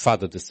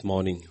Father, this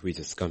morning we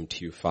just come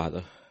to you,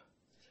 Father,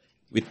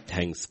 with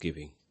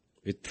thanksgiving,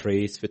 with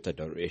praise, with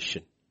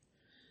adoration.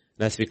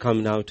 And as we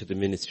come now to the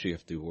ministry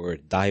of the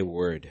word, thy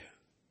word,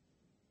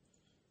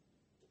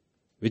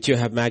 which you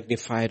have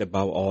magnified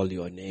above all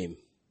your name,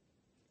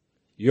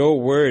 your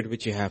word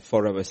which you have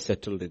forever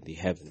settled in the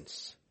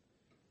heavens,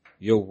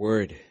 your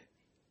word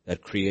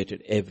that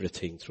created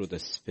everything through the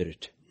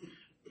Spirit.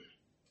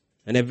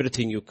 And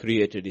everything you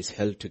created is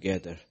held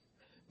together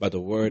by the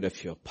word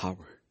of your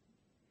power.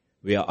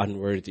 We are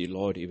unworthy,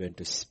 Lord, even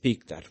to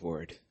speak that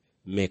word.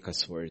 Make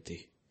us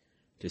worthy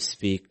to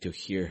speak, to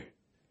hear,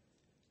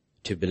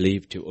 to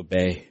believe, to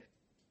obey,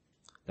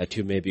 that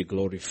you may be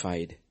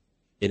glorified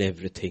in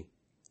everything,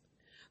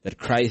 that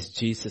Christ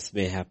Jesus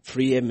may have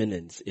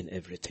preeminence in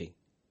everything.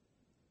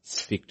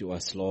 Speak to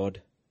us,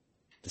 Lord,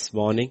 this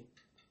morning.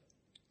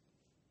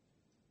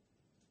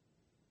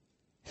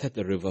 Let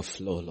the river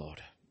flow,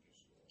 Lord,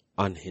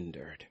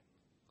 unhindered.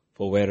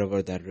 For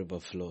wherever that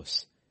river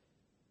flows,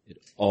 it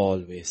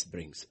always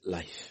brings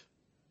life.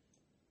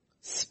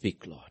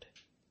 Speak, Lord.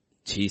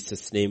 In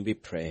Jesus' name we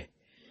pray.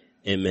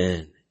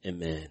 Amen,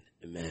 amen,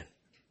 amen.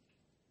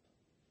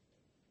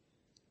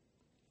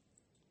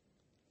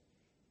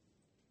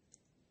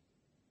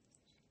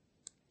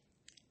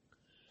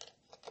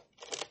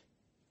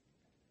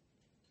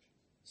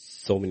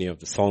 So many of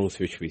the songs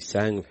which we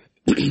sang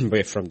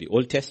were from the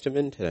Old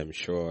Testament, and I'm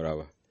sure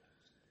our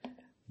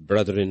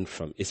brethren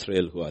from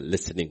Israel who are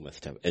listening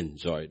must have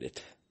enjoyed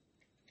it.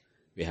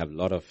 We have a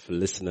lot of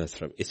listeners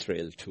from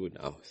Israel too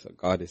now. So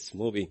God is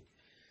moving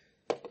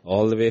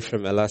all the way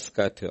from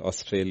Alaska to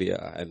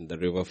Australia, and the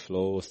river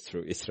flows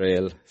through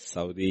Israel,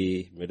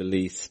 Saudi, Middle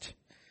East,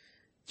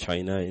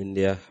 China,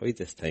 India. We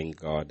just thank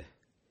God.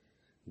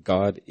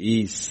 God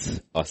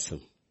is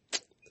awesome.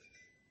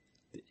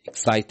 The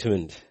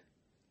excitement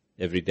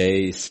every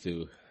day is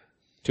to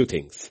two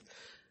things.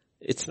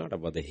 It's not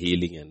about the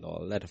healing and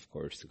all that, of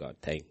course.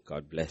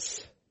 God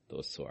bless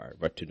those who are.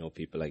 But to know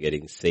people are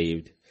getting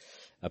saved,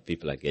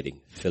 people are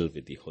getting filled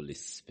with the Holy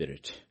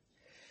Spirit.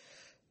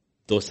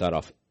 Those are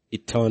of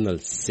eternal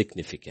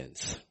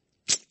significance.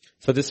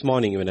 So this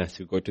morning, even as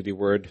we go to the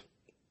Word,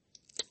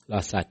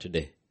 last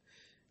Saturday,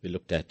 we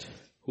looked at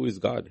who is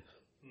God.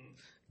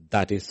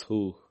 That is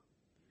who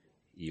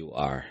you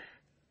are.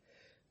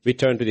 We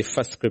turn to the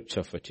first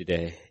scripture for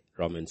today,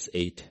 Romans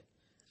 8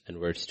 and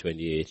verse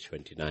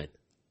 28-29.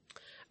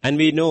 And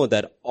we know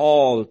that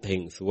all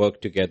things work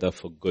together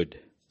for good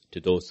to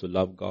those who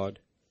love God,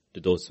 to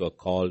those who are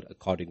called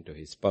according to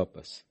his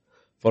purpose,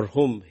 for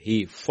whom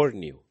he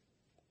foreknew.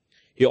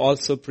 He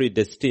also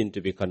predestined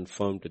to be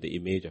conformed to the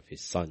image of his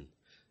Son,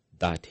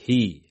 that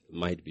he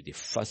might be the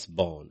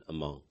firstborn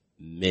among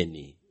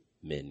many,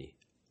 many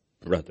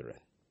brethren.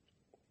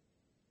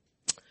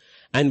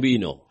 And we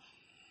know.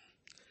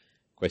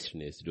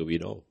 Question is, do we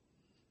know?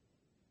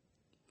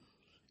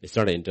 It's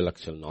not an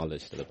intellectual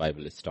knowledge that the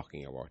Bible is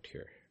talking about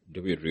here.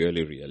 Do we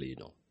really, really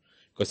know?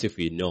 Because if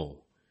we know,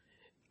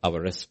 our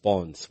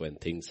response when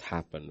things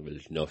happen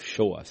will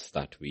show us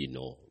that we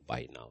know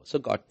by now. So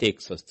God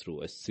takes us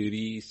through a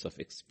series of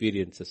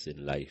experiences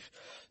in life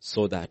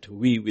so that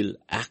we will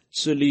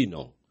actually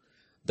know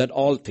that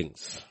all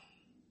things,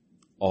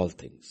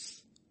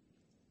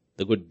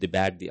 the good, the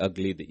bad, the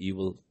ugly, the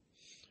evil,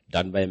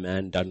 done by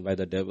man, done by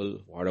the devil,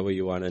 whatever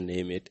you want to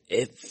name it,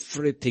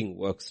 everything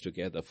works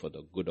together for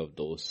the good of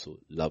those who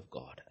love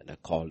God and are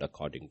called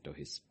according to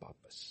his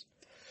purpose.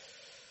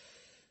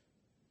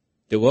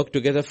 They work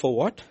together for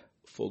what?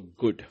 For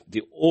good.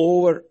 The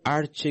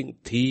overarching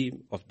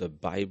theme of the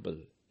Bible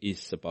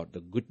is about the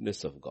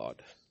goodness of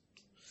God.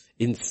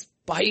 In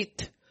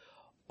spite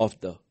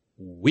of the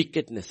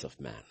wickedness of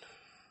man.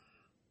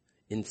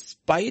 In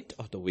spite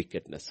of the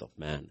wickedness of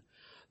man,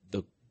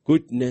 the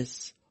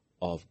goodness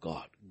of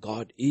God.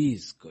 God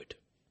is good.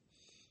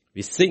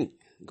 We sing,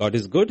 God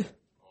is good.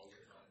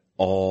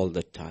 All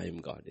the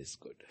time God is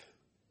good.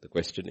 The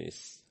question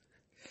is,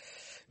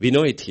 we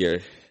know it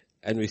here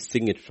and we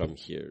sing it from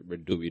here,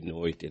 but do we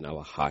know it in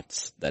our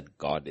hearts that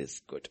God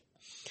is good?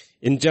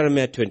 In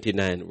Jeremiah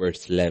 29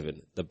 verse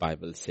 11, the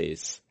Bible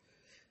says,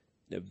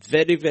 a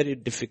very, very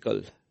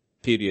difficult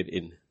period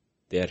in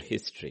their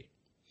history.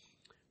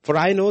 For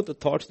I know the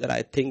thoughts that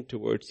I think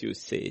towards you,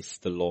 says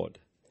the Lord.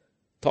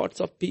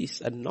 Thoughts of peace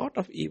and not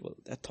of evil.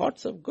 They're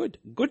thoughts of good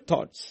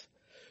thoughts.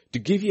 To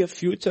give you a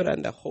future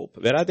and a hope.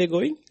 Where are they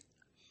going?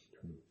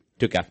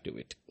 To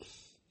captivity.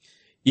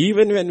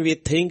 Even when we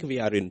think we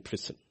are in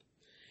prison.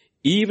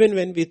 Even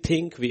when we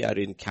think we are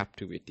in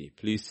captivity.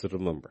 Please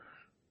remember.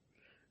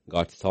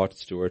 God's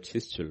thoughts towards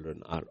his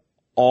children are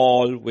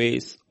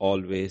always,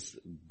 always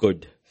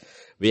good.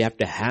 We have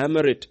to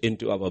hammer it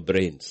into our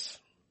brains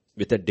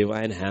with a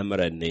divine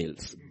hammer and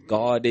nails.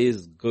 God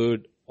is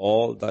good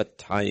all the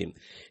time.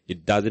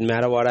 It doesn't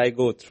matter what I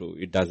go through.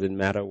 It doesn't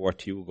matter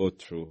what you go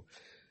through.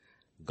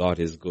 God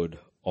is good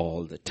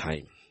all the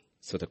time.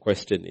 So the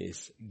question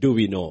is, do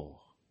we know?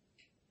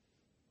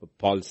 But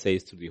Paul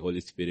says to the Holy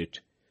Spirit,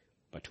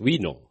 but we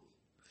know.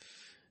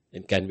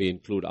 And can we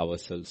include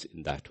ourselves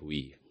in that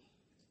we?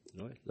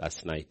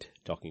 Last night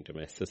talking to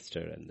my sister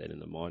and then in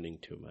the morning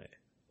to my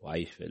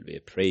wife while we were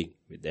praying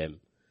with them,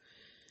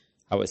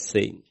 I was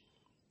saying,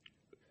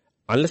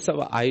 unless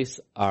our eyes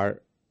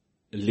are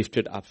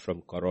lifted up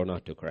from Corona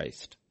to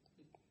Christ,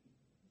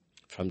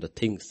 from the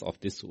things of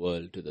this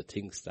world to the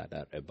things that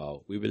are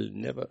above, we will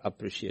never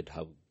appreciate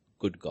how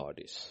good God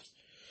is.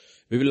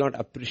 We will not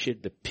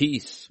appreciate the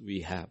peace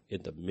we have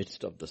in the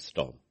midst of the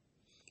storm,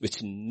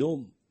 which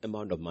no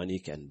amount of money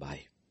can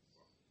buy.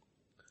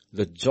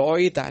 The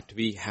joy that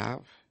we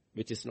have,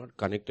 which is not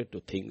connected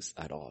to things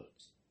at all.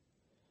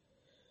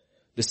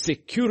 The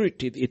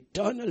security, the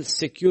eternal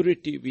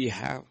security we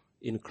have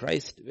in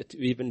Christ, which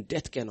even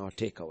death cannot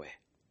take away.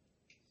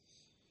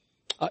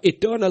 Our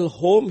eternal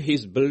home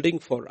He's building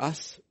for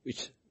us,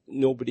 which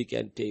nobody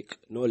can take.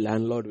 No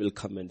landlord will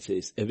come and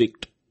says,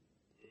 evict.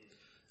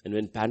 And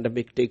when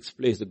pandemic takes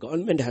place, the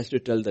government has to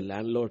tell the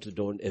landlords,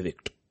 don't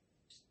evict.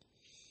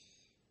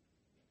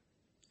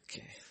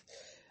 Okay.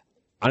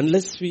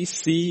 Unless we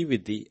see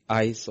with the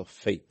eyes of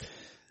faith,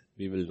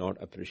 we will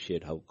not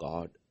appreciate how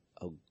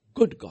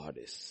good God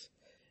is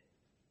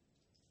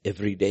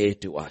every day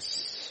to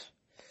us.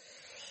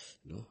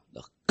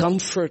 The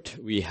comfort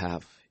we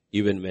have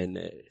even when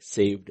a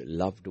saved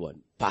loved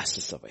one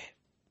passes away,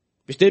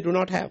 which they do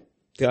not have.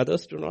 The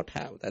others do not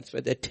have. That's why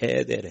they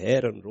tear their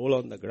hair and roll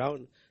on the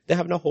ground. They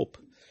have no hope.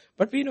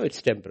 But we know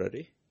it's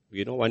temporary.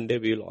 We know one day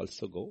we will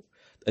also go.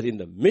 That in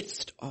the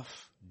midst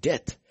of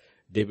death,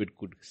 David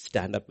could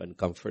stand up and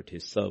comfort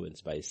his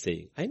servants by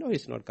saying, I know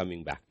he's not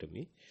coming back to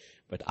me,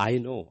 but I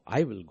know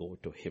I will go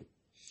to him.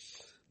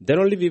 Then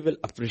only we will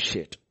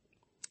appreciate.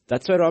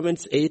 That's why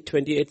Romans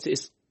 8:28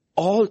 says,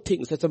 all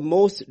things, that's the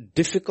most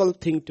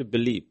difficult thing to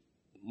believe.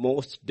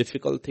 Most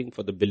difficult thing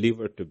for the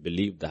believer to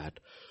believe that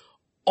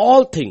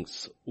all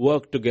things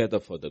work together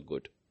for the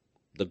good.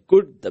 The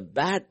good, the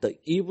bad, the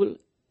evil,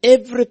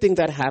 everything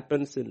that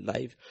happens in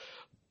life,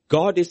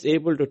 God is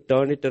able to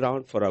turn it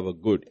around for our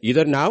good.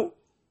 Either now,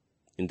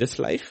 in this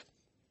life,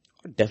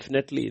 or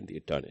definitely in the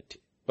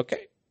eternity.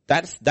 Okay?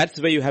 That's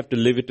where you have to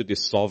live it to the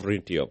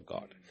sovereignty of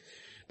God.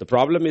 The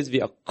problem is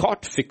we are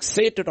caught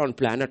fixated on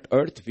planet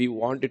Earth. We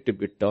want it to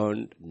be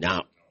turned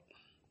now.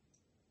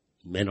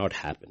 May not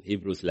happen.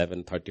 Hebrews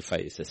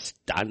 11:35 is a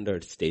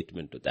standard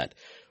statement to that.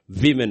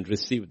 Women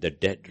received the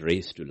dead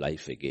raised to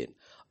life again.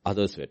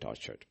 Others were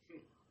tortured.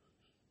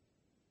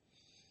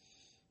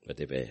 But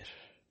they were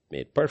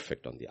made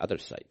perfect on the other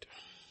side.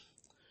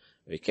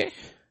 Okay?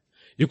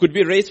 You could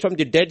be raised from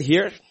the dead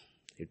here.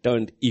 You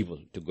turned evil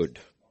to good.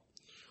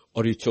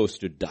 Or you chose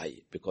to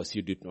die because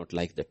you did not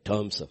like the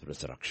terms of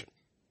resurrection.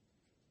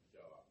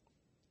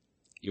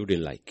 You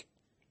didn't like.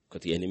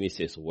 Because the enemy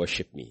says,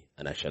 worship me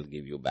and I shall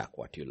give you back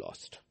what you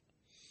lost.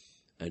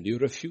 And you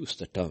refused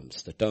the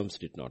terms. The terms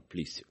did not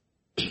please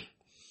you.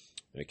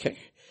 Okay?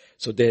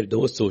 So there are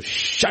those who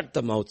shut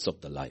the mouths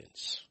of the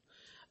lions.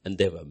 And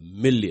there were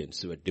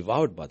millions who were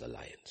devoured by the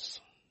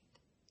lions.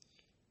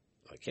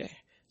 Okay?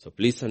 So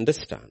please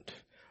understand.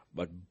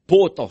 But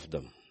both of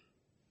them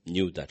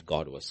knew that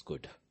God was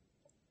good.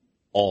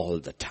 All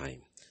the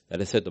time.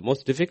 That I said, the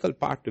most difficult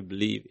part to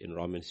believe in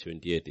Romans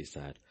 28 is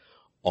that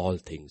all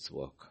things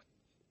work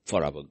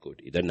for our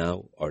good, either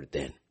now or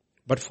then.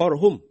 But for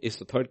whom is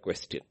the third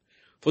question.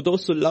 For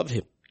those who love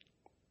Him.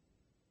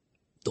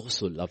 Those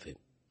who love Him.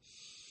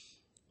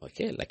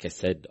 Okay, like I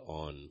said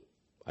on,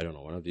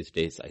 one of these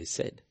days I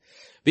said,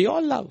 we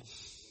all love.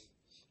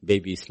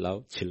 Babies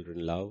love,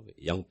 children love,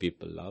 young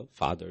people love,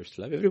 fathers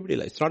love, everybody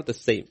loves. It's not the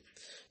same.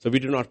 So we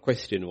do not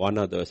question one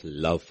another's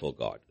love for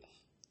God.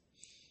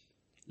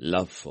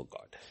 Love for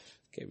God.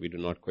 Okay, we do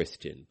not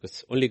question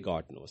because only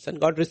God knows.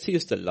 And God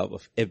receives the love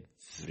of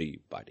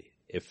everybody.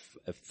 If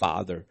a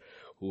father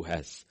who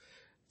has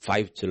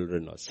 5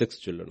 children or 6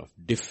 children of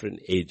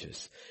different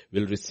ages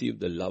will receive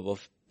the love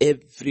of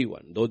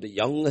everyone, though the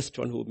youngest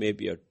one who may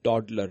be a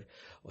toddler,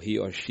 he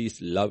or she's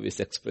love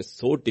is expressed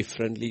so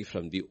differently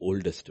from the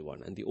oldest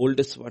one. And the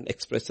oldest one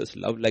expresses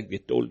love like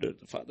the older.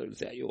 The father will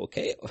say, are you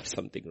okay? Or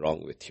something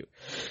wrong with you.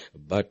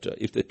 But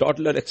if the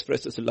toddler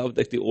expresses love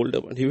like the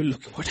older one, he will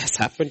look, what has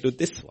happened to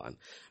this one?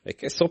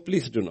 Okay, so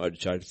please do not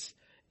judge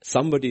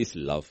somebody's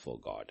love for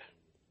God.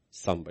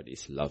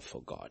 Somebody's love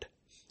for God.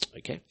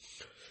 Okay,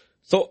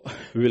 so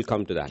we will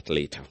come to that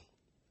later.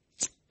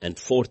 And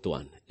fourth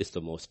one is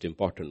the most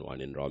important one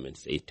in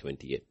Romans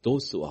 8:28.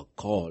 Those who are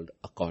called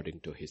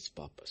according to His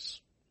purpose.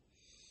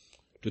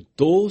 To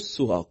those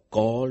who are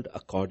called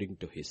according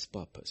to His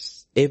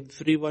purpose.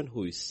 Everyone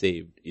who is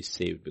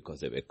saved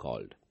because they were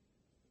called.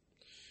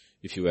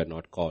 If you were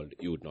not called,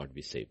 you would not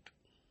be saved.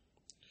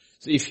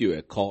 So if you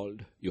were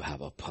called, you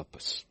have a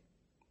purpose.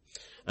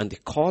 And the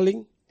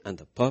calling and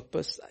the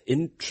purpose are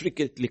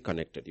intricately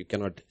connected. You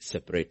cannot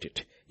separate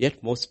it.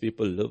 Yet most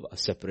people live a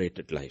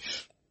separated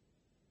life.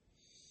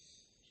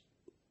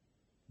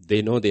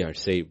 They know they are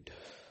saved,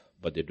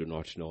 but they do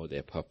not know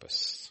their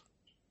purpose.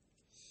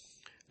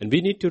 And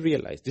we need to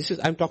realize,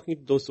 I'm talking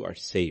to those who are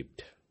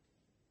saved.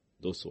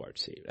 Those who are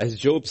saved. As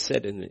Job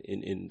said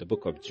in the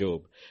book of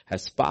Job,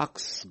 as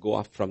sparks go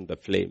up from the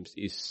flames,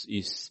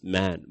 is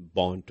man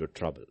born to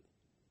trouble.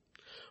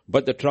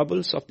 But the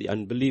troubles of the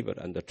unbeliever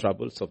and the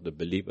troubles of the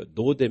believer,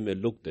 though they may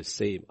look the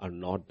same, are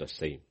not the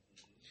same.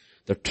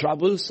 The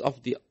troubles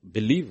of the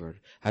believer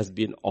has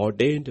been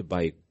ordained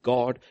by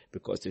God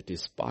because it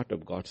is part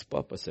of God's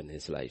purpose in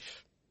his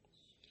life.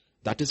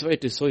 That is why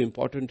it is so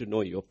important to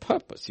know your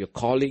purpose, your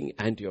calling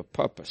and your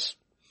purpose.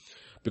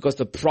 Because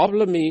the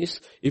problem is,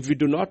 if we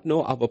do not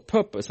know our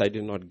purpose, I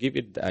did not give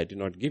it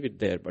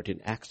there, but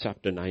in Acts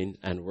chapter 9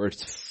 and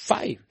verse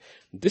 5,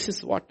 this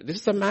is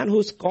a man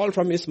who's called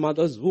from his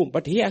mother's womb,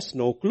 but he has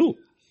no clue.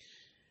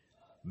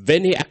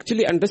 When he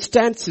actually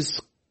understands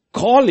his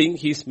calling,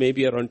 he's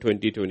maybe around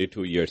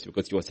 22 years,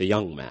 because he was a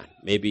young man,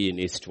 maybe in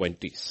his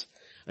 20s.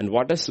 And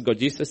what does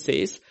Jesus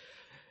says?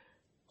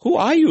 Who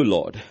are you,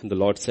 Lord? And the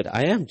Lord said,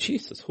 I am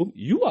Jesus, whom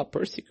you are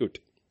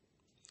persecuting.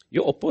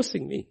 You're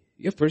opposing me.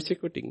 You're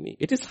persecuting me.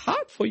 It is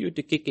hard for you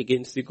to kick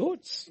against the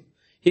goats.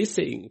 He's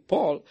saying,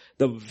 Paul,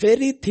 the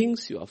very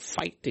things you are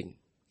fighting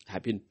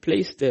have been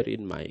placed there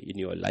in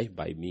your life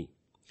by me.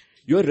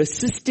 You are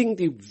resisting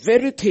the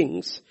very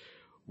things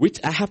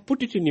which I have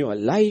put it in your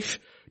life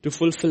to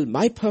fulfill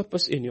my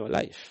purpose in your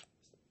life.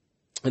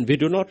 And we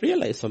do not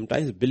realize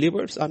sometimes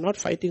believers are not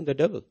fighting the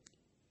devil.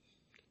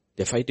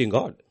 They're fighting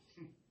God.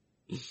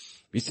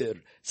 We say,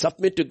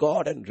 submit to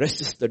God and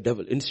resist the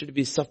devil. Instead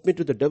we submit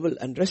to the devil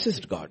and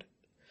resist God.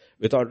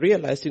 Without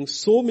realizing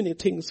so many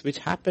things which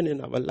happen in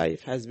our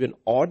life has been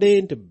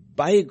ordained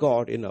by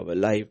God in our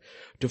life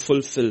to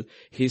fulfill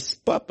his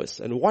purpose.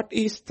 And what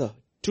is the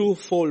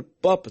twofold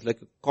purpose?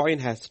 Like a coin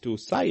has two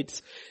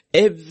sides.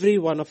 Every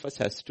one of us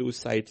has two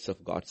sides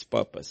of God's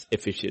purpose.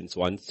 Ephesians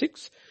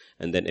 1:6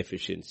 and then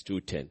Ephesians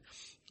 2:10.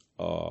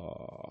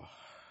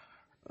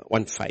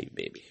 1:5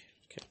 maybe.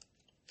 Okay.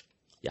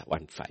 Yeah,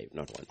 1:5,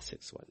 not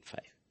 1:6,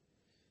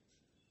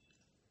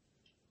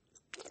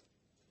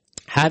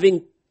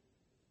 1:5.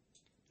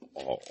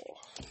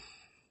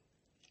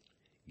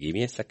 Give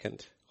me a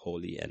second.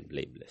 Holy and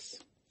blameless.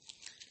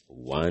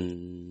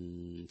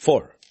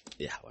 1:4.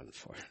 Yeah,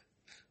 1:4.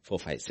 4,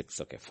 5,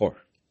 6. Okay, 4.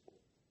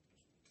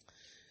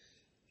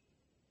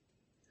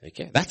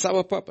 Okay, that's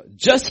our purpose.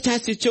 Just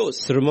as he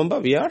chose. Remember,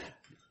 we are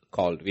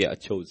called, we are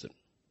chosen.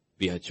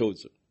 We are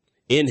chosen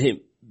in him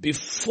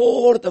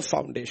before the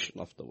foundation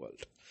of the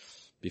world.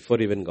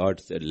 Before even God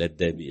said, let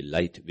there be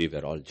light, we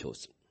were all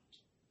chosen.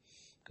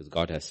 Because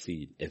God has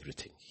seen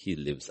everything. He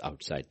lives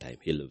outside time.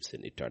 He lives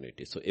in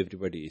eternity. So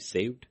everybody is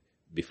saved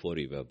before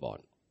you were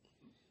born.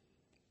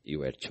 You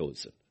were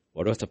chosen.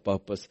 What was the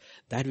purpose?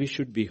 That we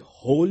should be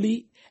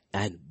holy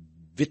and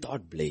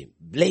without blame.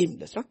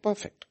 Blameless, not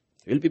perfect.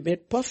 We'll be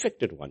made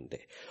perfect in one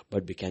day.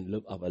 But we can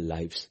live our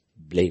lives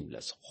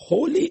blameless.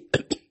 Holy,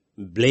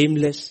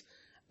 blameless,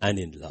 and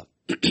in love.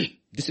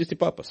 This is the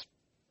purpose.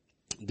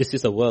 This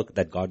is a work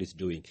that God is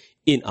doing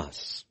in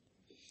us.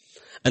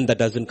 And that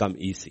doesn't come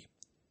easy.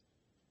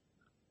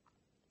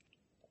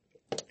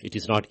 It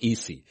is not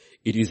easy.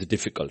 It is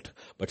difficult.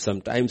 But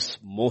sometimes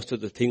most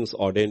of the things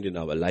ordained in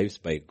our lives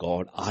by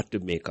God are to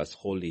make us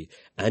holy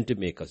and to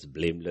make us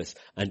blameless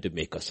and to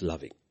make us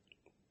loving.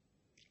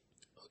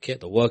 Okay,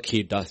 the work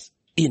he does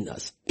in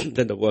us,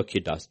 then the work he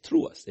does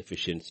through us.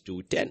 Ephesians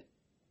 2:10.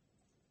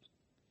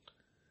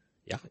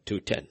 Yeah,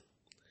 2:10.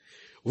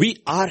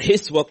 We are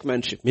his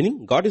workmanship,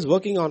 meaning God is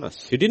working on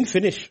us. He didn't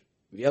finish.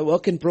 We are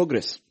work in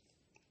progress.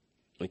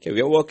 Okay,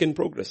 we are work in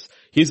progress.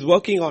 He's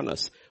working on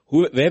us.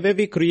 Where were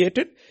we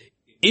created?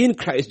 In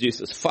Christ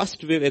Jesus.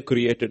 First we were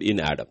created in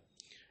Adam.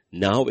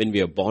 Now when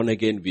we are born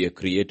again, we are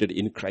created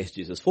in Christ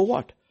Jesus. For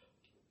what?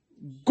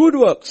 Good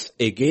works.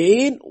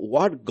 Again,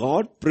 what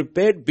God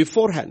prepared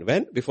beforehand.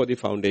 When? Before the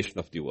foundation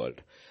of the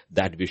world.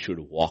 That we should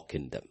walk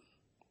in them.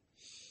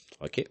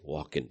 Okay,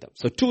 walk in them.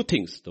 So two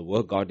things. The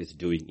work God is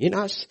doing in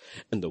us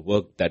and the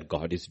work that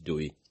God is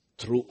doing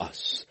through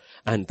us.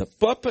 And the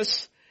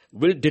purpose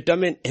will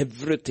determine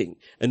everything.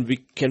 And we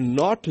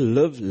cannot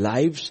live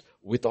lives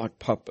without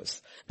purpose.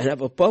 And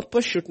our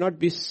purpose should not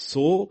be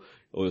so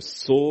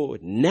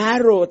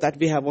narrow that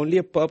we have only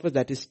a purpose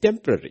that is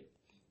temporary.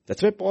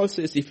 That's why Paul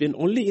says, if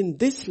only in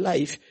this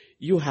life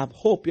you have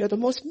hope, you are the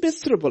most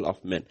miserable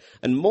of men.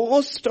 And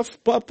most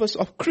of purpose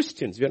of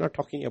Christians, we are not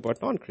talking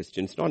about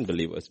non-Christians,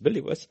 non-believers.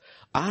 Believers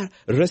are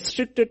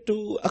restricted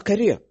to a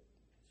career.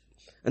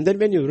 And then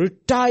when you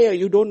retire,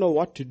 you don't know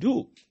what to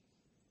do.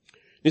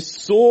 There's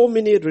so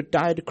many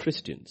retired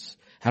Christians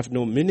have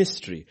no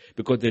ministry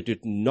because they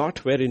did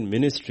not were in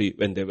ministry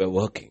when they were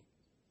working.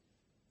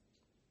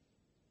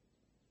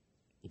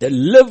 They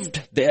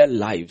lived their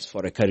lives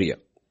for a career.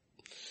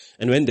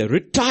 And when they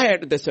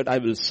retired, they said, I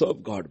will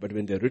serve God. But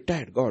when they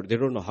retired God, they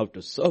don't know how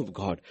to serve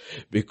God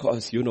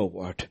because you know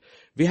what?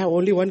 We have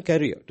only one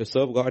career to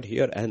serve God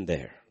here and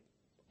there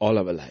all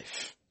our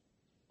life.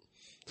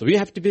 So we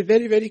have to be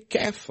very, very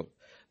careful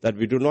that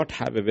we do not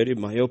have a very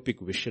myopic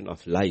vision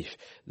of life,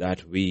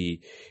 that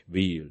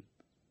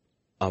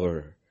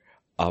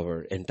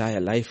our entire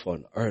life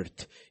on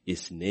earth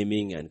is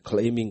naming and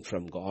claiming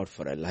from God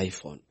for a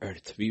life on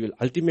earth. We will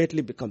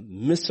ultimately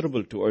become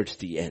miserable towards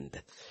the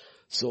end.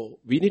 So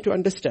we need to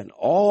understand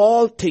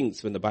all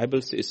things, when the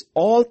Bible says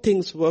all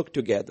things work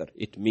together,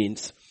 it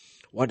means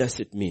What does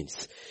it mean?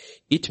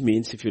 It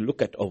means, if you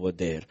look at over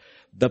there,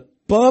 the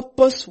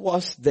purpose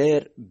was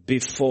there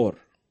before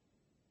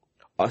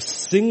a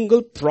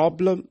single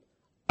problem,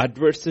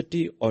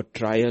 adversity or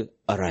trial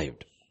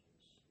arrived.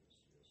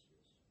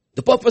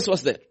 The purpose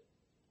was there.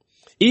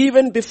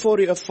 Even before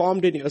you are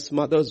formed in your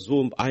mother's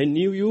womb, I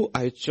knew you,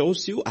 I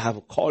chose you, I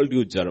have called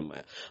you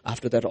Jeremiah.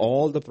 After that,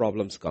 all the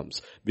problems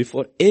comes.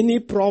 Before any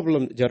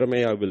problem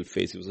Jeremiah will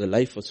face, his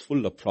life was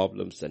full of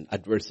problems and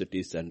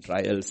adversities and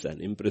trials and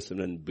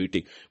imprisonment and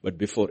beating. But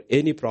before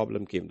any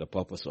problem came, the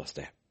purpose was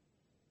there.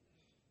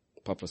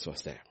 Purpose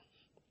was there.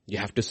 You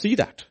have to see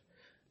that.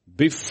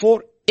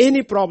 Before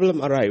any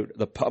problem arrived,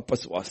 the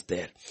purpose was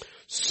there.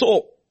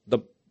 So, the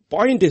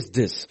point is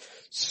this.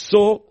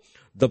 So,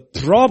 the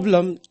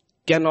problem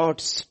cannot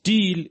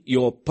steal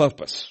your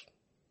purpose.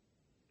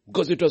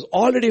 Because it was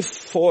already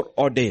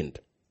foreordained.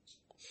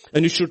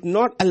 And you should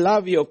not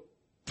allow your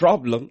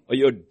problem or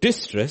your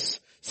distress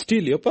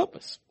steal your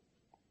purpose.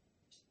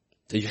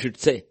 So you should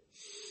say,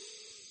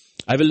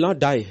 I will not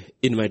die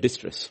in my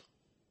distress.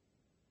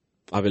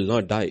 I will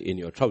not die in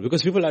your trouble.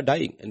 Because people are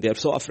dying and they are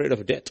so afraid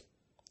of death.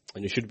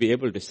 And you should be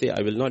able to say,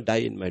 I will not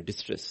die in my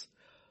distress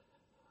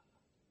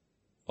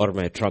or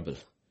my trouble.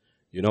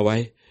 You know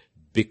why?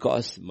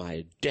 Because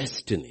my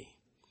destiny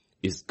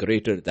is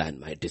greater than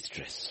my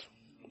distress.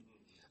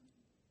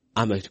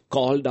 I'm a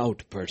called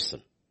out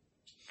person.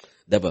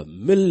 There were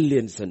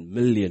millions and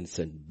millions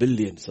and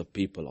billions of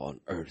people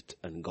on earth,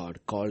 and God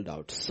called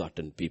out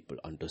certain people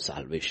unto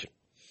salvation.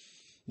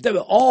 There were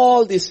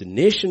all these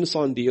nations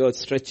on the earth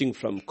stretching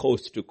from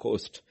coast to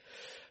coast,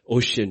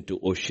 ocean to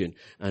ocean,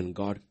 and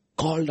God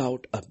called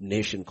out a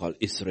nation called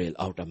Israel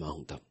out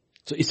among them.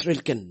 So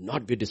Israel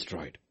cannot be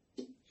destroyed.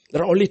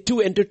 There are only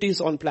two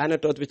entities on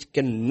planet Earth which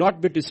cannot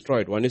be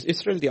destroyed. One is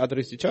Israel, the other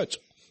is the church.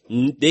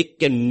 They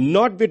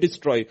cannot be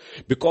destroyed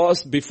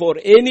because before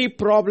any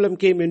problem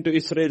came into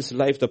Israel's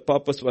life, the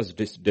purpose was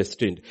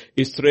destined.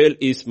 Israel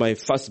is my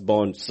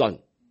firstborn son.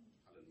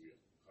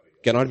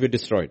 Cannot be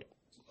destroyed.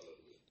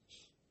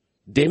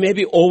 They may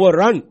be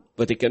overrun,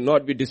 but they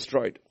cannot be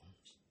destroyed.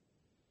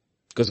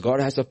 Because God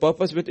has a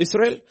purpose with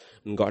Israel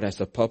and God has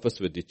a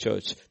purpose with the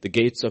church. The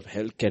gates of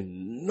hell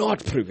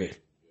cannot prevail.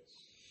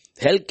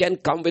 Hell can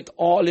come with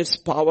all its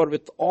power,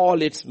 with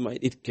all its might.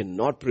 It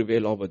cannot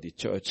prevail over the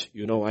church.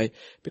 You know why?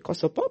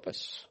 Because of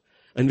purpose.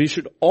 And we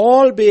should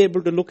all be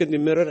able to look in the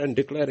mirror and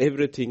declare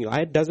everything.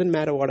 It doesn't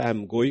matter what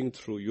I'm going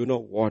through. You know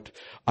what?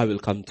 I will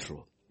come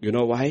through. You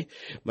know why?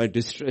 My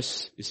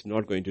distress is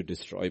not going to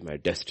destroy my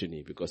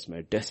destiny, because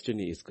my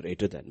destiny is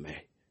greater than my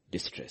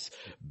distress.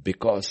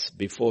 Because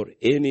before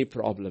any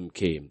problem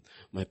came,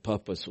 my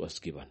purpose was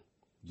given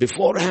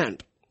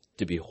beforehand.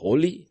 To be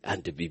holy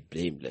and to be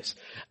blameless.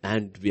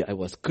 And I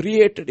was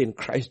created in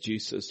Christ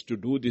Jesus to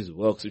do these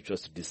works which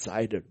was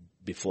decided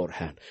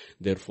beforehand.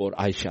 Therefore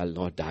I shall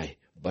not die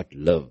but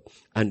live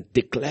and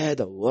declare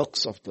the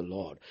works of the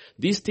Lord.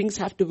 These things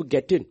have to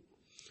get in.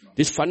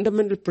 These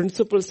fundamental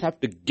principles have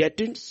to get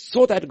in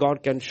so that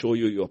God can show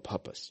you your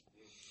purpose.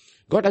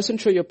 God doesn't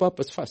show your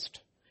purpose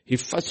first. He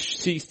first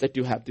sees that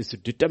you have this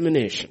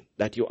determination,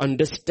 that you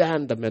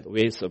understand the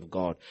ways of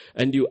God,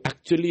 and you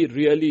actually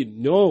really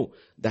know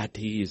that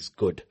He is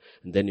good.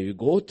 And then you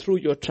go through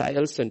your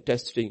trials and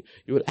testing,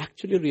 you will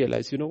actually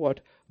realize, you know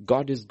what?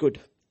 God is good.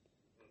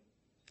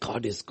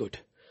 God is good.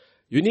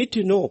 You need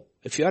to know,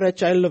 if you are a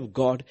child of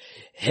God,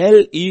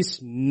 hell is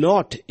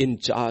not in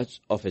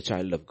charge of a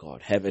child of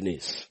God. Heaven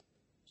is.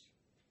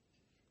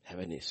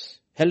 Heaven is.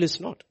 Hell is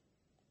not.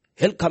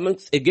 Hell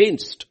comes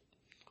against.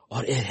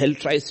 Or hell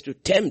tries to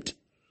tempt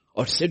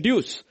or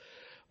seduce.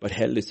 But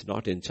hell is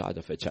not in charge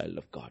of a child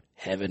of God.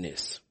 Heaven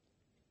is.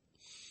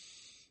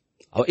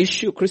 Our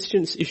issue,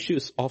 Christians'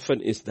 issues often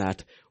is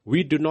that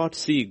we do not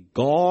see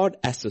God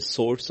as the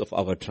source of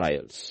our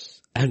trials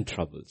and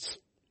troubles.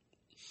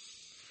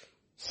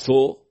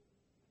 So,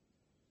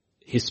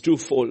 His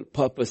twofold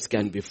purpose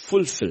can be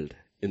fulfilled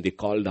in the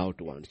called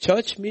out one.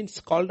 Church means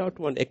called out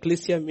one.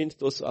 Ecclesia means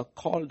those who are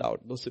called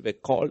out, those who were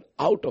called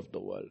out of the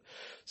world.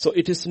 So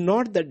it is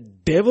not the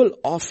devil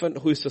often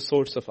who is the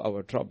source of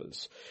our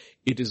troubles.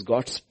 It is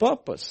God's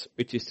purpose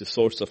which is the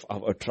source of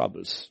our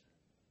troubles.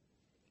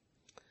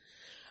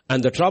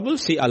 And the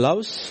troubles He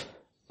allows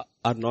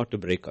are not to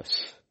break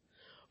us,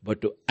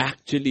 but to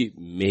actually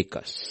make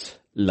us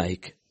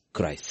like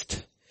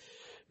Christ.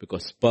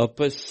 Because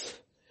purpose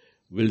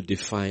will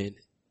define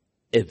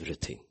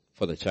everything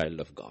for the child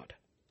of God.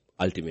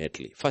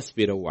 Ultimately, 1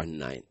 Peter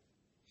 1:9.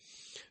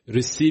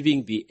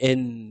 Receiving the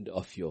end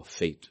of your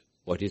faith.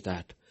 What is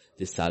that?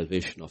 The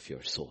salvation of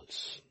your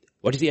souls.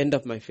 What is the end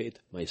of my faith?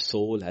 My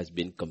soul has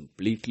been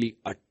completely,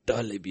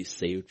 utterly be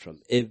saved from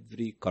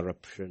every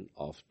corruption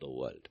of the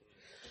world.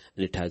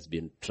 And it has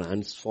been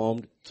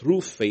transformed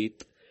through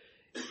faith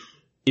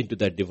into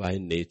the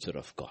divine nature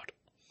of God.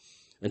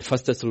 And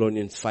 1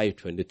 Thessalonians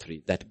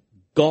 5:23, that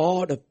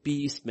God of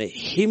peace may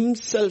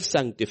Himself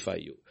sanctify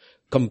you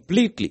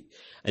completely,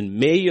 and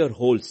may your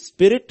whole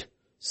spirit,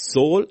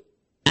 soul,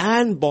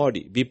 and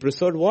body be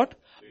preserved what?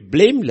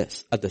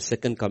 blameless at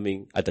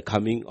the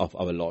coming of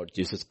our Lord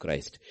Jesus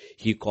Christ.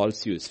 He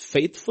calls you as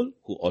faithful,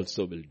 who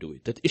also will do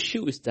it. The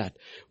issue is that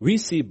we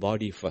see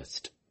body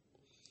first.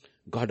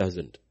 God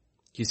doesn't.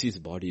 He sees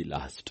body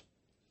last.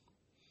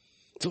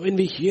 So when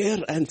we hear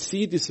and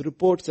see these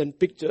reports and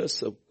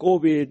pictures of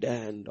COVID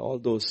and all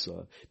those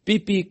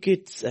PPE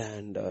kits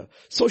and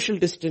social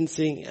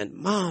distancing and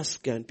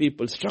mask and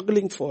people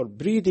struggling for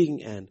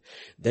breathing, and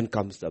then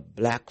comes the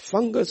black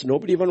fungus,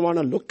 nobody even want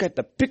to look at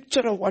the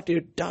picture of what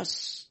it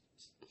does.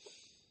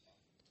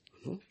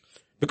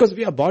 Because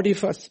we are body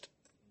first.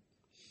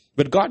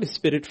 But God is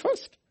spirit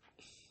first.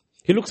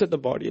 He looks at the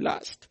body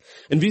last.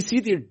 And we see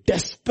the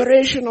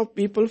desperation of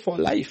people for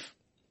life.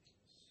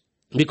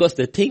 Because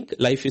they think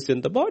life is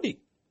in the body.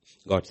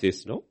 God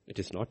says, no, it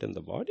is not in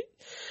the body.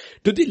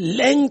 To the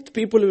length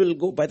people will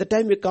go. By the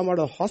time you come out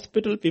of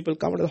hospital, people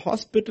come out of the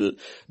hospital,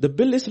 the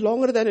bill is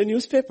longer than a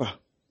newspaper.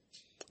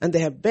 And they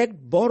have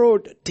begged,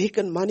 borrowed,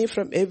 taken money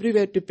from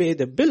everywhere to pay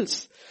the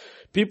bills.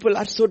 People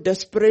are so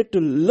desperate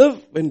to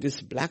live when this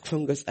black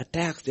fungus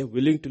attacks. They're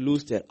willing to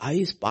lose their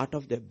eyes, part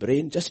of their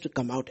brain, just to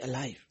come out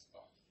alive.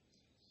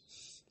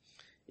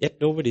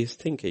 Yet nobody is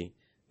thinking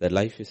that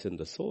life is in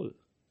the soul.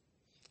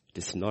 It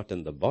is not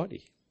in the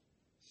body.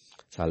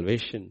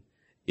 Salvation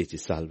is the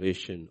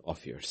salvation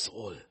of your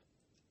soul.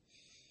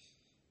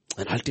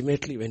 And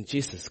ultimately when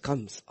Jesus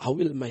comes, how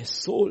will my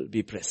soul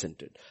be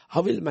presented?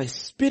 How will my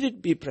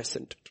spirit be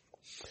presented?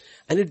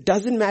 And it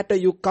doesn't matter,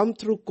 you come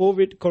through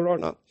COVID,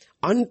 Corona,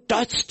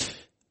 untouched,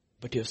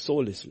 but your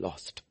soul is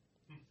lost.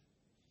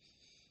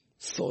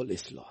 Soul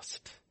is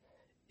lost.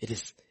 It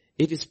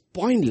is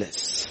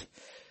pointless.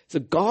 So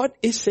God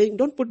is saying,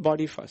 don't put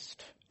body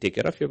first. Take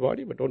care of your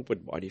body, but don't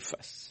put body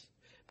first.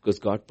 Because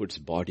God puts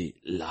body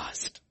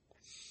last.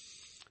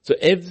 So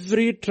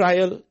every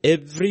trial,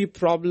 every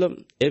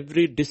problem,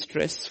 every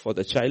distress for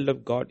the child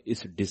of God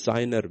is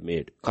designer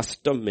made,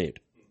 custom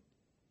made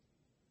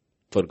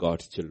for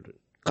God's children.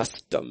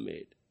 Custom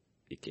made.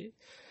 Okay?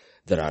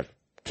 There are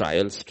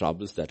trials,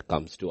 troubles that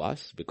comes to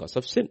us because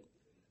of sin.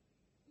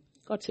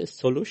 God says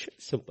solution,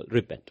 simple,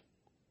 repent.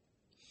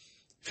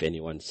 If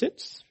anyone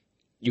sins,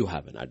 you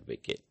have an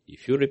advocate.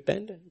 If you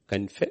repent and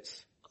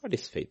confess, God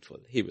is faithful.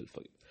 He will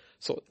forgive.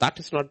 So that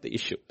is not the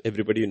issue.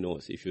 Everybody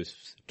knows if your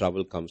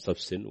trouble comes of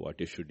sin,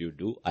 what should you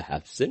do? I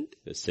have sinned.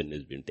 The sin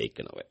has been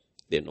taken away.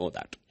 They know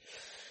that.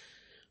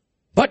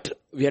 But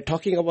we are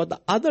talking about the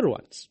other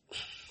ones.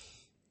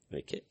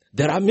 Okay.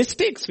 There are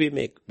mistakes we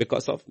make.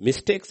 Because of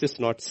mistakes is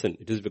not sin.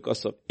 It is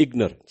because of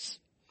ignorance.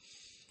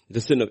 The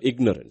sin of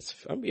ignorance.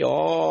 And we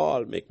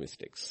all make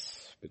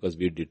mistakes because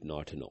we did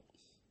not know.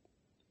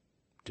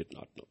 Did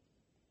not know.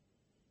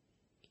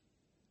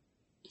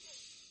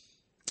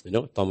 You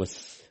know,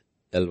 Thomas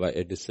Alva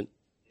Edison,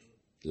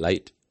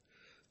 light.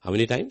 How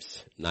many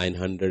times?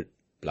 900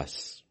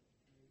 plus.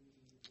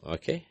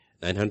 Okay.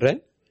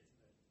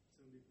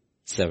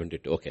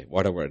 972. Okay.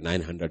 Whatever.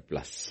 900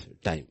 plus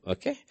time.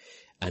 Okay.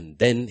 And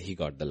then he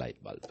got the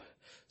light bulb.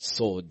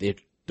 So they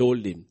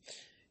told him,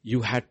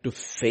 you had to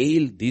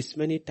fail this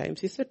many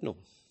times. He said, no.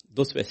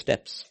 Those were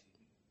steps.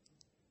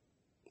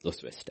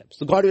 Those were steps.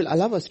 So God will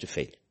allow us to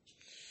fail.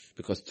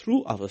 Because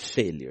through our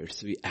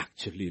failures, we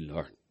actually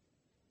learn.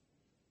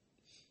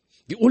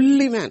 The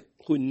only man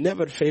who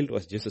never failed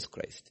was Jesus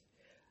Christ.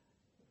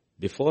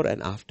 Before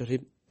and after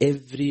him,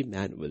 every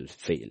man will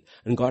fail.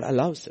 And God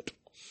allows it.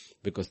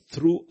 Because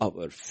through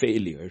our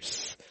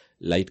failures,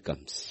 light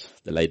comes.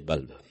 The light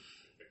bulb.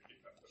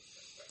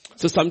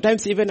 So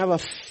sometimes even our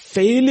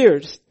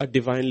failures are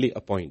divinely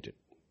appointed.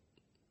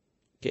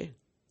 Okay?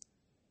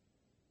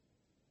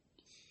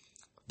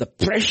 The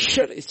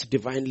pressure is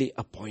divinely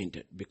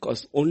appointed.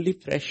 Because only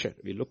pressure,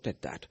 we looked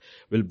at that,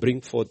 will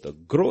bring forth the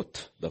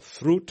growth, the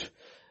fruit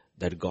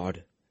that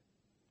God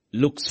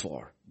looks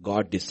for,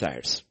 God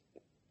desires.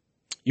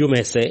 You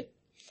may say,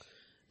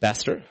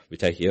 Pastor,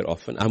 which I hear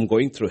often, I'm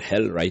going through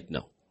hell right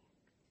now.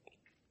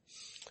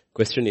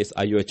 Question is,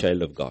 are you a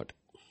child of God?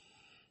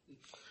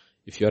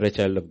 If you're a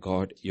child of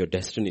God, your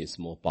destiny is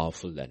more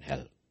powerful than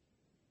hell.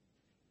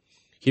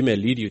 He may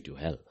lead you to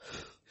hell,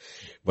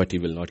 but he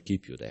will not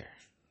keep you there.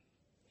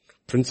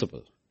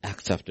 Principle,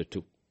 Acts chapter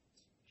 2.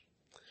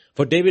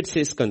 For David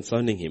says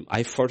concerning him,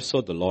 I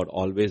foresaw the Lord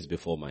always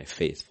before my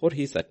face, for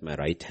he is at my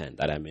right hand,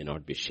 that I may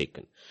not be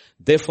shaken.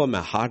 Therefore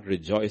my heart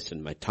rejoiced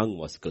and my tongue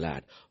was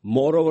glad.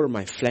 Moreover,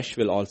 my flesh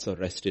will also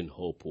rest in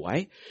hope.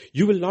 Why?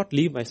 You will not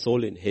leave my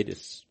soul in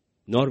Hades,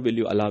 nor will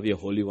you allow your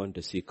Holy One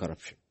to see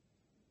corruption.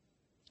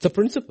 It's a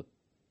principle.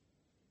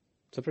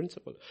 It's a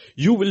principle.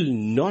 You will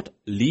not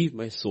leave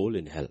my soul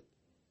in hell.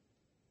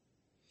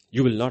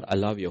 You will not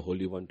allow your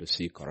Holy One to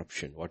see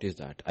corruption. What is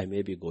that? I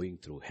may be going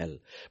through hell,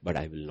 but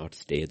I will not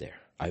stay there.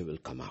 I will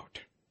come out.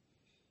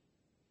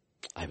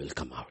 I will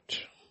come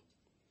out.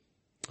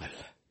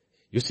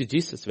 You see,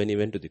 Jesus, when he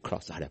went to the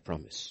cross, had a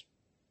promise.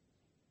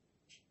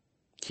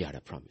 He had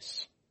a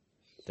promise.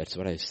 That's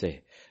what I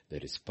say. There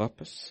is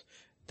purpose,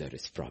 there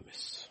is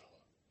promise,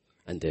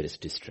 and there is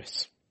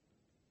distress.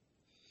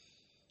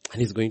 And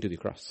he's going to the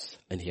cross,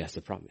 and he has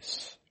a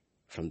promise.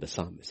 from the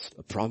psalmist.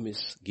 A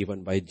promise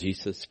given by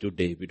Jesus to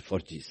David for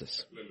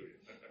Jesus.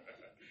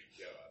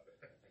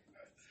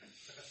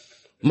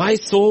 My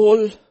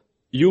soul,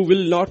 you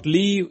will not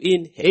leave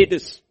in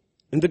Hades,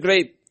 in the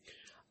grave.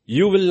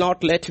 You will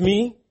not let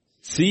me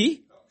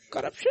see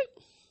corruption.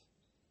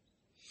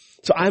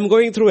 So I'm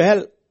going through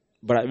hell,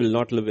 but I will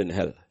not live in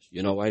hell.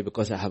 You know why?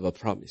 Because I have a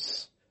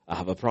promise. I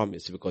have a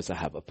promise because I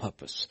have a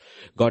purpose.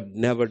 God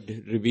never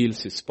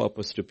reveals His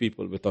purpose to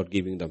people without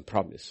giving them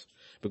promise.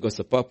 Because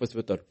the purpose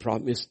without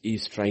promise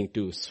is trying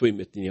to swim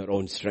within your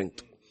own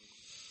strength.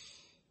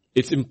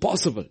 It's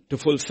impossible to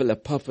fulfill a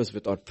purpose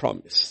without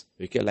promise.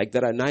 Okay, like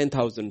there are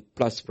 9,000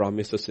 plus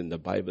promises in the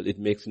Bible. It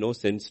makes no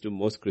sense to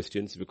most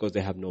Christians because they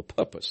have no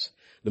purpose.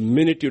 The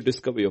minute you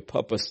discover your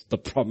purpose, the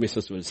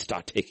promises will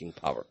start taking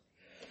power.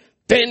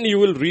 Then you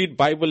will read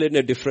Bible in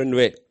a different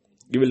way.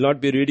 You will not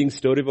be reading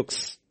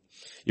storybooks.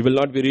 You will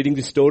not be reading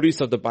the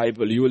stories of the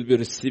Bible. You will be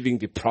receiving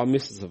the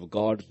promises of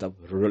God. The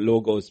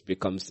logos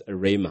becomes a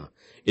rhema.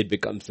 It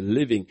becomes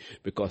living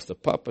because the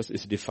purpose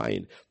is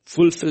defined.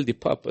 Fulfill the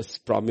purpose,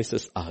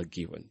 promises are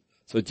given.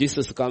 So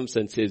Jesus comes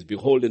and says,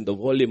 behold, in the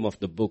volume of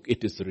the book,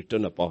 it is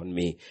written about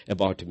me.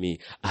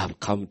 I have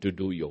come to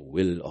do your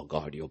will, O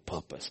God, your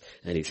purpose.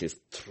 And He says,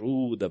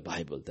 through the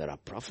Bible, there are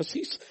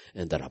prophecies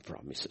and there are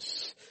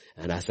promises.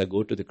 And as I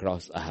go to the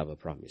cross, I have a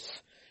promise.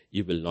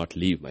 You will not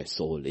leave my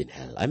soul in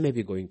hell. I may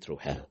be going through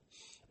hell,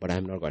 but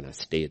I'm not going to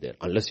stay there.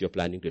 Unless you're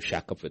planning to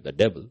shack up with the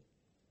devil,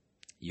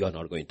 you're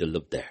not going to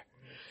live there.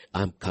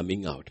 I'm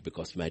coming out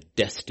because my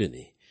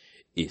destiny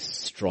is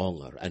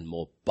stronger and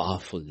more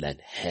powerful than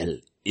hell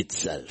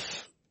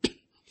itself.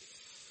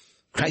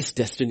 Christ's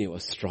destiny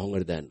was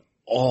stronger than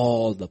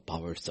all the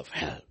powers of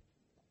hell.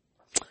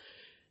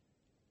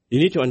 You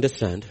need to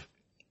understand,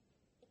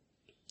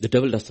 the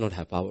devil does not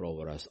have power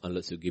over us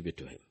unless you give it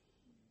to him.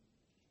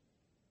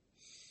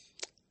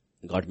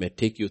 God may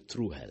take you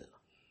through hell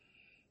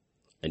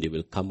and you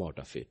will come out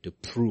of it to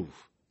prove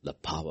the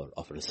power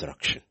of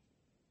resurrection.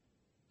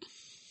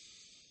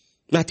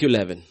 Matthew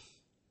 11,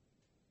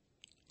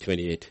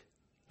 28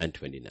 and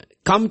 29.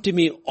 Come to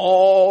me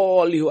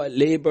all you are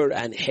labor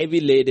and heavy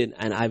laden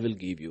and I will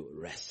give you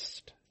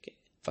rest. Okay.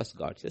 First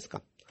God says,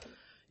 come.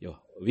 You're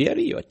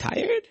weary, you're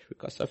tired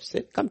because of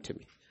sin. Come to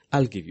me.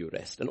 I'll give you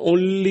rest. And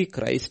only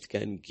Christ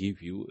can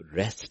give you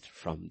rest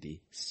from the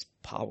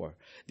power,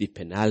 the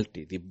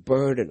penalty, the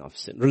burden of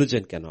sin.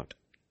 Religion cannot.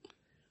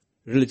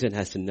 Religion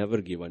has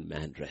never given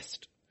man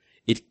rest.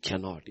 It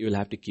cannot. You will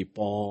have to keep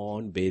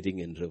on bathing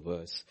in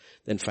rivers.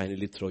 Then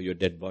finally throw your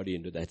dead body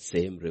into that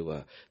same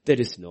river. There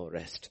is no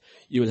rest.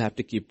 You will have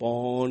to keep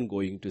on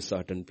going to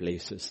certain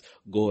places,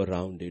 go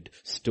around it,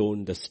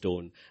 stone the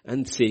stone,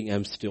 and saying,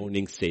 I'm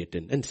stoning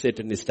Satan. And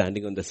Satan is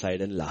standing on the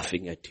side and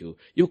laughing at you.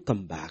 You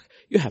come back.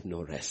 You have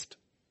no rest.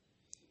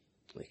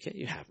 Okay,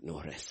 you have no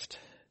rest.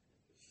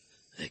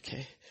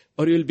 Okay.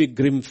 Or you will be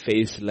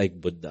grim-faced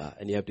like Buddha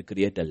and you have to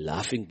create a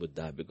laughing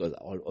Buddha because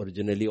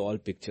originally all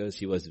pictures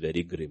he was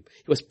very grim.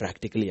 He was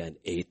practically an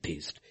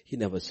atheist. He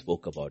never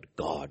spoke about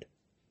God.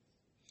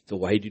 So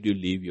why did you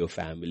leave your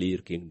family,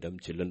 your kingdom,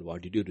 children?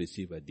 What did you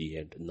receive at the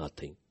end?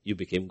 Nothing. You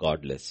became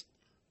godless.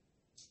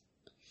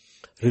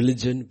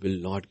 Religion will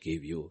not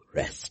give you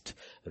rest.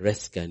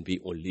 Rest can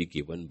be only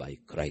given by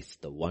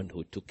Christ. The one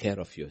who took care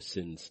of your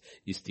sins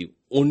is the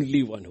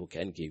only one who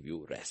can give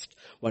you rest.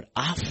 But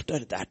after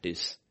that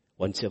is,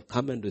 once you have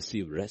come and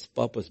received rest,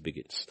 purpose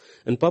begins.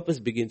 And purpose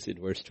begins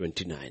in verse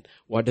 29.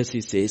 What does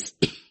he say?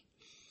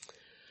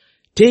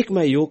 Take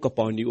my yoke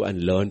upon you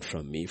and learn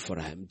from me, for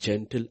I am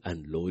gentle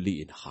and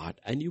lowly in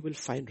heart, and you will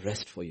find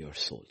rest for your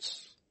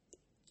souls.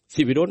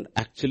 See, we don't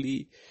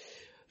actually,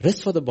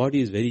 rest for the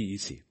body is very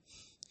easy.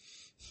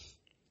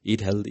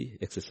 Eat healthy,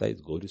 exercise,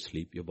 go to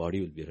sleep, your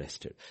body will be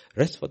rested.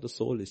 Rest for the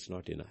soul is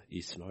not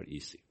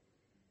easy.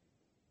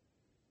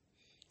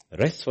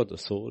 Rest for the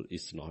soul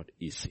is not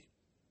easy.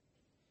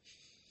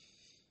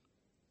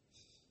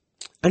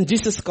 And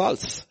Jesus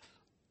calls.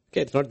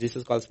 Okay, it's not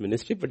Jesus calls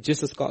ministry, but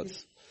Jesus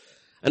calls.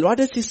 And what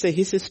does he say?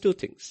 He says two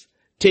things.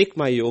 Take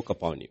my yoke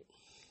upon you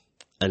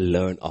and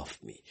learn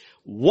of me.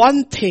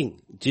 One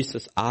thing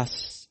Jesus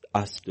asks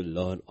us to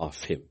learn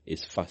of him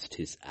is first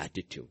his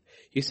attitude.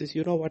 He says,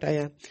 you know what I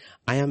am?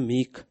 I am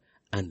meek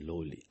and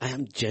lowly. I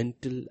am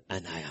gentle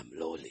and I am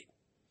lowly.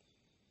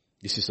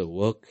 This is a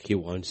work he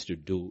wants to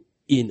do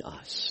in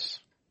us.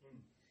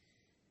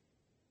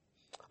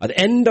 At the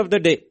end of the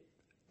day,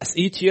 as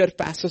each year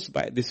passes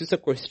by, this is a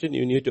question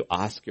you need to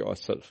ask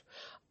yourself.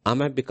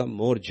 Am I become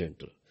more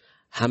gentle?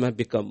 Am I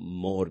become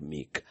more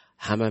meek?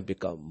 Am I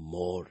become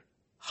more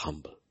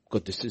humble?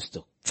 Because this is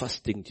the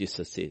first thing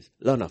Jesus says.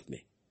 Learn of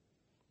me.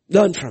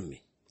 Learn from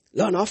me.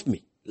 Learn of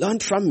me. Learn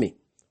from me.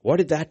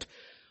 What is that?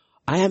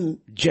 I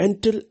am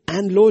gentle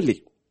and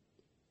lowly.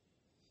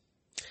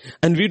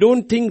 And we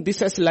don't think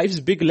this as life's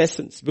big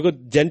lessons, because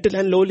gentle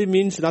and lowly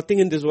means nothing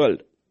in this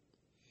world.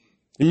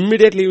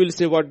 Immediately you will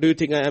say, what do you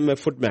think? I am a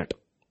footmat.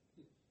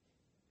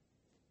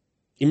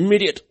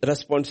 Immediate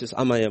response is,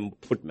 I am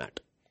a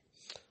footmat.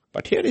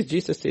 But here is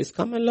Jesus says,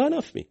 come and learn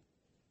of me.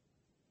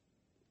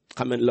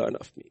 Come and learn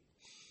of me.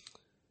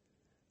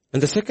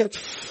 And the second,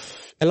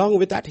 along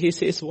with that, he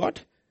says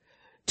what?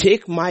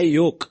 Take my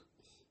yoke.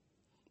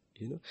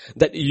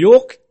 That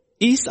yoke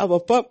is our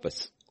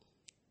purpose.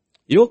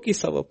 Yoke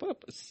is our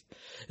purpose.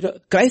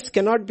 Christ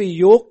cannot be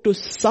yoked to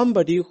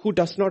somebody who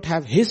does not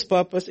have his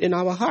purpose in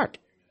our heart.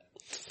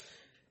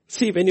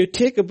 See, when you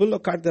take a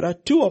bullock cart, there are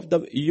two of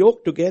them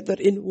yoked together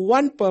in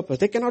one purpose.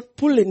 They cannot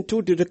pull in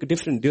two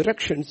different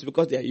directions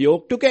because they are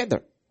yoked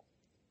together.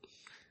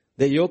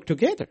 They're yoked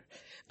together.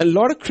 A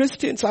lot of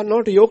Christians are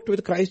not yoked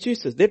with Christ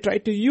Jesus. They try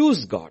to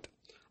use God.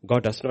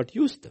 God does not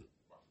use them.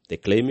 They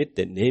claim it,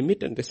 they name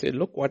it, and they say,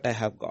 look what I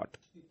have got.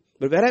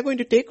 But where are you going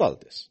to take all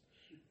this?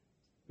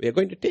 We are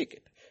going to take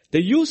it.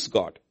 They use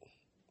God.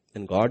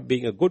 And God,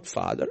 being a good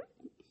father,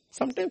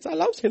 sometimes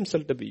allows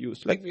himself to be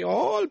used. Like we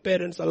all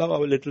parents allow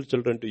our little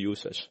children to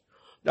use us.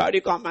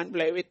 Daddy, come and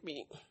play with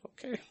me.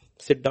 Okay.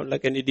 Sit down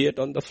like an idiot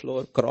on the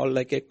floor, crawl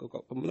like a,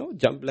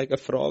 jump like a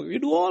frog. We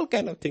do all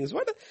kind of things.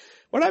 What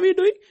are we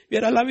doing? We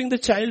are allowing the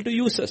child to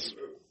use us.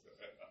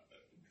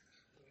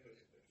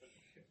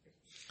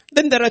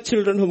 Then there are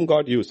children whom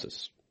God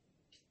uses.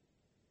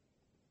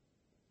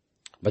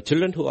 But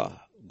children who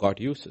God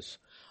uses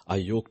are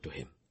yoked to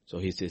him. So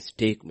he says,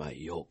 take my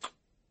yoke.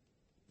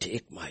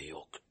 Take my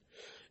yoke.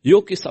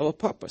 Yoke is our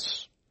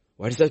purpose.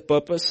 What is that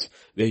purpose?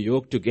 We are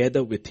yoked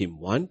together with him.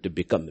 One, to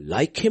become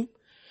like him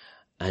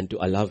and to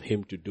allow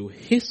him to do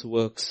his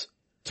works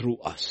through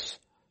us.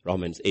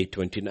 Romans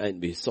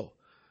 8:29 we saw.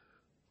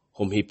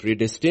 Whom he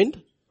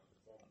predestined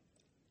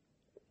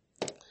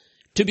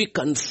to be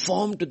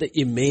conformed to the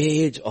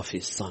image of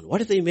his son.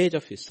 What is the image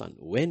of his son?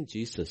 When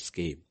Jesus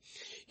came,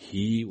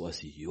 he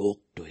was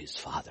yoked to his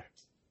Father.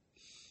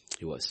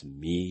 He was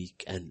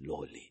meek and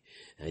lowly.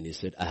 And he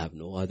said, I have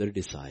no other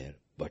desire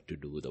but to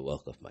do the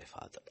work of my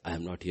Father. I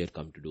am not here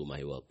come to do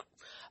my work.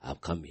 I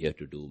have come here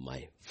to do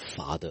my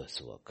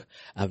Father's work.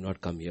 I have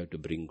not come here to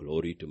bring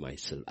glory to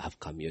myself. I have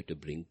come here to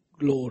bring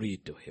glory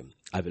to him.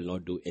 I will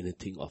not do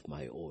anything of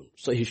my own.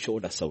 So he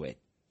showed us a way.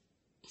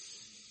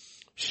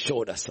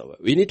 Showed us a way.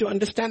 We need to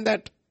understand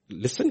that.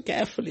 Listen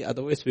carefully,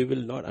 otherwise we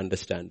will not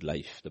understand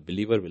life. The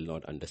believer will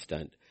not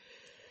understand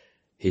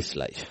his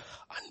life.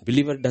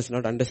 Unbeliever does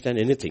not understand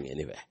anything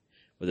anyway.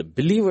 But the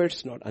believer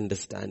is not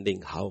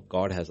understanding how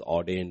God has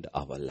ordained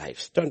our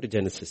lives. Turn to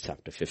Genesis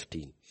chapter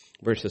 15,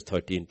 verses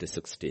 13 to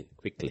 16,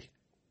 quickly.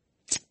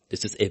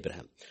 This is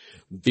Abraham.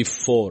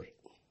 Before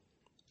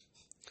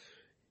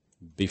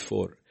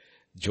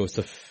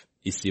Joseph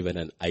is even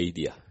an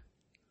idea.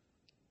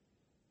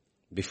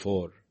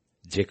 Before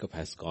Jacob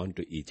has gone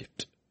to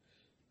Egypt.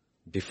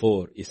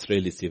 Before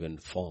Israel is even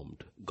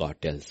formed, God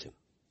tells him,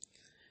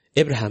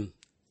 Abraham,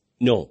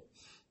 no,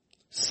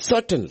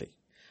 certainly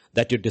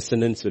that your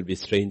descendants will be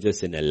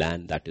strangers in a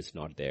land that is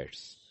not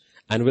theirs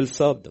and will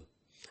serve them,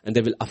 and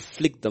they will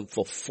afflict them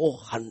for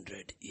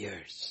 400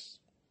 years.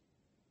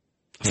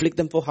 Afflict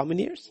them for how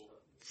many years?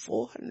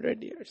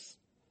 400 years.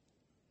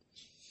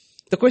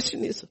 The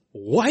question is,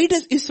 why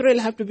does Israel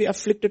have to be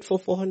afflicted for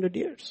 400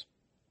 years?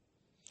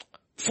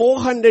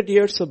 400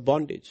 years of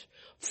bondage.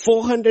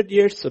 400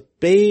 years of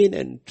pain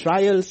and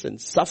trials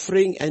and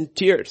suffering and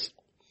tears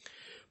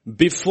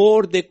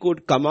before they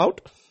could come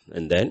out,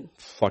 and then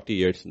 40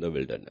 years in the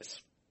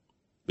wilderness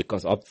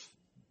because of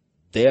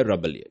their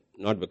rebellion,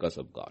 not because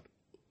of God.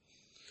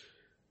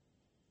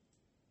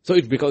 So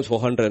it becomes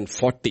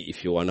 440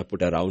 if you want to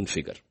put a round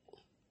figure.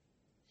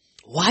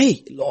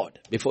 Why, Lord,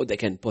 before they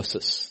can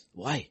possess?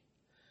 Why?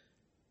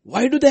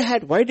 Why did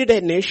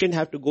a nation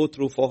have to go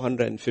through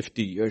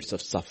 450 years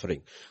of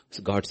suffering?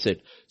 So God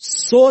said,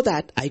 so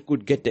that I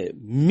could get a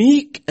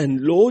meek and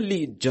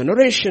lowly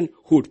generation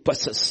who would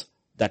possess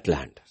that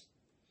land.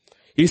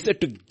 He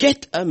said to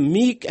get a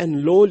meek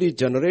and lowly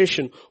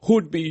generation who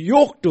would be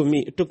yoked to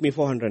me. It took me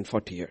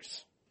 440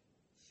 years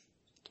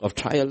of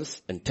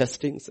trials and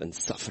testings and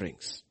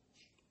sufferings.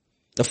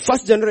 The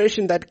first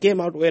generation that came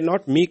out were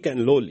not meek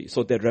and lowly.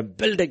 So they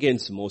rebelled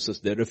against Moses.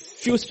 They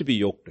refused to be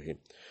yoked to him.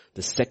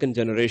 The second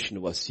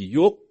generation was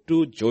yoked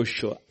to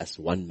Joshua as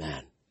one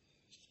man.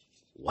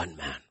 One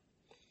man.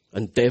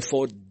 And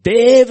therefore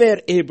they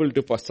were able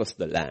to possess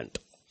the land.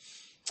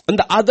 And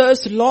the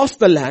others lost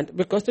the land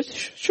because they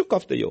shook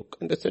off the yoke.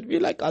 And they said, we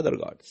like other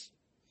gods.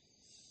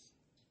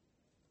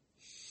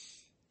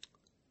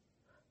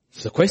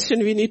 So the question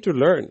we need to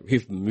learn,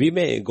 we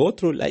may go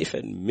through life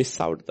and miss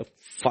out the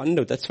fun.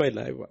 That's why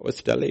I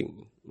was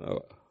telling my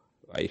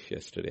wife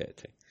yesterday, I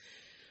think.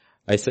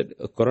 I said,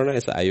 Corona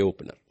is an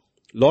eye-opener.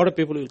 A lot of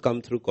people will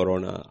come through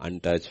Corona,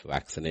 untouched,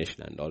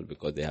 vaccination and all,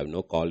 because they have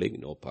no calling,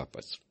 no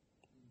purpose.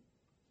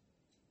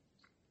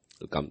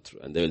 They'll come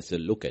through and they will say,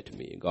 look at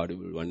me. God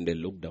will one day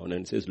look down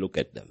and says, look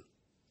at them.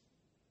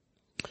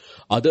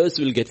 Others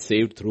will get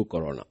saved through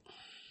Corona.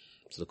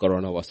 So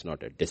Corona was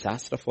not a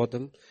disaster for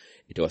them.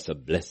 It was a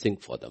blessing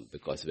for them,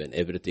 because when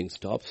everything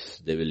stops,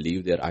 they will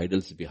leave their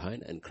idols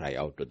behind and cry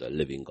out to the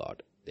living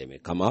God. They may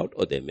come out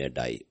or they may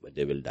die, but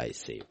they will die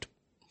saved.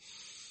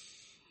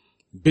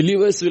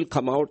 Believers will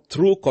come out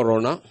through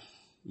Corona,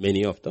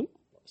 many of them,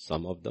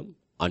 some of them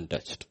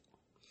untouched.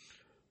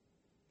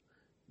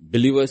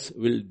 believers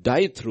will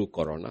die through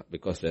corona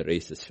because their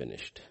race is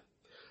finished.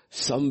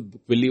 Some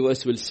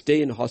believers will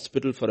stay in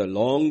hospital for a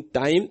long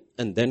time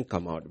and then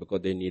come out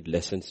because they need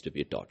lessons to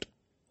be taught.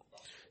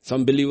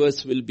 Some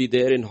believers will be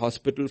there in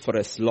hospital for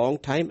a long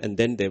time and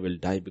then they will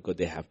die because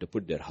they have to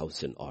put their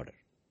house in order.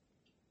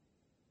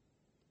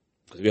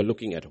 Because we are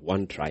looking at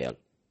one trial,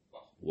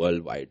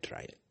 worldwide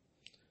trial.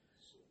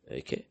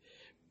 Okay.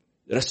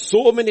 There are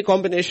so many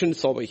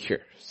combinations over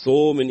here.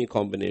 So many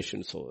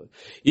combinations over.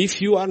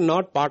 If you are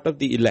not part of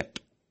the elect,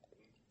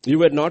 you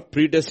were not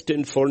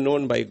predestined,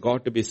 foreknown by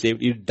God to be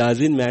saved. It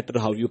doesn't matter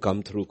how you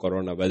come through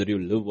corona, whether you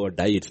live or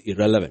die, it's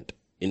irrelevant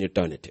in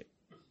eternity.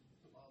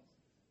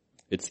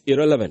 It's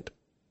irrelevant.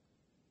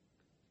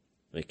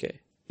 Okay?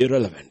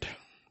 Irrelevant.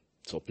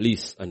 So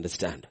please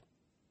understand.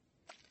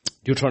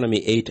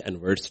 Deuteronomy 8 and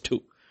verse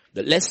 2.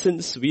 The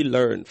lessons we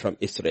learn from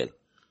Israel.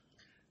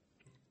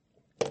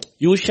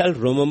 You shall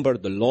remember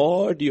the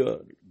Lord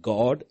your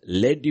God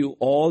led you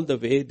all the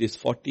way these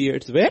 40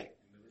 years. Where?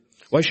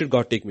 Why should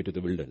God take me to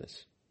the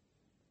wilderness?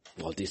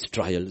 All these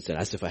trials, and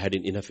as if I had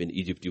enough in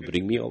Egypt, you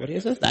bring me over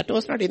here. So that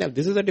was not enough.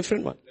 This is a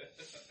different one.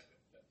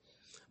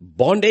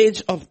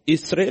 Bondage of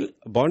Israel,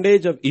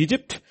 bondage of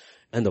Egypt,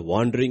 and the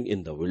wandering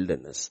in the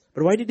wilderness.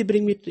 But why did he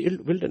bring me to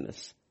the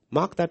wilderness?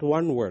 Mark that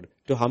one word,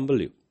 to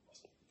humble you.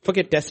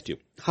 Forget test you.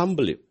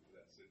 Humble you.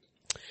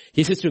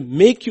 He says to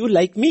make you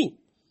like me.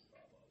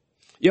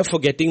 You're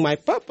forgetting my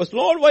purpose.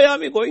 Lord, why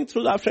am I going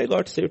through after I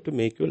got saved to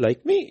make you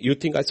like me? You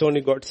think I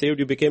only got saved,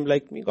 you became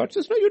like me? God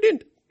says, no, you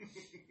didn't.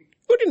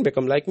 You didn't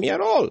become like me at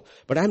all.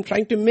 But I'm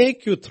trying to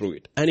make you through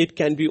it. And it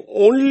can be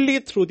only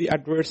through the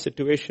adverse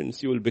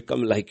situations you will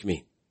become like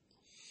me.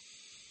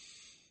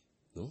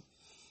 No?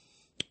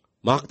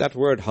 Mark that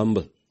word,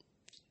 humble.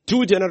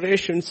 2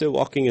 generations were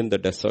walking in the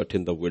desert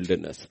in the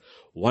wilderness.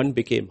 One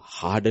became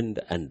hardened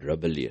and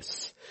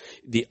rebellious.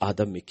 The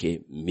other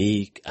became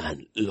meek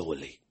and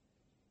lowly.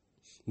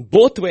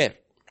 Both were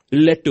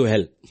led to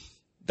hell.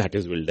 That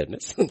is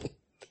wilderness.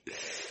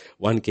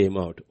 One came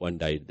out, one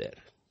died there.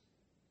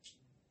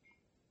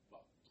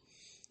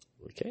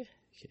 Okay?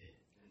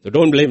 So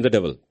don't blame the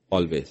devil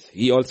always.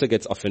 He also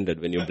gets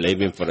offended when you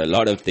blame him for a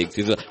lot of things.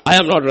 He says, I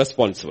am not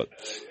responsible.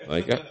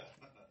 Okay?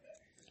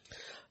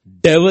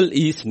 Devil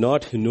is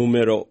not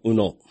numero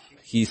uno.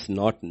 He's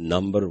not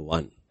number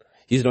 1.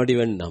 He's not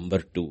even number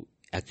 2.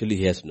 Actually,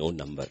 he has no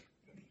number.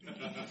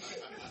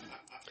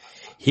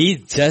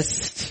 He's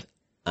just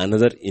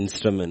another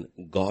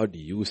instrument God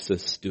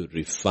uses to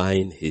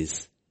refine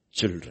his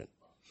children.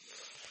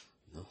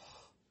 No.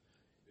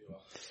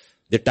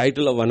 The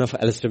title of one of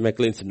Alistair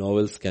MacLean's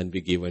novels can be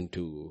given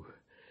to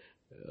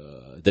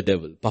the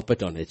devil,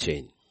 puppet on a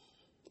chain.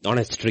 On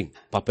a string,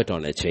 puppet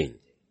on a chain.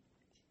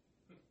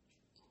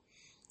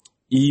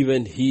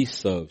 Even he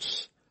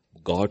serves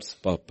God's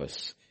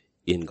purpose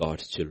in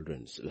God's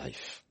children's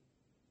life.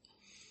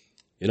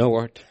 You know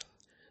what?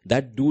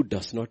 That dude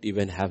does not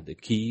even have the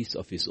keys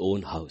of his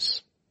own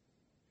house.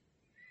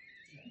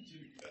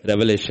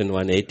 Revelation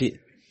 1:18.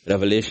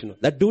 Revelation.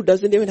 That dude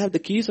doesn't even have the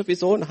keys of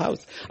his own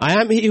house.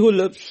 I am he who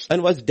lives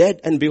and was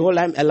dead, and behold,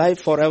 I am alive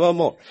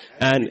forevermore.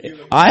 And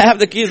I have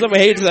the keys of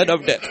Hades and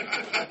of death.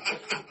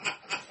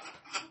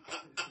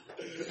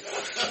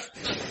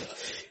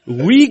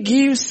 We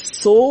give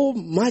so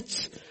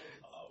much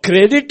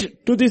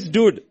credit to this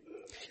dude.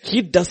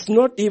 He does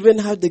not even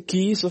have the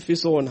keys of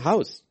his own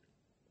house.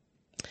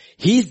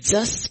 He's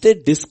just a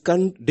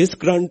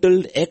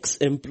disgruntled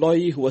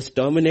ex-employee who was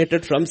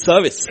terminated from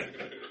service.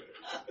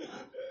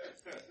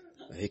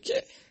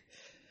 Okay.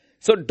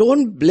 So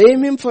don't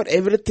blame him for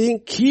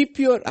everything.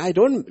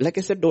 Like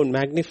I said, don't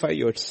magnify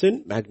your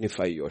sin,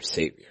 magnify your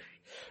Savior.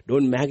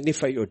 Don't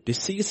magnify your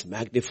disease,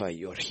 magnify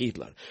your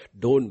healer.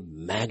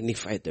 Don't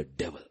magnify the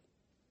devil.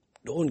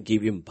 Don't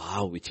give him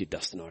power which he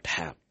does not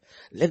have.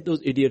 Let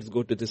those idiots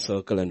go to the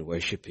circle and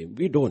worship him.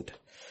 We don't.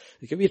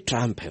 Okay, we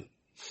tramp him.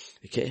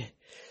 Okay.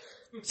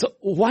 So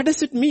what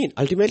does it mean?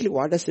 Ultimately,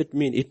 what does it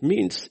mean? It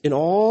means in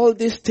all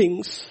these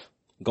things,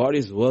 God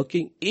is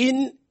working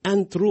in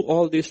and through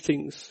all these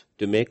things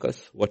to make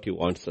us what he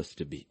wants us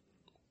to be.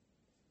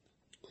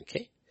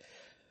 Okay?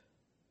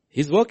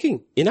 He's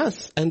working in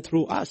us and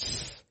through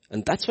us.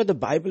 And that's why the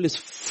Bible is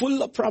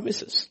full of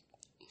promises.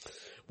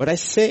 But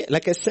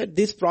like I said,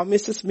 these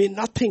promises mean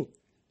nothing.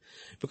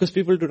 Because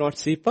people do not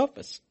see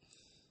purpose.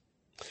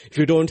 If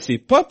you don't see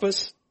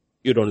purpose,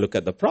 you don't look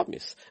at the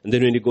promise. And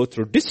then when you go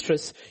through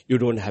distress, you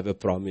don't have a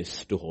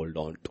promise to hold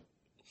on to.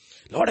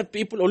 A lot of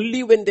people,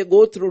 only when they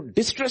go through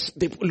distress,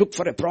 they look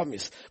for a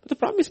promise. But the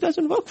promise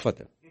doesn't work for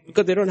them.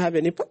 Because they don't have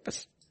any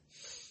purpose.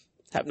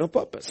 Have no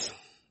purpose.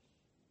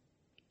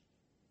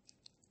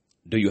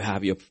 Do you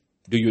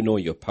know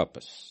your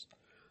purpose?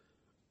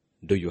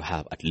 Do you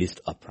have at least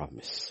a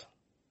promise?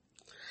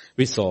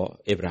 We saw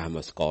Abraham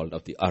was called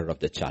of the Ur of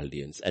the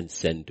Chaldeans and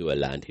sent to a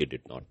land he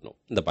did not know.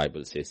 The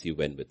Bible says he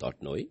went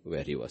without knowing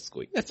where he was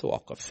going. That's a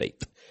walk of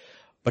faith.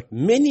 But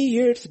many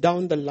years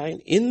down the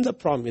line in the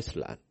promised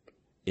land,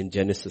 in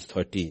Genesis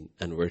 13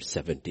 and verse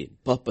 17,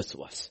 purpose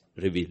was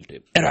revealed to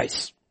him.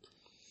 Arise.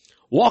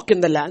 Walk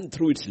in the land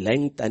through its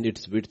length and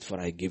its width, for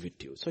I give it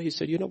to you. So he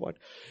said, you know what?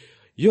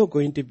 You're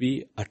going to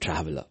be a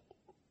traveler.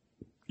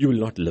 You will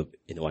not live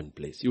in one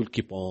place. You will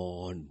keep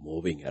on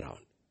moving around.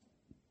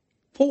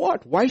 For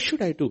what? Why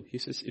should I do? He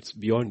says, it's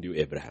beyond you,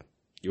 Abraham.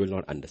 You will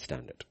not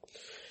understand it.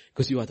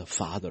 Because you are the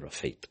father of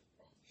faith.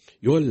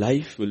 Your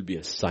life will be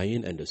a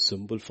sign and a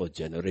symbol for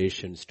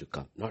generations to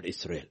come, not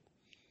Israel.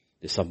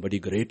 There's somebody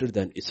greater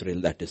than Israel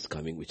that is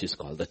coming, which is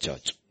called the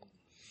church.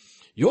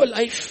 Your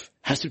life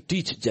has to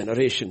teach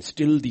generations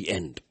till the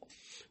end.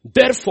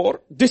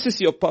 Therefore, this is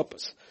your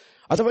purpose.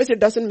 Otherwise, it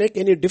doesn't make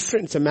any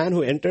difference. A man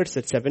who enters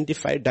at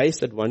 75,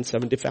 dies at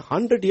 175,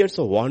 100 years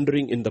of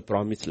wandering in the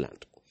promised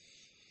land.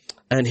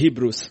 And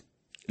Hebrews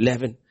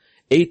 11,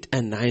 8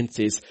 and 9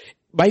 says,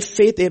 by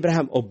faith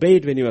Abraham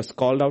obeyed when he was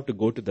called out to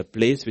go to the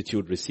place which he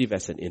would receive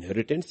as an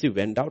inheritance. He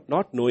went out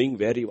not knowing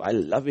where he, I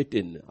love it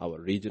in our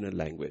regional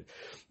language.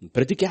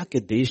 Pratikya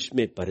ke desh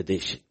mein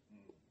paradeshi.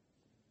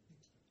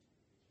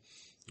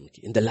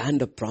 In the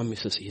land of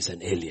promises, he is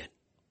an alien,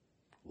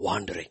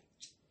 wandering.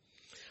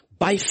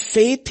 By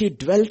faith, he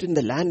dwelt in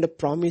the land of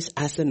promise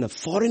as in a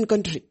foreign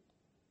country.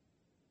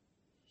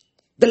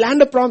 The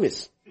land of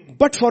promise,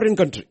 but foreign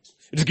country.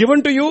 It's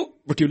given to you,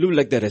 but you live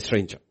like they're a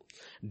stranger.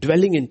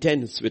 Dwelling in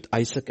tents with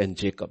Isaac and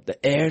Jacob,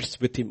 the heirs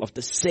with him of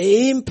the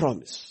same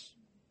promise.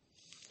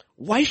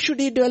 Why should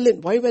he dwell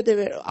in? Why were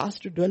they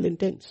asked to dwell in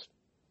tents?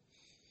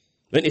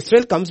 When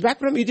Israel comes back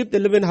from Egypt, they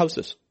live in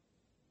houses.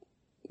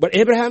 But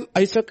Abraham,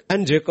 Isaac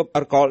and Jacob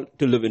are called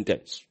to live in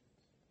tents.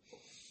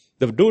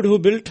 The dude who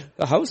built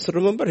a house,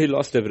 remember, he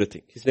lost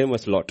everything. His name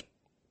was Lot.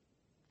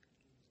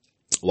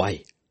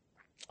 Why?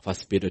 1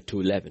 Peter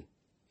 2:11.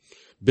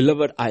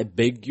 Beloved, I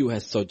beg you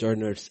as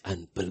sojourners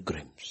and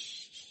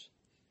pilgrims.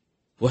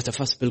 Who was the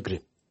first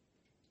pilgrim?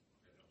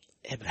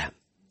 Abraham.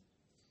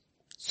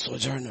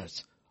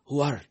 Sojourners.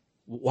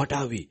 What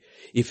are we?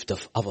 If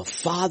our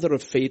father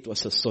of faith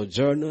was a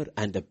sojourner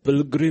and a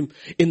pilgrim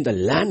in the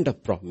land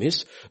of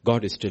promise,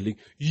 God is telling,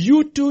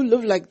 you too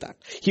live like that.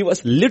 He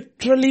was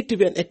literally, to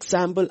be an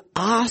example,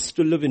 asked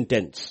to live in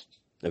tents.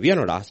 Now we are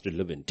not asked to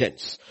live in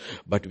tents,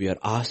 but we are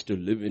asked to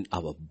live in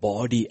our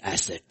body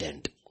as a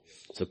tent.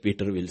 So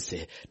Peter will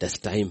say, this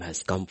time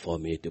has come for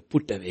me to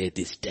put away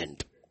this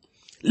tent.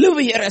 Live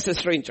here as a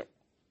stranger.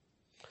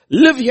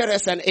 Live here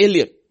as an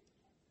alien.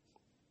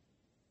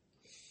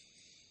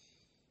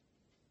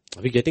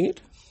 Are we getting it?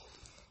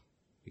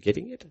 You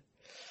getting it?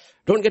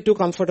 Don't get too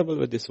comfortable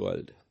with this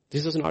world.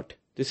 This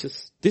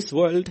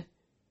world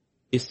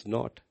is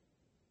not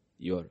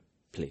your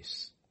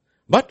place.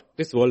 But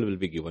this world will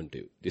be given to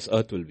you. This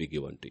earth will be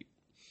given to you.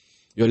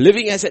 You're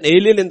living as an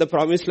alien in the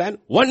promised land.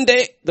 One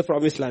day, the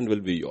promised land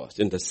will be yours.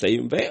 In the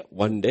same way,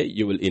 one day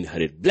you will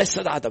inherit.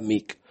 Blessed are the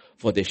meek,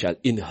 for they shall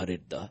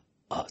inherit the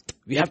earth.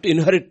 We have to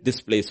inherit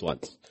this place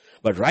once.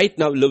 But right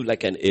now, live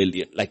like an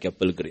alien, like a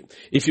pilgrim.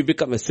 If you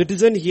become a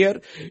citizen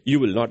here, you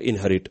will not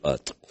inherit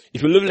earth.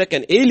 If you live like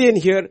an alien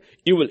here,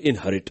 you will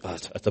inherit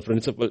earth. As the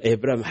principle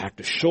Abraham had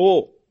to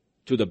show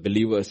to the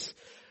believers.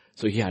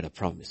 So he had a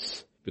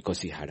promise,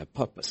 because he had a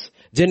purpose.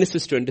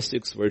 Genesis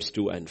 26 verse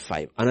 2 and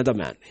 5. Another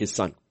man, his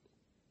son.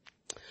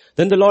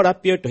 Then the Lord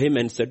appeared to him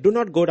and said, do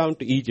not go down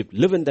to Egypt.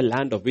 Live in the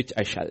land of which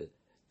I shall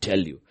tell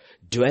you.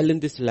 Dwell in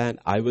this land.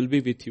 I will be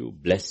with you.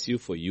 Bless you,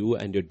 for you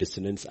and your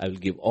descendants. I will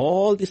give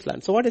all this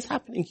land. So what is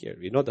happening here?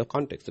 We know the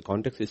context. The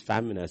context is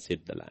famine has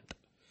hit the land.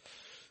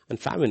 And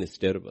famine is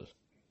terrible.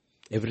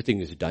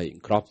 Everything is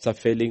dying. Crops are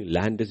failing.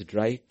 Land is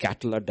dry.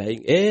 Cattle are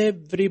dying.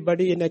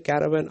 Everybody in a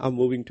caravan are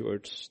moving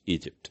towards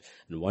Egypt.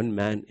 And one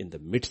man in the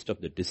midst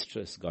of the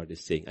distress, God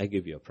is saying, I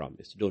give you a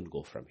promise. Don't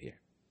go from here.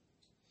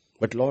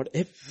 But Lord,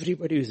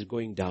 everybody is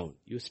going down.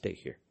 You stay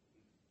here.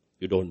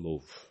 You don't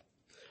move.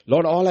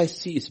 Lord, all I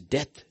see is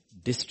death,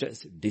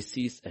 distress,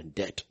 disease, and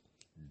death.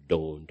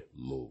 Don't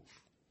move.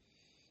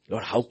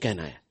 Lord, how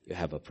can I? You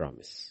have a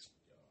promise.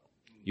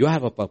 You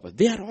have a purpose.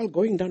 They are all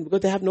going down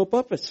because they have no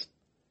purpose.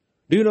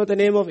 Do you know the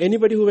name of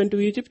anybody who went to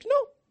Egypt? No.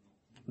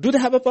 Do they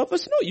have a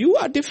purpose? No. You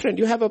are different.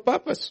 You have a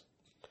purpose.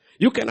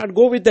 You cannot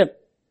go with them.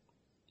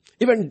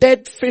 Even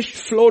dead fish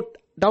float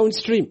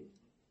downstream.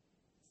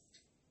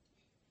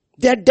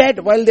 They are dead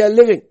while they are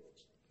living.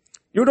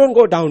 You don't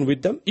go down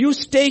with them. You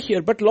stay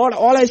here. But Lord,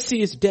 all I see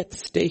is death.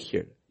 Stay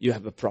here. You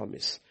have a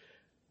promise.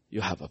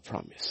 You have a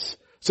promise.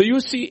 So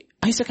you see,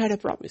 Isaac had a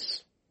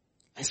promise.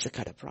 Isaac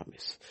had a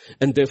promise.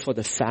 And therefore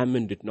the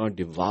famine did not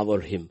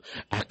devour him.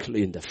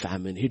 Actually in the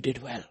famine, he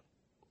did well.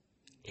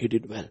 He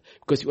did well.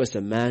 Because he was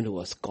a man who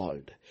was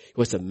called. He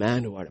was a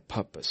man who had a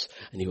purpose.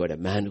 And he was a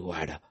man who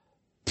had a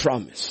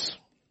promise.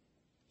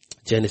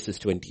 Genesis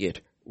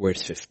 28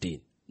 verse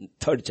 15.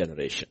 Third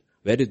generation.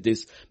 Where is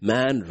this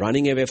man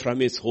running away from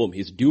his home?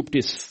 He's duped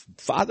his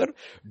father,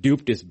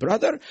 duped his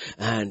brother,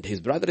 and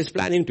his brother is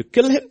planning to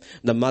kill him.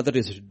 The mother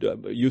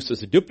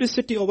uses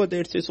duplicity over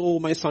there. It says, oh,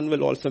 my son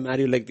will also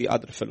marry like the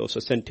other fellow, so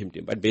send him to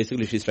him. But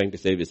basically she's trying to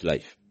save his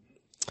life.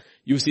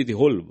 You see, the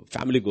whole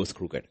family goes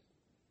crooked.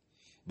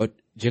 But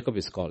Jacob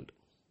is called.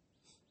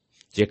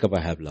 Jacob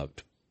I have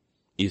loved.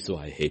 Esau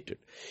I hated.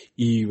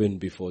 Even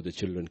before the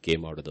children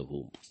came out of the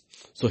womb.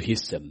 So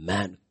he's a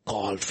man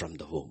called from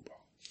the womb.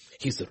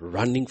 He's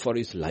running for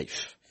his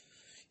life.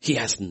 He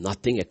has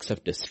nothing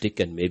except a stick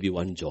and maybe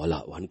one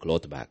jola, one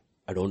cloth bag.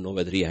 I don't know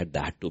whether he had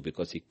that too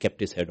because he kept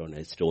his head on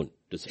a stone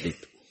to sleep.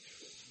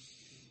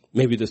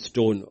 Maybe the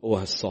stone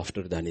was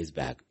softer than his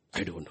bag.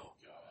 I don't know.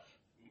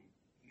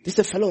 This is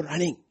a fellow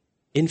running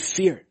in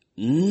fear.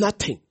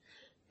 Nothing.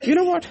 You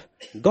know what?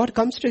 God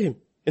comes to him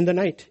in the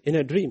night in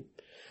a dream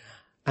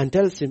and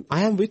tells him,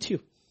 I am with you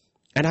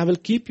and I will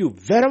keep you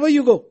wherever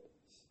you go.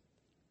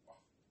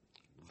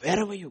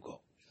 Wherever you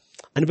go.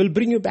 And will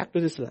bring you back to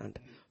this land.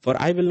 For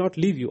I will not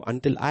leave you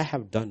until I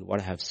have done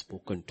what I have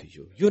spoken to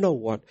you. You know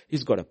what?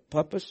 He's got a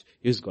purpose.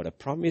 He's got a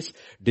promise.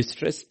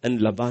 Distress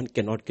and Laban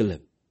cannot kill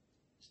him.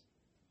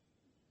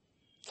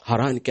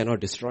 Haran cannot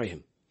destroy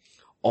him.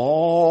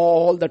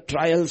 All the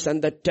trials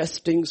and the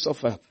testings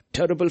of a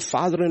terrible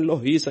father-in-law,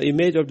 he is an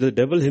image of the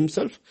devil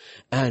himself,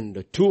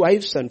 and 2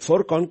 wives and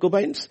 4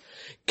 concubines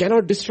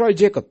cannot destroy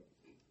Jacob.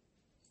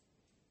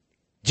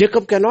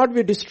 Jacob cannot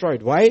be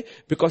destroyed. Why?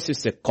 Because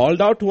he's a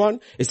called out one,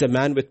 he's a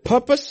man with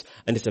purpose,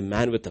 and he's a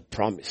man with a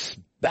promise,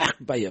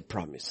 backed by a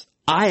promise.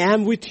 I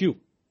am with you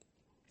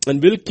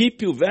and will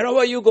keep you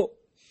wherever you go.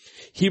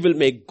 He will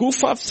make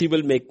goof-ups, he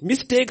will make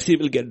mistakes, he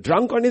will get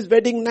drunk on his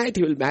wedding night,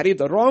 he will marry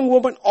the wrong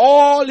woman.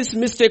 All his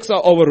mistakes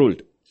are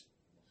overruled.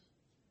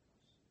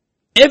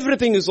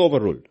 Everything is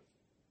overruled.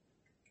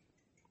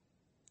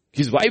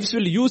 His wives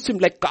will use him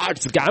like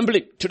cards,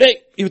 gambling. Today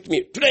with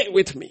me, today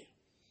with me.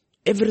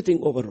 Everything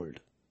overruled.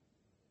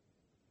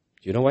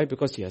 You know why?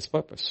 Because he has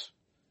purpose.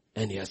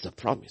 And he has a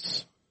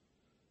promise.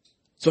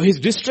 So his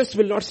distress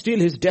will not steal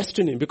his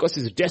destiny because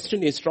his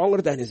destiny is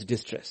stronger than his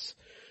distress.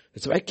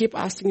 That's why I keep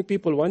asking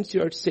people, once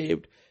you are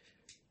saved,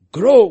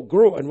 grow,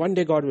 and one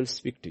day God will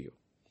speak to you.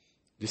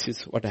 This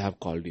is what I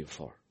have called you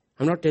for.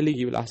 I'm not telling you,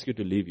 he will ask you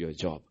to leave your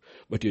job,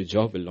 but your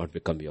job will not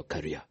become your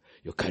career.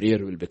 Your career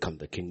will become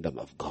the kingdom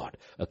of God,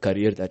 a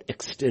career that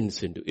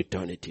extends into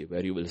eternity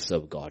where you will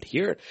serve God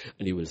here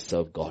and you will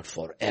serve God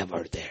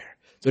forever there.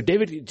 So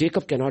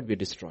Jacob cannot be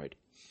destroyed.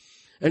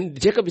 And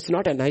Jacob is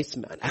not a nice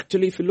man.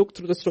 Actually, if you look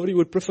through the story, you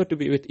would prefer to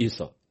be with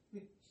Esau.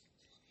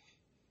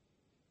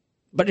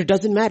 But it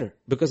doesn't matter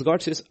because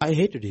God says, I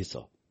hated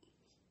Esau.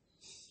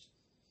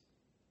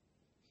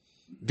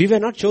 We were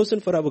not chosen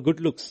for our good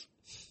looks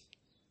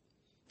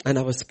and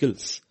our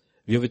skills.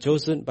 We were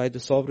chosen by the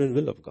sovereign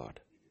will of God.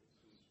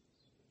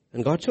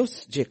 And God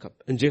chose Jacob.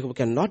 And Jacob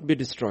cannot be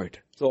destroyed.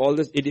 So all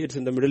these idiots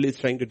in the Middle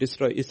East trying to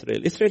destroy Israel.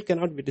 Israel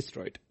cannot be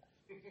destroyed.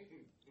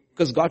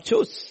 Because God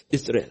chose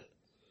Israel.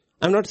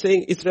 I'm not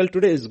saying Israel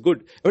today is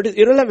good. But it's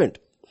irrelevant.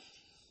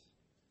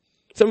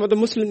 Some of the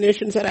Muslim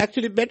nations are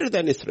actually better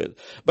than Israel.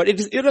 But it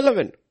is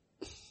irrelevant.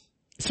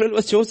 Israel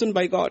was chosen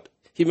by God.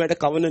 He made a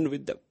covenant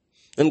with them.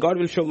 And God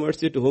will show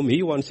mercy to whom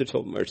He wants to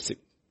show mercy.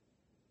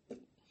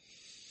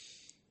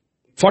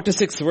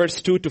 46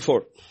 verse 2 to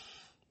 4.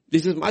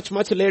 This is much,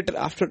 much later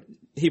after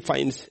he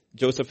finds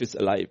Joseph is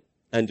alive.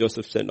 And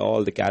Joseph sent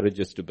all the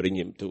carriages to bring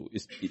him to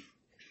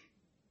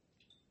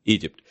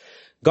Egypt.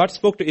 God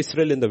spoke to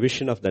Israel in the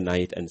vision of the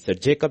night and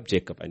said, Jacob,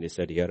 Jacob. And he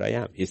said, here I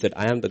am. He said,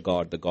 I am the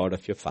God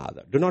of your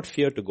father. Do not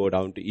fear to go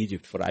down to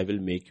Egypt, for I will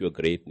make you a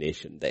great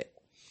nation there.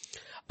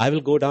 I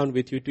will go down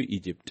with you to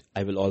Egypt.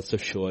 I will also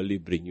surely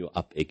bring you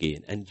up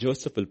again. And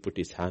Joseph will put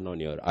his hand on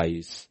your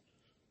eyes.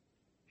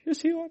 You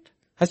see what?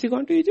 Has he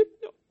gone to Egypt?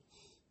 No.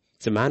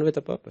 It's a man with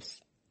a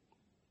purpose.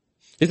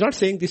 He's not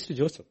saying this to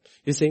Joseph.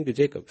 He's saying to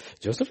Jacob,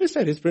 Joseph is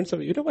there, he's prince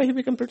of, you know why he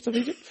became prince of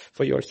Egypt?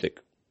 For your sake.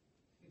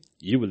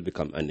 You will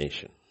become a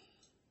nation.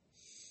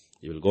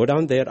 You will go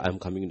down there, I'm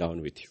coming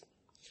down with you.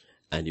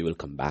 And you will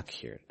come back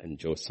here and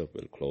Joseph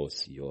will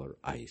close your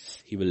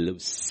eyes. He will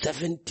live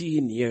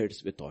 17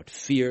 years without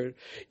fear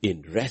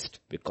in rest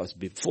because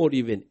before he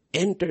even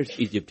enters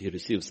Egypt, he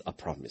receives a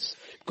promise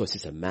because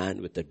he's a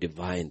man with a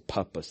divine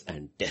purpose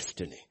and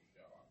destiny.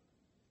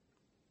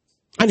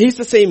 And he's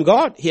the same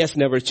God. He has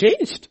never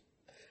changed.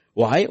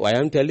 Why? Why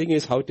I'm telling you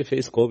is how to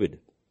face COVID.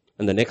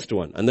 And the next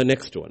one, and the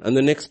next one, and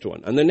the next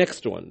one, and the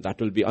next one. That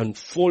will be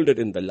unfolded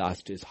in the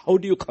last days. How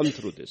do you come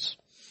through this?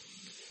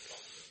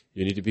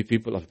 You need to be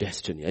people of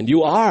destiny. And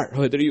you are,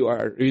 whether you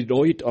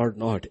know it or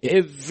not.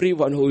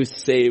 Everyone who is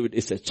saved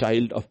is a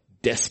child of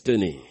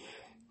destiny.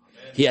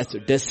 He has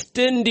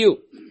destined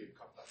you.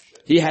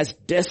 He has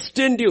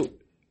destined you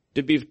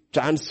to be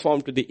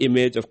transformed to the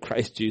image of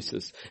Christ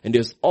Jesus. And He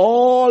has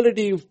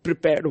already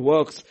prepared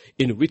works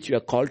in which you are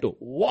called to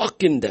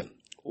walk in them.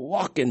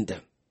 Walk in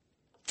them.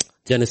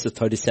 Genesis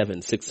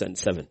 37, 6 and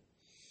 7.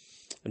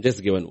 I'm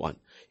just given one.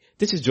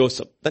 This is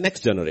Joseph, the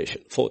next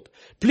generation. 4th.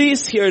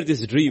 Please hear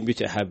this dream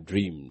which I have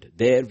dreamed.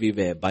 There we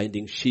were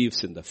binding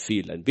sheaves in the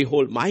field. And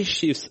behold, my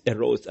sheaves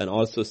arose and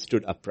also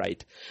stood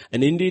upright.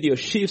 And indeed your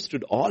sheaves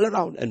stood all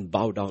around and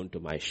bowed down to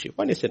my sheaf.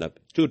 One is enough.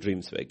 2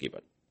 dreams were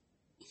given.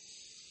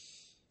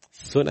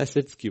 Soon as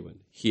it's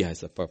given, he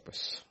has a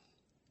purpose.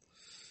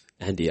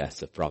 And he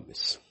has a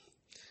promise.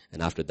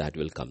 And after that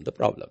will come the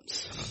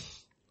problems.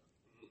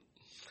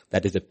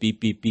 That is a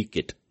PPP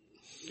kit.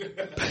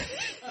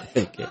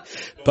 Okay.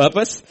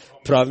 Purpose,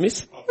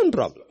 promise, and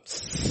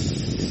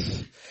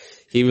problems.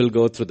 He will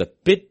go through the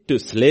pit to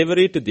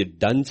slavery to the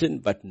dungeon,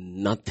 but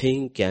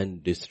nothing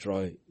can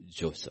destroy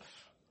Joseph.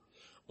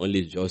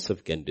 Only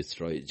Joseph can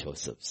destroy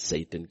Joseph.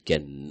 Satan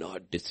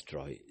cannot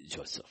destroy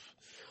Joseph.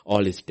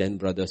 All his 10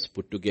 brothers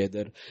put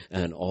together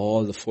and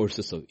all the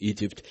forces of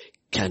Egypt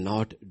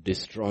cannot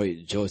destroy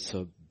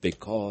Joseph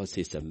because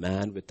he's a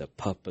man with a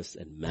purpose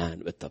and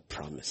man with a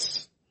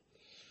promise.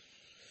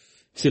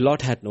 See,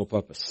 Lot had no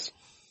purpose.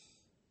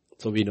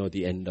 So we know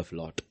the end of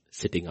Lot,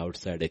 sitting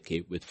outside a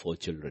cave with 4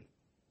 children.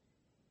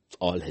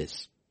 All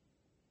his.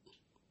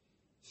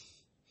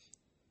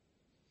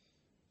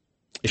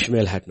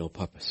 Ishmael had no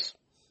purpose.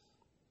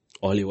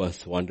 All he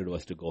wanted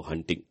was to go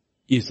hunting.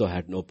 Esau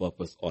had no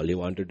purpose. All he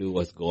wanted to do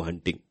was go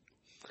hunting.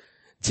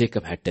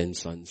 Jacob had 10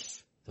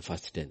 sons. The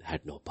first 10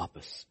 had no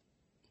purpose.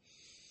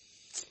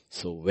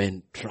 So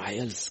when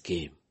trials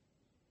came,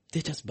 they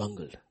just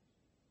bungled.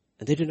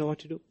 And they didn't know what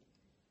to do.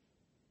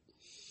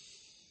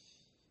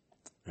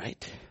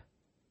 Right?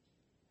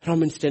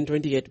 Romans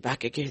 10:28,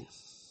 back again.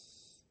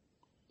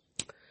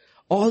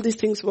 All these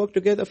things work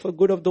together for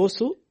good of those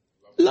who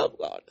love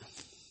God.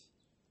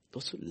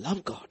 Those who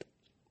love God.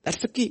 That's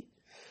the key.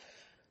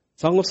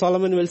 Song of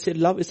Solomon will say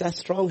love is as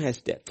strong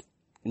as death.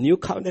 New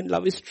covenant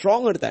love is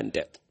stronger than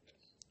death.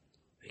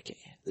 Okay.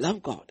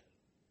 Love God.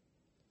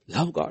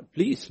 Love God.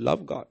 Please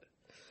love God.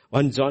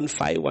 1 John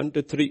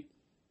 5:1-3.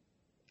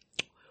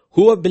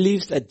 Whoever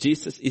believes that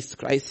Jesus is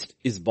Christ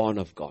is born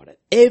of God.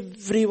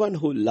 Everyone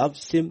who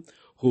loves him,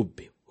 who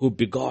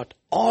begot,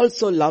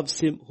 also loves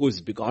him who is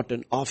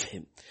begotten of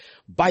him.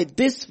 By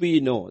this we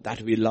know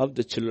that we love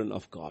the children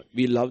of God.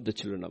 We love the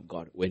children of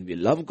God when we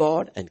love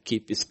God and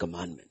keep his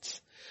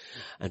commandments.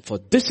 And for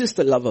this is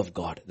the love of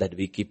God, that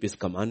we keep his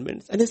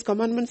commandments. And his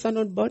commandments are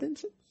not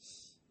burdensome.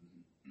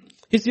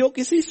 His yoke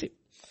is easy.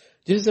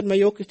 Jesus said,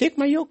 take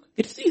my yoke.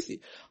 It's easy.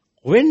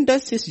 When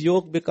does his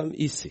yoke become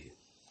easy?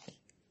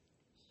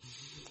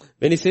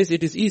 When he says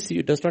it is easy,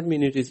 it does not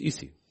mean it is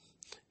easy.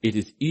 It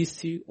is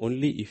easy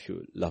only if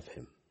you love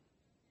him.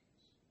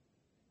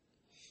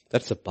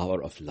 That's the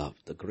power of love.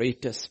 The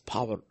greatest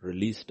power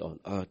released on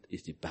earth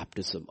is the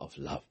baptism of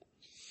love.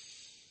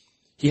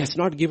 He has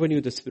not given you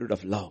the spirit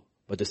of love,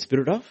 but the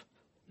spirit of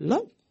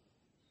love.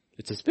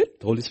 It's a spirit.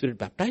 The Holy Spirit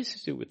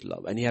baptizes you with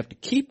love. And you have to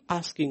keep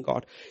asking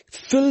God,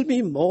 fill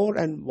me more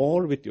and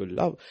more with your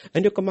love.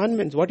 And your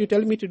commandments, what you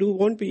tell me to do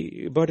won't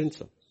be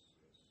burdensome.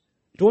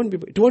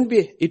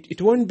 It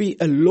won't be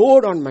a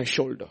load on my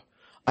shoulder.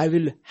 I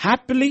will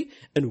happily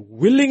and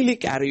willingly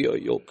carry your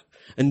yoke.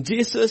 And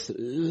Jesus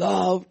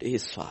loved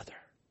his Father.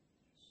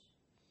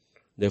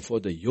 Therefore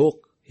the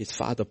yoke his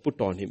Father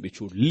put on him, which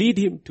would lead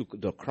him to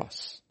the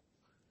cross,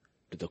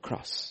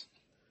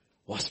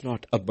 was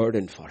not a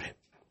burden for him.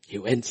 He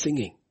went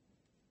singing.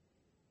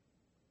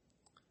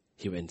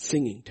 He went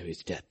singing to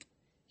his death.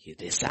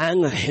 They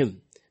sang a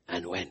hymn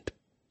and went.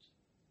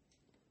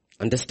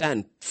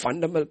 Understand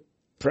fundamental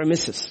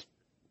premises.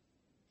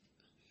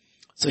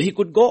 So he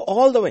could go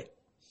all the way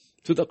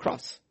to the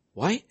cross.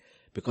 Why?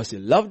 Because he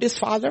loved his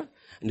Father,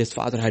 and his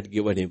Father had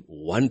given him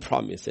one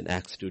promise in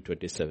Acts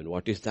 2:27.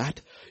 What is that?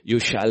 You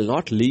shall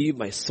not leave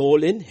my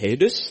soul in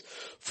Hades,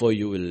 for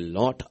you will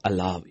not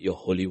allow your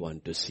Holy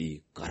One to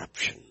see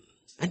corruption.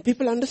 And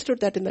people understood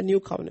that in the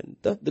New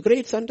Covenant. The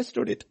greats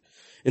understood it.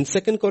 In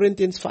 2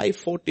 Corinthians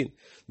 5:14,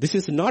 this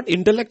is not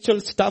intellectual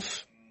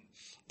stuff.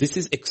 This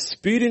is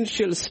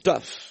experiential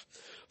stuff.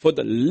 For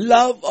the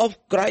love of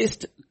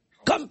Christ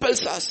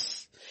compels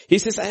us. He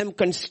says, I am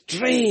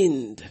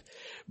constrained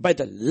by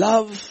the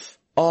love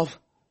of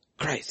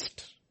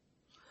Christ.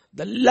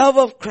 The love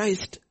of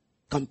Christ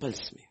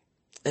compels me.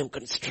 I am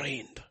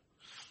constrained.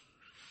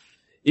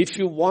 If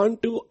you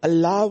want to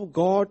allow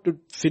God to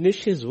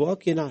finish his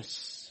work in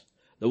us,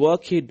 the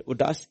work he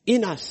does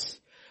in us,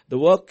 the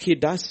work he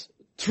does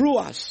through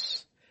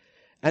us,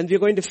 and we're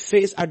going to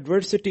face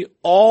adversity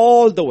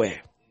all the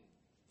way.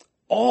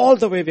 All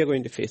the way we're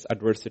going to face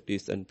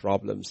adversities and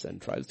problems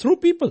and trials through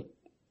people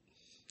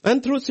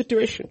and through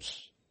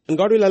situations. And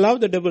God will allow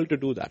the devil to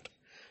do that.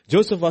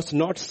 Joseph was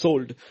not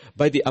sold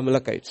by the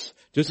Amalekites.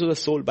 Joseph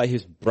was sold by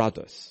his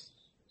brothers.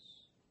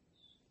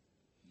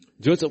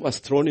 Joseph was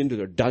thrown into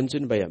the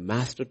dungeon by a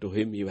master to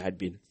whom he had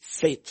been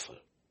faithful.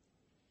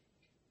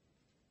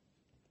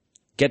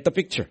 Get the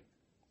picture?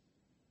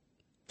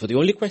 So the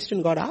only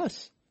question God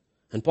asks,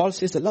 and Paul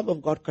says the love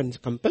of God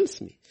compels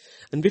me.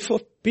 And before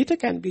Peter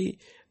can be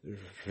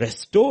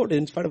restored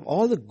in spite of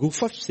all the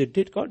goof-ups he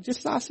did, God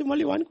just asked him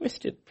only one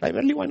question,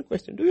 primarily one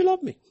question. Do you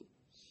love me?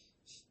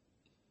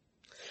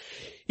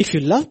 If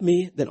you love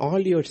me, then all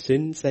your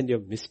sins and your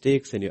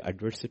mistakes and your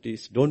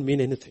adversities don't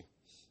mean anything.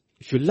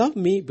 If you love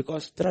me,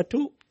 because there are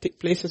two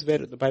places where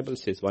the Bible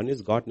says, one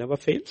is God never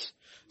fails.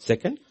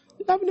 Second,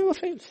 love never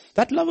fails.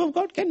 That love of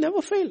God can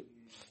never fail.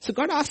 So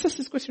God asks us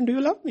this question, do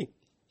you love me?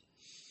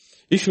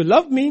 If you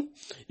love me,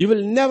 you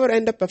will never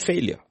end up a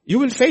failure. You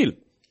will fail,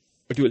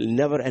 but you will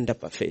never end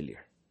up a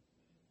failure.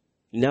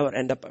 Never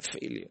end up a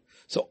failure.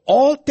 So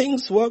all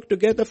things work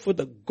together for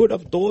the good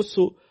of those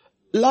who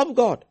love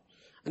God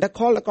and are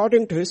called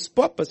according to his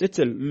purpose. It's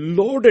a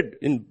loaded,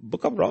 in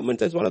book of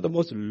Romans, it's one of the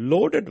most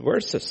loaded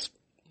verses.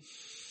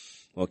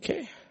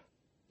 Okay.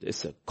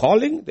 There's a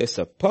calling, there's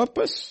a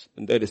purpose,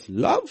 and there is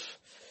love,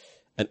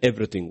 and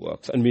everything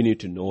works. And we need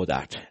to know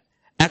that.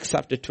 Acts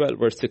chapter 12,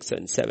 verse 6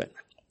 and 7.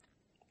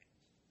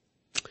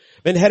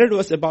 When Herod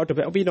was about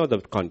to, we know the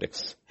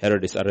context.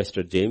 Herod is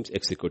arrested James,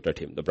 executed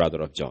him, the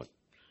brother of John.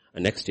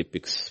 And next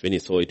when he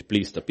saw it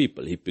pleased the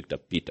people, he picked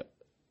up Peter,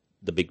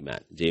 the big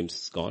man. James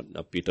is gone,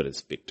 now Peter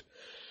is picked.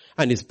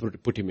 And he's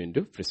put him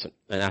into prison.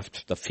 And after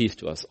the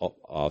feast was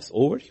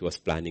over, he was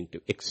planning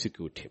to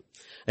execute him.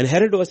 And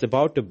Herod was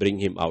about to bring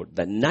him out.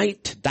 That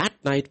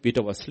night,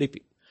 Peter was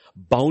sleeping,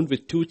 bound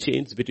with 2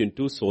 chains between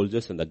 2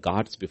 soldiers, and the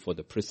guards before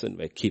the prison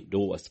where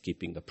door was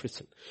keeping the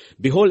prison.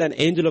 Behold, an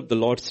angel of the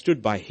Lord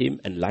stood by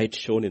him, and light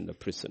shone in the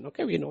prison.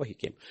 Okay, we know he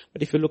came.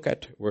 But if you look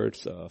at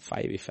verse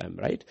 5, if I'm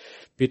right,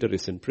 Peter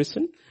is in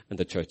prison, and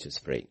the church is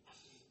praying.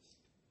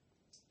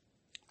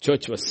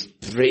 Church was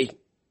praying.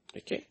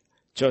 Okay.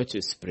 Church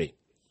is praying.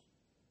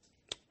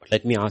 But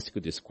let me ask you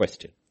this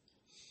question.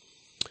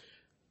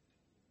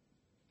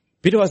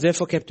 Peter was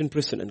therefore kept in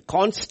prison, and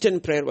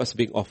constant prayer was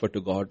being offered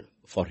to God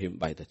for him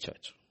by the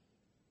church.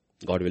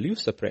 God will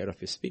use the prayer of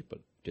his people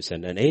to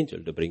send an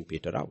angel to bring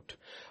Peter out.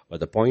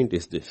 But the point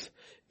is this.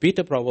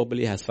 Peter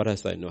probably, as far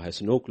as I know,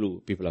 has no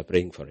clue people are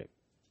praying for him.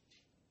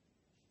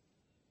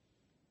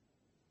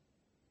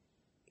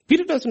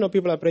 Peter doesn't know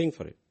people are praying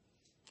for him.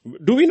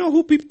 Do we know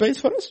who prays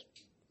for us?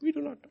 We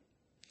do not know.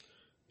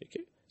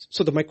 Okay.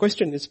 So my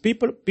question is,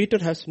 Peter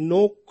has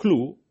no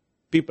clue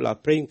people are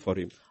praying for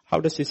him. How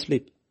does he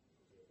sleep?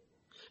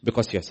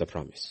 Because he has a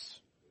promise.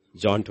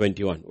 John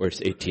 21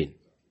 verse 18.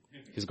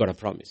 He's got a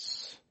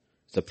promise.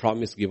 It's a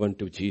promise given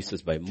to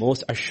Jesus by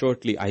most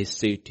assuredly I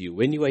say to you,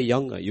 when you were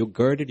younger, you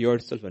girded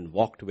yourself and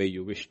walked where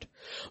you wished.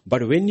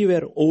 But when you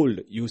are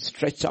old, you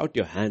stretch out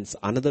your hands,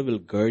 another will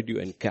gird you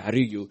and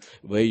carry you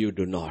where you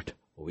do not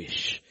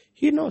wish.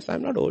 He knows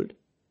I'm not old.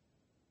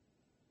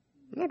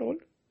 I'm not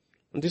old.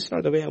 And this is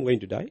not the way I'm going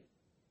to die.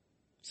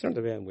 It's not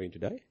the way I'm going to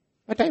die.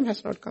 My time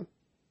has not come.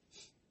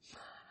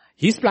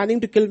 He's planning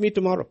to kill me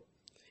tomorrow.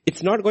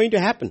 It's not going to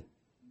happen.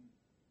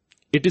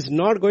 It is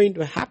not going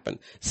to happen.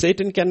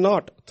 Satan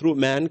cannot, through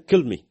man,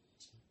 kill me.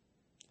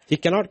 He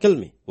cannot kill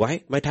me.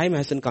 Why? My time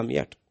hasn't come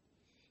yet.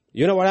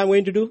 You know what I'm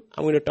going to do?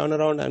 I'm going to turn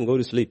around and go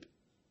to sleep.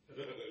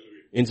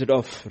 Instead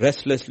of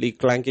restlessly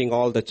clanking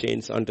all the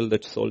chains until the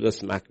soldiers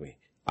smack me.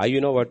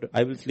 You know what?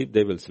 I will sleep,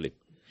 they will sleep.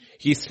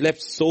 He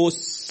slept so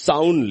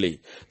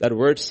soundly that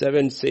verse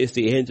 7 says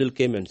the angel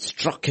came and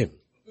struck him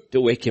to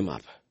wake him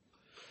up.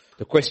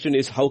 The question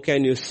is, how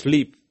can you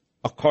sleep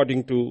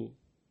according to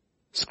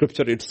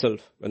Scripture itself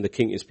when the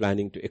king is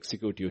planning to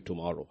execute you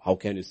tomorrow? How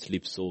can you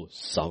sleep so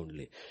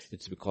soundly?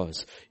 It's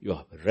because you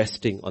are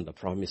resting on the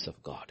promise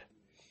of God.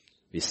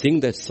 We sing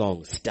that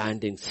song,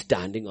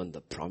 standing on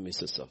the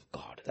promises of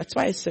God. That's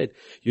why I said,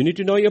 you need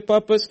to know your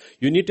purpose,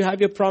 you need to have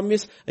your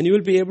promise, and you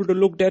will be able to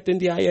look death in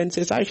the eye and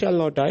say, I shall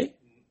not die.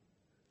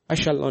 I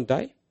shall not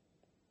die.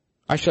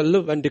 I shall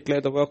live and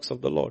declare the works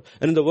of the Lord.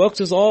 And when the works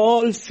is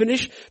all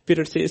finished,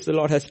 Peter says, the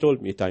Lord has told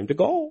me, time to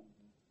go.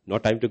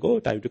 Not time to go,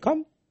 time to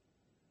come.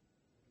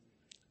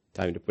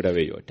 Time to put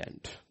away your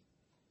tent.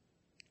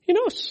 He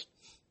knows.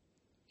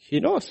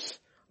 He knows.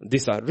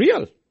 These are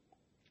real.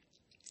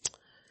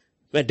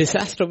 My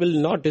disaster will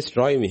not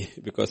destroy me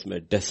because my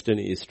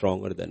destiny is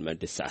stronger than my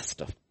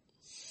disaster.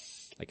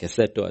 Like I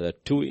said, there are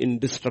 2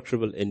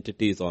 indestructible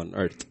entities on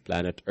earth,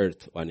 planet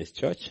earth. One is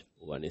church,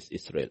 one is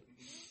Israel.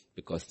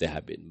 Because they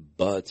have been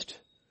birthed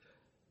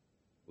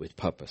with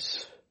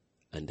purpose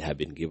and they have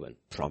been given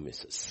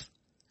promises.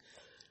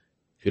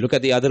 If you look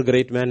at the other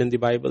great man in the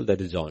Bible, that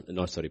is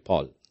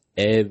Paul.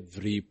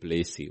 Every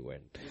place he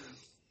went.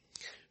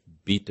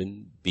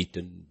 Beaten,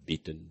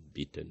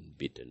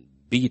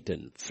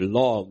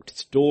 flogged,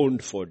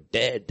 stoned for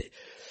dead,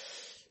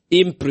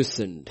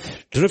 imprisoned,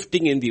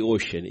 drifting in the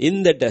ocean,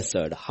 in the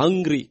desert,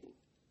 hungry,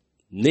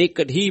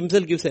 naked. He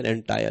himself gives an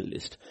entire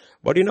list.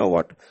 But you know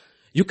what?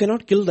 You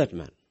cannot kill that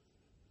man.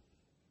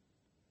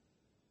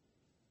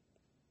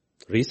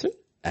 Reason?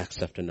 Acts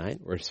chapter 9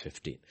 verse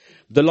 15.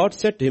 The Lord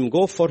said to him,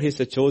 go, for he is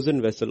a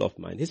chosen vessel of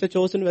mine. He's a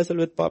chosen vessel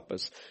with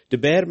purpose to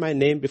bear my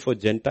name before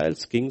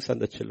Gentiles, kings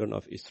and the children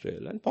of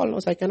Israel. And Paul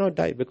knows I cannot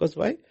die because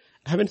why?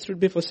 I haven't stood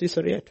before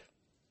Caesar yet.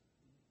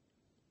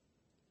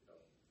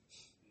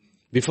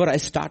 Before I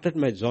started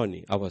my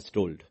journey, I was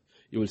told,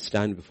 you will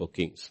stand before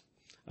kings.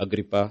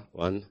 Agrippa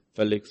 1,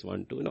 Felix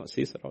 1, 2, no,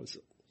 Caesar also.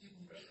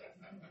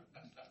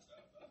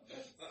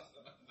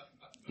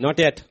 Not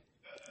yet.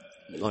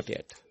 Not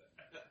yet.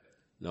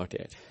 Not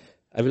yet.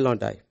 I will not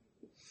die.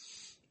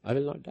 I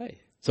will not die.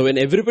 So when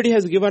everybody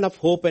has given up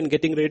hope and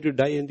getting ready to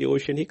die in the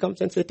ocean, he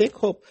comes and says, take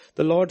hope.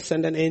 The Lord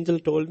sent an angel,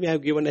 told me,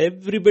 I've given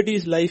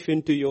everybody's life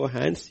into your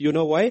hands. You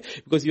know why?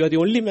 Because you are the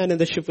only man in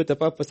the ship with a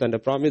purpose and a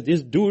promise.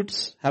 These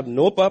dudes have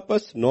no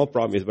purpose, no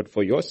promise. But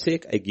for your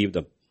sake, I give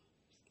them.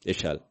 They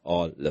shall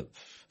all live.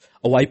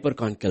 A viper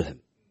can't kill him.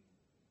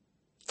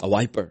 A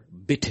viper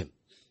bit him.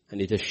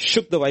 And he just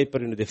shook the viper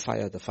into the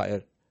fire.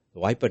 The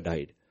viper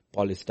died.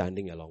 Paul is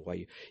standing along.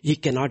 Why? He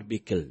cannot be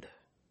killed.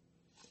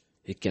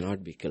 He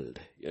cannot be killed.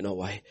 You know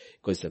why?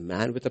 Because a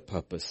man with a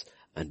purpose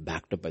and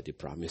backed up by the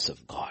promise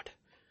of God.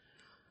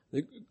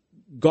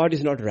 God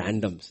is not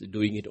random,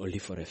 doing it only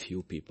for a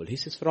few people. He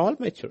says, for all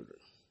my children.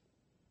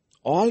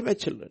 All my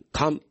children,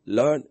 come,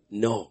 learn,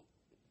 know.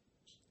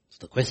 So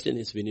the question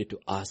is we need to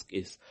ask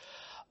is,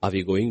 are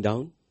we going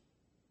down?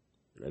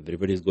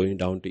 Everybody is going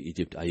down to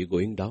Egypt. Are you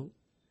going down?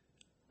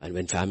 And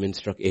when famine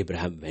struck,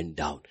 Abraham went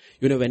down.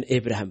 You know, when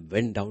Abraham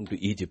went down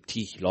to Egypt,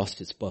 he lost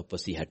his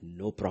purpose. He had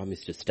no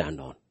promise to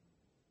stand on.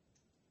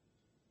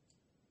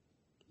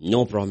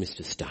 No promise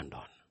to stand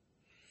on.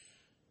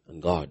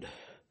 And God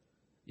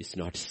is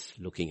not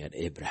looking at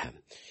Abraham.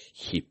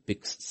 He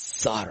picks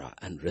Sarah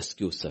and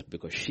rescues her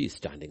because she is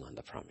standing on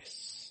the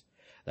promise.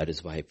 That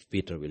is why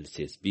Peter will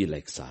say, be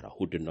like Sarah,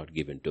 who did not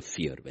give in to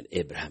fear. When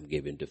Abraham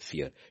gave in to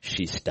fear,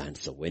 she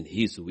stands up. When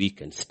he is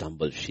weak and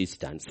stumbles, she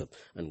stands up.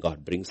 And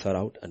God brings her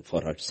out, and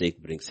for her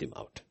sake brings him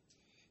out.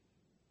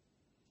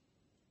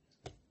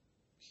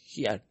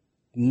 He had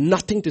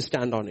nothing to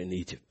stand on in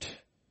Egypt.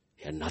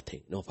 He had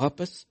nothing. No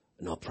purpose,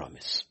 no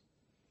promise.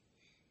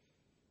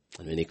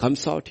 And when he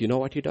comes out, you know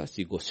what he does?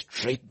 He goes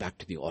straight back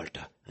to the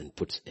altar and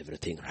puts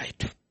everything right.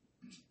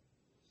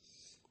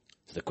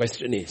 So the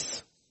question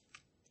is,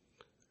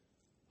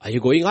 are you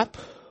going up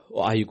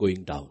or are you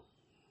going down?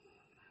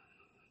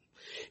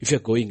 If you're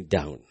going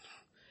down,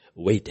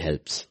 weight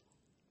helps.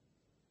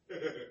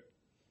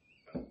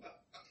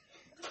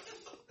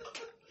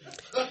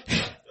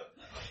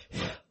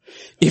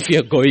 If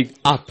you're going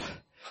up,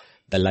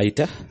 the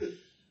lighter,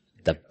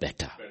 the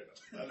better.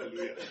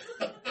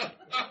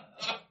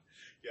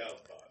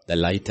 The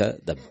lighter,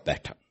 the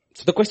better.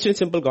 So the question is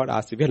simple, God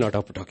asked you. We are not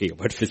talking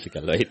about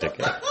physical, right?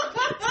 Okay.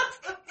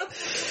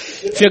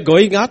 If you're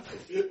going up,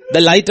 the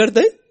lighter,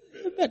 the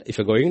better. If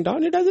you're going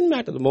down, it doesn't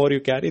matter. The more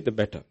you carry, the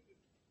better.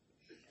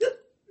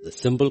 The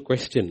simple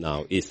question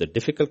now is, the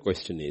difficult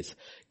question is,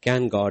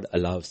 can God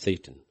allow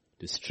Satan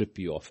to strip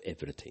you of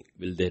everything?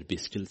 Will there be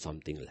still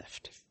something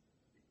left?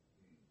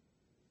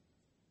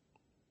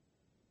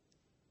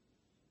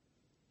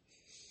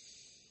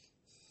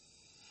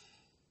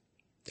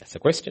 That's the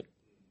question.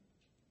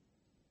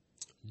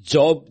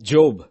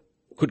 Job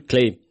could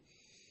claim,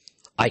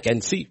 I can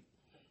see.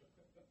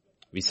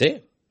 We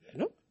say,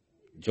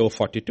 Job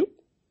 42,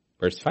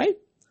 verse 5.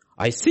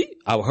 I see,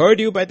 I've heard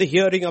you by the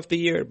hearing of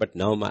the ear, but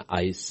now my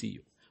eyes see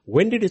you.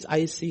 When did his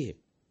eyes see him?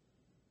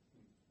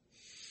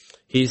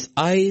 His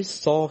eyes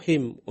saw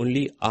him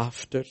only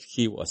after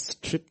he was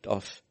stripped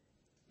of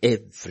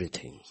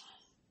everything.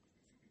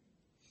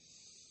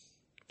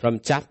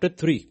 From chapter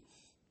 3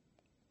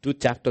 to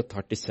chapter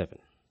 37.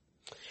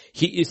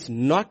 He is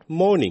not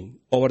mourning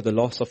over the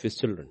loss of his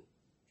children,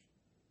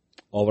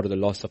 over the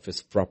loss of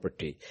his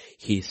property.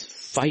 He is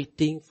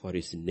fighting for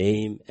his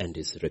name and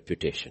his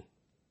reputation.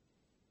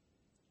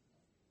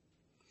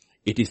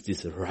 It is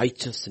this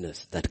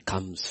righteousness that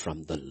comes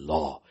from the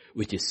law,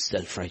 which is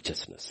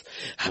self-righteousness.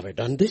 Have I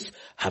done this?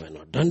 Have I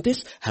not done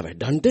this? Have I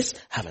done this?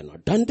 Have I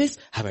not done this?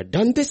 Have I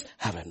done this?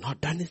 Have I not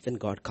done this? Then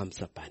God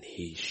comes up and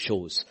he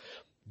shows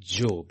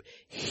Job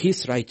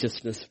his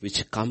righteousness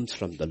which comes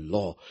from the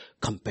law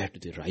compared to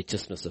the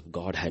righteousness of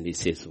God. And he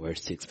says,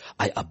 verse 6,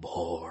 I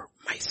abhor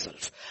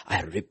myself.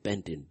 I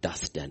repent in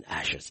dust and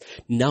ashes.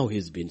 Now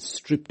he's been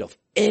stripped of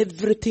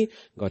everything.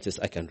 God says,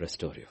 I can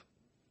restore you.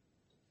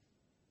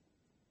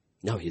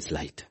 Now he's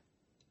light.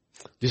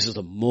 This is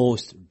the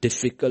most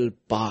difficult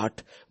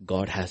part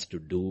God has to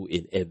do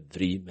in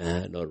every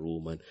man or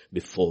woman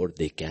before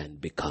they can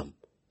become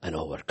an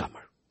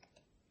overcomer.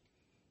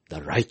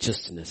 The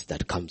righteousness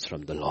that comes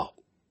from the law.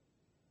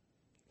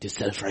 The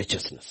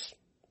self-righteousness.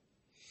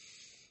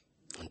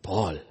 And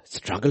Paul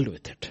struggled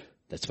with it.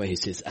 That's why he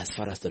says, as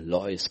far as the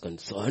law is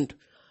concerned,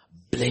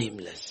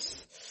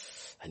 blameless.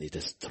 And he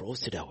just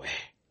throws it away.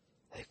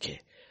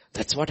 Okay.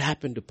 That's what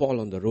happened to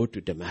Paul on the road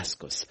to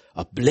Damascus.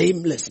 A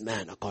blameless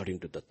man according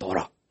to the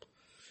Torah.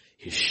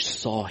 He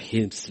saw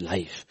his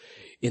life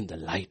in the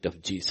light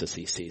of Jesus.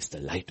 He says the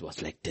light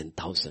was like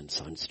 10,000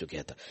 suns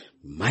together.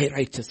 My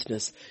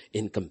righteousness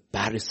in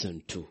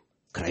comparison to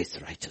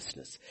Christ's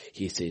righteousness.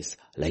 He says,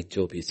 like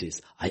Job, he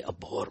says, I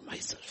abhor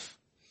myself.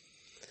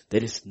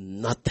 There is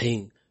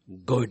nothing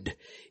good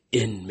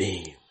in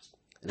me.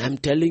 And I'm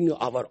telling you,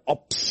 our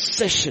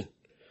obsession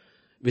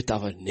with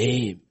our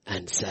name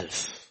and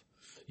self.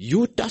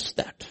 You touch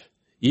that.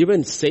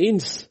 Even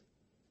saints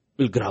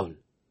will growl.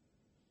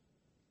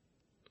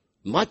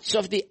 Much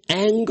of the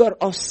anger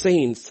of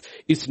saints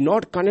is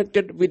not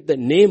connected with the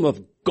name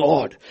of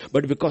God,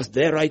 but because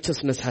their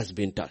righteousness has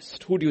been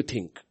touched. Who do you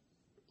think?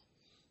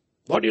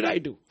 What did I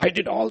do? I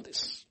did all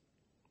this.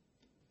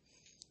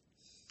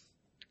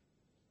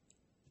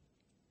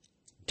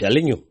 I'm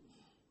telling you,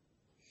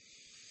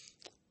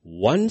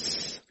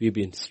 once we've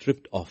been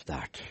stripped of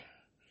that,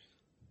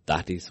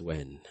 that is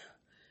when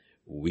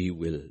we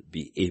will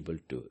be able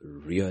to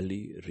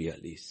really,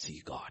 really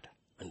see God,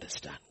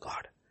 understand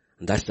God.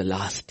 And that's the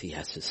last he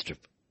has to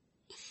strip.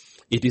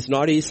 It is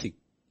not easy.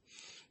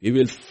 We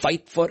will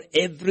fight for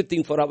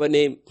everything for our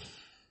name.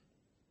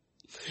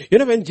 You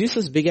know, when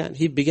Jesus began,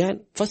 he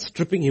began first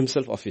stripping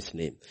himself of his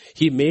name.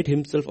 He made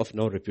himself of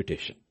no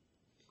reputation.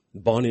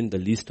 Born in the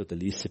least of the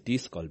least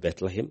cities called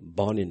Bethlehem,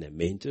 born in a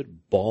manger,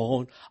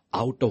 born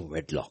out of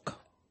wedlock.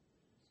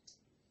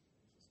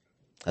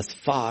 As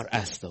far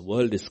as the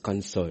world is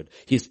concerned,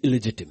 he is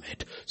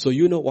illegitimate. So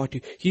you know what?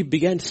 He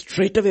began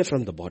straight away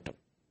from the bottom.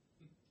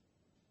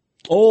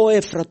 Oh,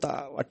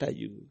 Ephrata, what are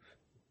you?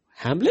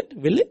 Hamlet?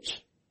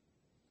 Village?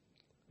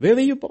 Where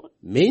were you born?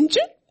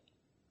 Manger?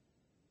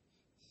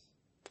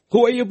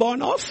 Who are you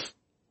born of?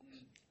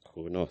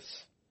 Who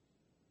knows?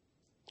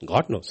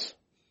 God knows.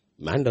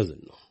 Man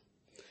doesn't know.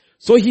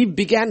 So he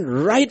began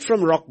right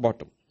from rock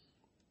bottom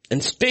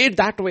and stayed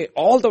that way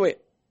all the way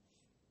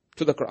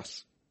to the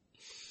cross.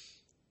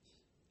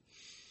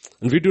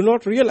 And we do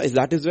not realize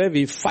that is where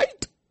we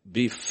fight.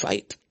 We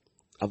fight.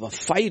 Our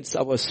fights,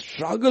 our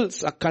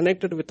struggles are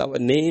connected with our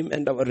name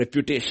and our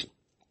reputation.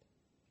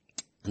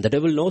 And the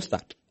devil knows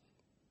that.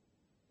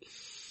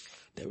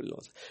 The devil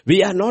knows.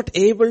 We are not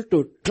able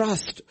to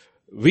trust.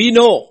 We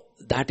know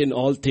that in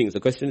all things. The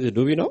question is,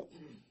 do we know?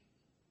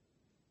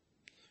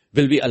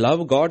 Will we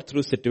allow God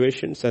through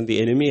situations and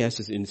the enemy as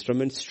his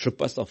instrument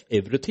strip us of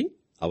everything?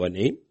 Our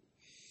name?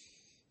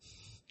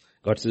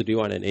 God says, do you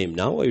want a name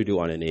now or do you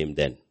want a name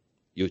then?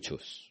 You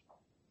choose.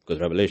 Because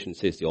Revelation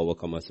says the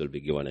overcomers will be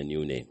given a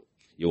new name.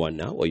 You want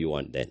now or you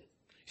want then?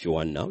 If you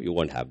want now, you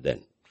won't have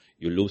then.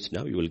 You lose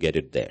now, you will get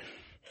it there.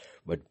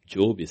 But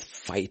Job is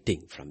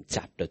fighting from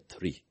chapter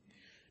 3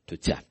 to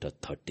chapter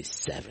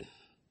 37.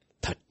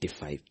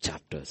 35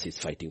 chapters he's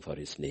fighting for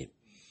his name.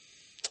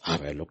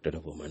 Have I looked at a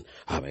woman?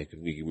 Have I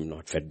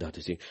not fed that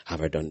thing?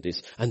 Have I done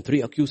this? And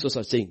 3 accusers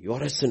are saying, you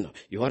are a sinner,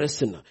 you are a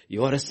sinner,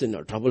 you are a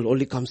sinner. Trouble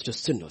only comes to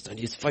sinners. And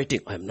he's fighting.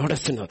 I am not a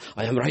sinner.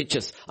 I am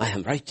righteous. I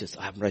am righteous.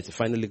 I am righteous.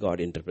 Finally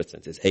God interprets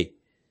and says, hey,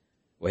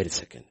 wait a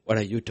second. What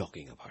are you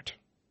talking about?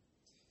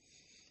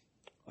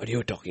 What are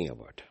you talking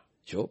about?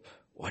 Job,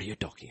 what are you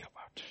talking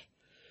about?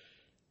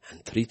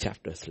 And 3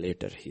 chapters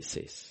later he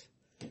says,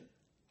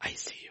 I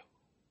see you.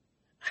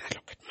 And I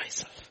look at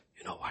myself.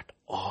 You know what?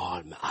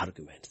 All my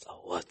arguments are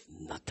worth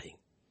nothing.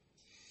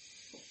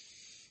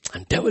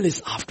 And devil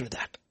is after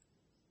that.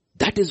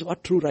 That is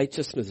what true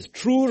righteousness is.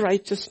 True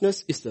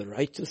righteousness is the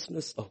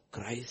righteousness of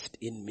Christ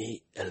in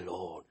me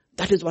alone.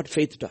 That is what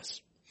faith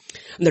does.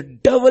 And the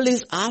devil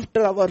is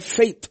after our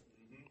faith.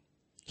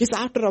 He's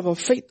after our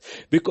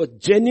faith. Because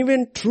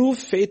genuine true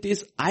faith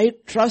is, I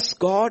trust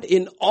God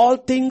in all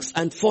things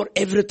and for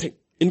everything,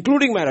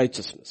 including my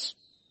righteousness.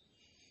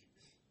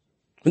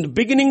 From the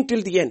beginning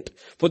till the end.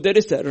 For there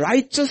is a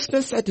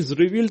righteousness that is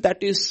revealed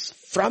that is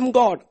from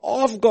God,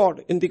 of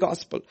God in the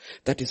gospel.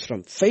 That is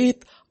from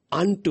faith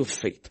unto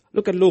faith.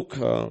 Look at Luke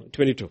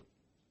 22.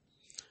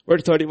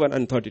 Verse 31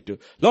 and 32.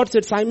 Lord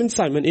said, Simon,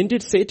 Simon,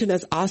 indeed Satan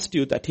has asked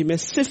you that he may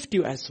sift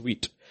you as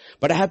wheat.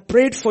 But I have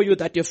prayed for you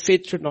that your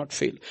faith should not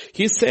fail.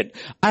 He said,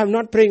 I am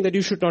not praying that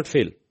you should not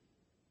fail.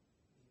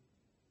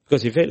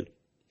 Because he failed.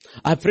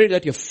 I have prayed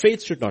that your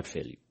faith should not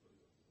fail you.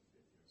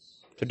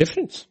 It's a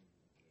difference.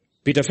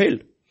 Peter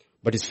failed.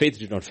 But his faith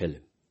did not fail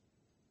him.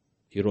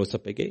 He rose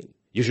up again.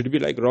 You should be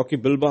like Rocky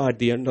Balboa at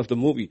the end of the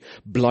movie.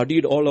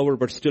 Bloodied all over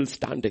but still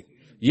standing.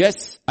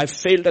 Yes, I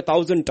failed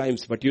 1,000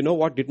 times, but you know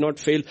what did not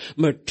fail?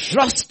 My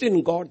trust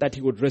in God that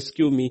he would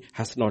rescue me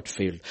has not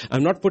failed.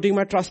 I'm not putting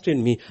my trust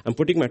in me. I'm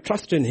putting my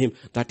trust in him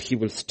that he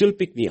will still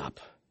pick me up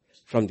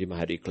from the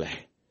miry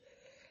clay.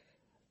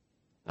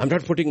 I'm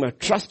not putting my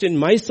trust in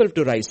myself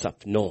to rise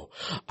up. No,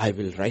 I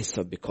will rise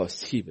up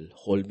because he will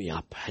hold me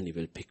up and he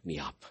will pick me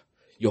up.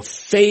 Your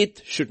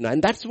faith should not.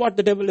 And that's what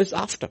the devil is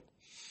after.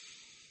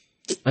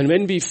 And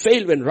when we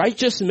fail, when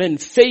righteous men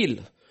fail,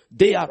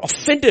 they are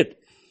offended.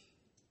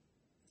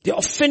 They are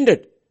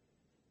offended.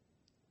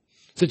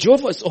 So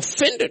Job was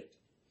offended.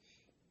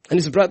 And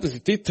his brothers,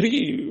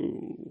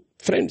 3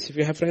 friends, if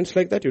you have friends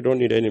like that, you don't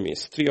need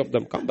enemies. 3 of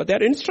them come, but they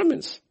are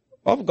instruments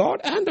of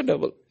God and the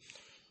devil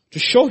to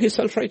show his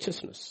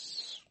self-righteousness.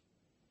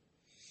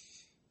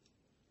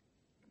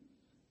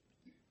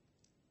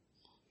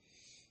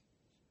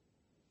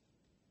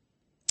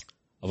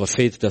 Our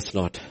faith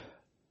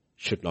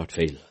should not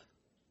fail.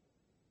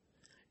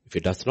 If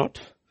it does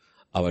not,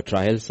 our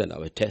trials and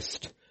our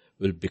test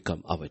will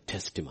become our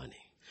testimony.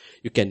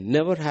 You can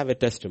never have a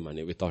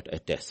testimony without a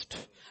test.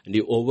 And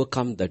you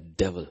overcome the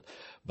devil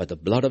by the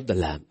blood of the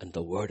Lamb and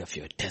the word of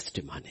your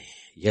testimony.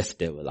 Yes,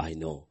 devil, I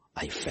know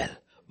I fell,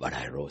 but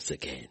I rose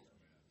again.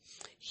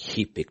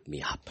 He picked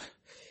me up.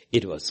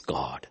 It was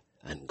God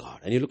and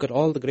God. And you look at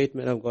all the great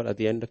men of God, at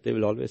the end of the day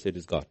will always say it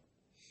is God.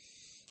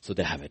 So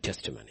they have a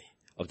testimony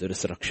of the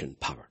resurrection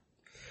power.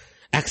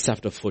 Acts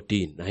chapter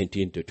 14,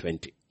 19 to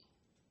 20.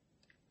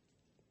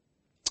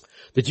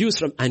 The Jews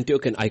from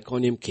Antioch and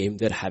Iconium came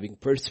there, having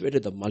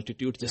persuaded the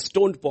multitudes. They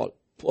stoned Paul.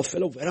 Poor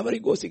fellow, wherever he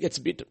goes, he gets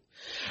beaten.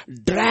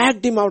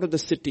 Dragged him out of the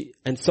city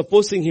and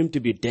supposing him to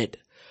be dead.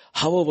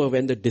 However,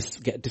 when the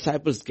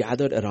disciples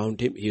gathered around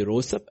him, he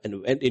rose up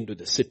and went into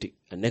the city.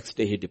 And next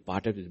day he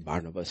departed with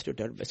Barnabas to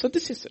Derbe. So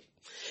this is it.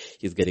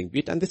 He's getting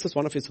beaten. And this is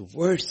one of his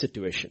worst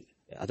situations.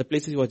 Other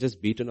places he was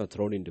just beaten or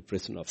thrown into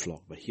prison or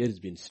flogged. But here he's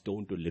been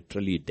stoned to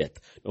literally death.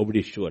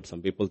 Nobody's sure.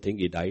 Some people think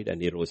he died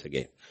and he rose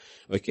again.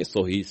 Okay,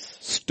 so he's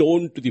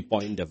stoned to the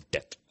point of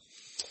death.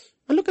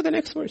 And look at the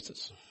next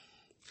verses.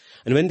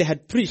 And when they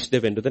had preached, they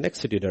went to the next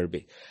city,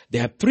 Derbe. They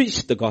had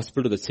preached the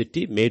gospel to the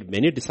city, made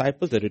many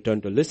disciples. They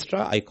returned to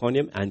Lystra,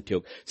 Iconium,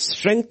 Antioch,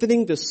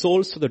 strengthening the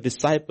souls of the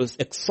disciples,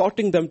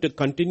 exhorting them to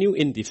continue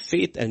in the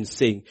faith and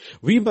saying,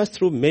 we must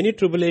through many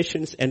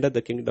tribulations enter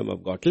the kingdom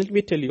of God. Let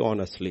me tell you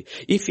honestly,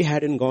 if he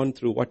hadn't gone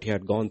through what he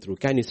had gone through,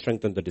 can he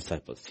strengthen the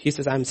disciples? He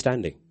says, I'm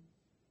standing.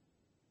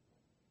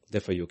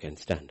 Therefore you can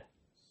stand.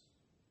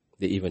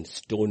 They even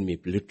stoned me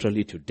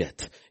literally to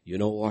death. You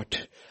know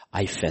what?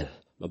 I fell.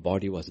 My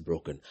body was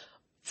broken.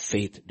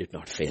 Faith did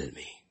not fail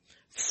me.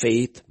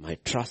 Faith, my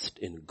trust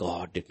in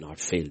God did not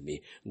fail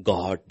me.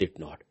 God did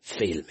not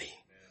fail me.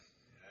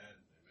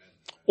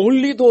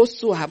 Only those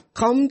who have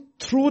come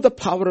through the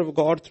power of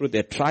God, through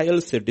their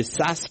trials, their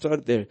disaster,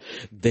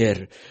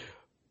 their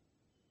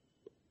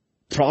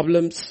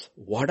problems,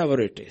 whatever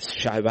it is,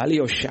 valley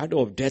of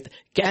shadow of death,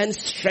 can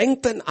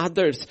strengthen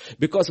others,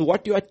 because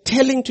what you are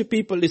telling to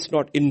people is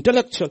not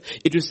intellectual,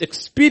 it is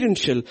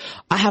experiential.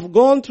 I have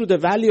gone through the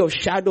valley of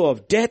shadow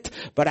of death,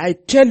 but I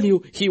tell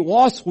you, he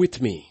was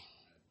with me.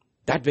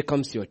 That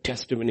becomes your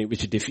testimony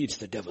which defeats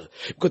the devil.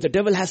 Because the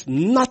devil has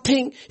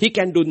nothing, he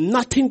can do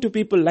nothing to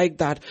people like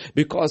that,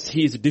 because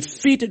he is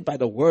defeated by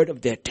the word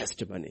of their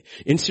testimony.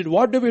 Instead,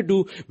 what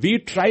do? We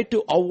try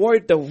to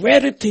avoid the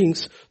very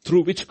things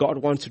through which God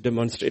wants to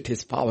demonstrate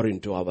his power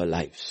into our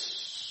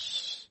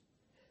lives.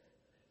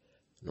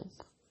 No.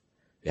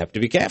 We have to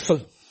be careful.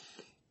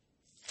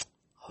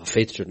 Our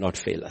faith should not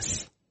fail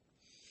us.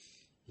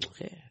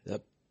 Okay.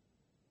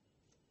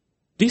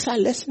 These are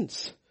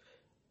lessons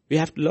we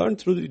have to learn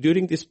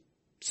during this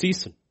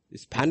season,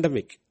 this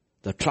pandemic.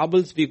 The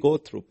troubles we go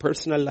through,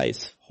 personal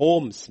lives,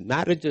 homes,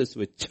 marriages,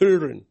 with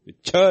children,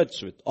 with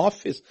church, with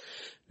office.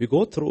 We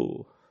go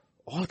through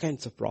all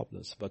kinds of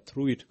problems, but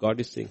through it,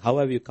 God is saying, how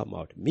have you come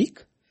out?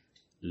 Meek?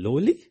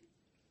 Lowly?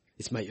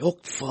 Is my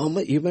yoke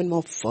firmer, even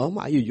more firm?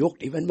 Are you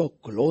yoked even more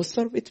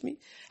closer with me?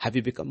 Have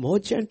you become more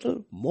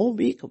gentle, more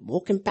meek,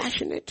 more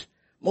compassionate,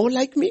 more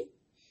like me?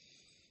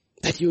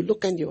 That you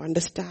look and you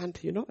understand,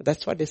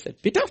 that's what they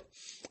said. Peter,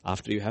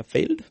 after you have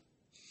failed,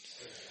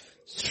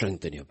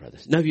 strengthen your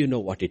brothers. Now you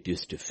know what it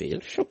is to fail.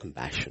 Show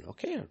compassion,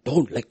 okay?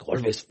 Don't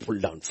always pull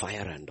down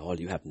fire and all.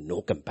 You have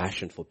no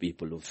compassion for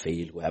people who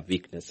fail, who have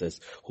weaknesses,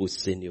 who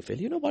sin, you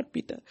fail. You know what,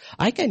 Peter?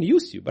 I can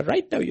use you, but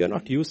right now you're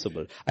not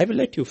usable. I will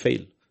let you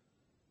fail.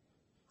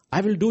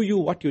 I will do you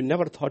what you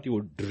never thought you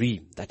would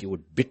dream, that you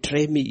would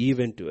betray me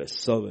even to a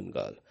servant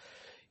girl.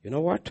 You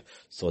know what?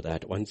 So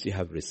that once you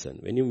have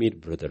risen, when you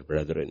meet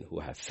brethren who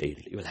have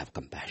failed, you will have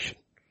compassion.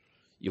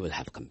 You will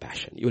have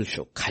compassion. You will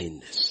show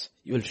kindness.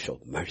 You will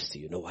show mercy.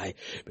 You know why?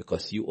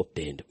 Because you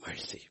obtained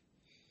mercy.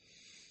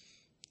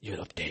 You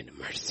will obtain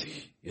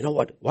mercy. You know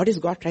what? What is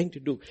God trying to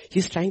do?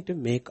 He's trying to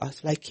make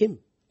us like him.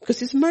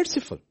 Because he's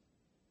merciful.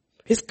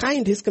 He's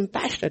kind. He's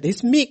compassionate.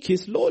 He's meek.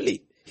 He's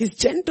lowly. He's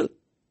gentle.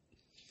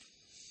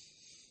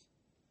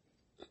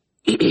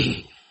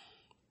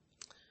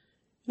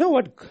 You know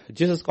what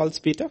Jesus calls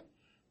Peter?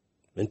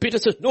 When Peter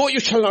says, no, you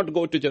shall not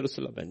go to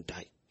Jerusalem and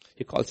die.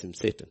 He calls him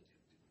Satan.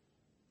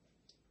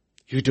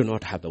 You do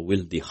not have the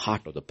will, the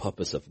heart, or the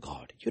purpose of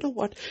God. You know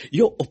what?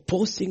 You're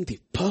opposing the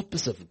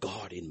purpose of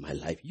God in my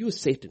life. You,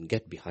 Satan,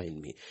 get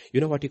behind me. You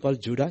know what he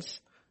called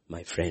Judas?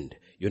 My friend.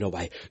 You know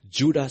why?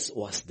 Judas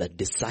was the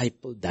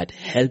disciple that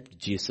helped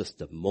Jesus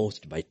the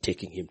most by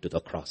taking him to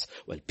the cross,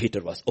 while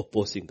Peter was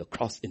opposing the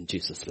cross in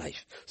Jesus'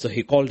 life. So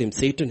he called him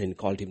Satan and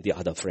called him the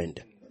other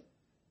friend.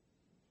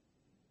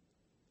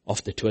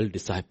 Of the 12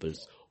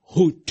 disciples,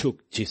 who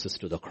took Jesus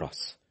to the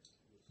cross?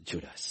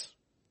 Judas.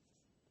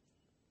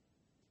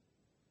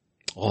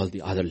 All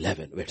the other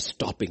 11 were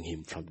stopping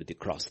him from the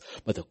cross.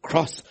 But the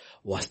cross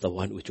was the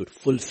one which would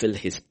fulfill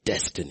his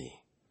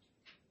destiny.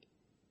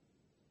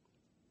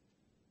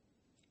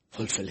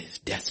 Fulfill his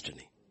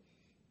destiny.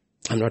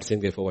 I'm not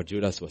saying therefore what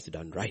Judas was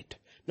done right.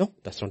 No,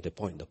 that's not the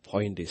point. The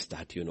point is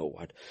that, you know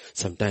what?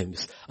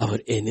 Sometimes our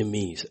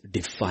enemies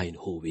define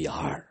who we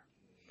are.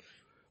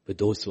 With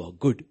those who are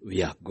good,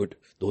 we are good.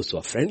 Those who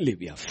are friendly,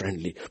 we are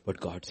friendly. But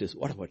God says,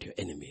 what about your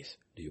enemies?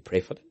 Do you pray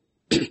for them?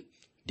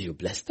 Do you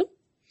bless them?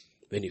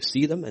 When you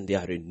see them and they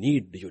are in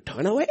need, do you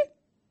turn away?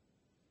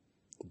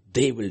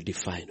 They will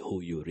define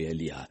who you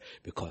really are.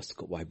 Because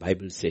why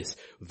Bible says,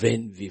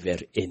 when we were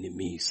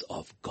enemies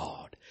of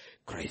God,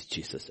 Christ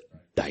Jesus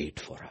died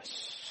for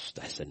us.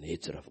 That's the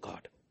nature of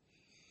God.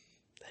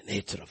 The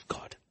nature of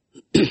God.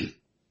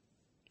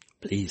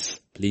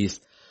 Please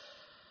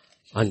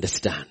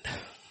understand.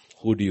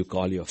 Who do you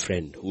call your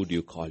friend? Who do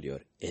you call your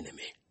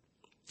enemy?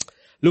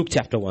 Luke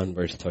chapter 1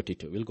 verse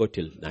 32. We'll go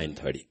till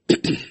 9:30.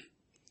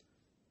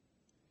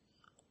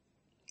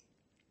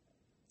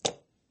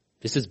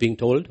 This is being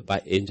told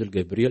by angel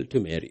Gabriel to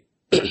Mary.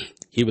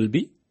 He will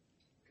be.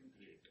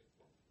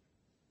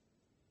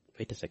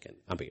 Wait a second.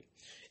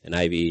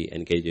 NIV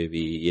and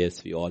KJV,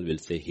 yes, we all will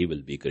say he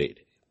will be great.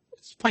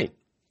 It's fine.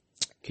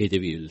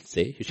 KJV will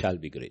say he shall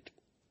be great.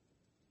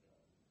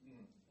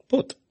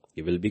 Both.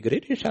 He will be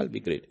great, he shall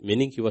be great.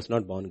 Meaning he was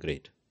not born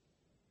great.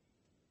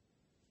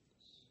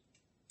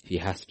 He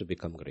has to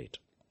become great.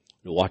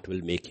 What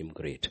will make him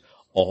great?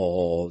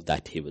 all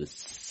that he will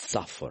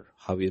suffer,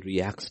 how he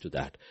reacts to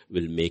that,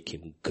 will make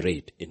him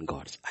great in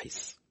God's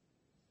eyes.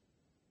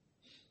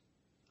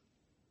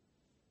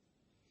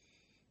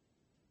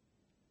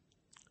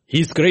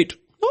 He's great.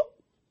 No.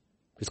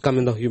 He's come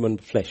in the human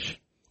flesh.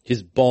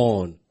 He's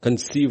born,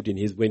 conceived in,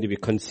 he's going to be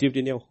conceived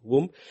in your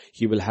womb.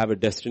 He will have a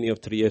destiny of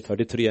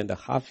 33 and a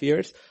half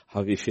years.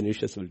 How he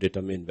finishes will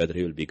determine whether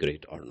he will be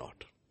great or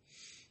not.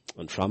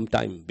 And from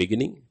time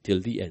beginning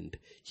till the end,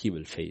 he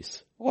will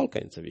face all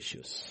kinds of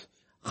issues.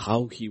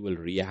 How he will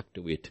react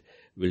to it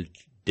will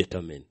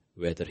determine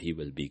whether he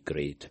will be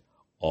great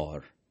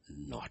or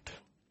not.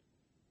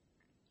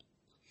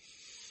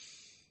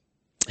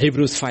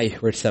 Hebrews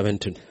 5 verse 7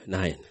 to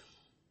 9.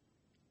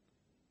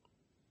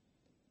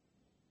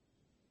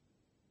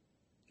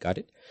 Got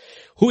it?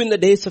 Who in the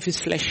days of his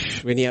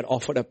flesh, when he had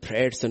offered up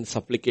prayers and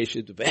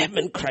supplications,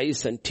 vehement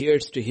cries and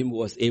tears to him who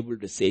was able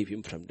to save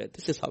him from death.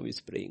 This is how he's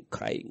praying,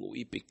 crying,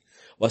 weeping.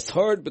 Was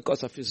heard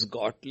because of his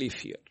godly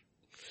fear.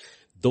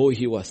 Though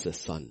he was a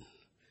son,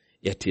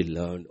 yet he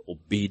learned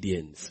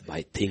obedience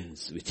by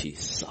things which he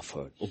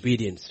suffered.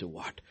 Obedience to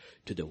what?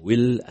 To the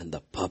will and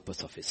the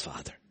purpose of his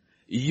father.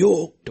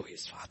 Yoked to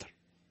his father.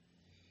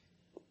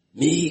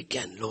 Meek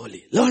and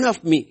lowly. Learn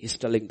of me, he's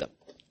telling them.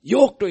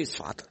 Yoked to his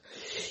father.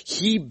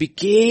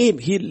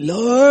 He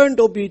learned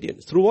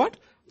obedience. Through what?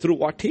 Through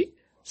what he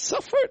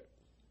suffered.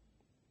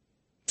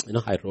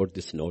 I wrote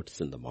these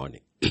notes in the morning.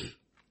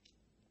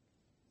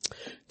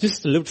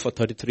 Jesus lived for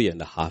 33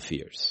 and a half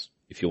years.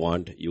 If you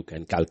want, you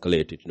can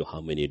calculate it,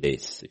 how many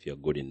days. If you're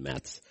good in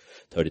maths,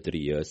 33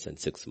 years and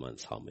 6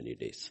 months, how many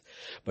days.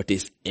 But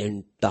his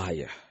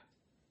entire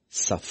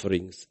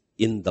sufferings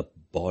in the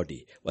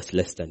body was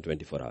less than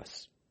 24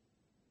 hours.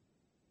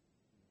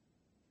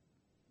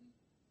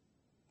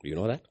 You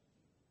know that?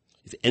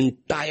 His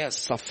entire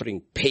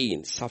suffering,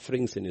 pain,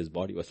 sufferings in his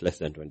body was less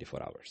than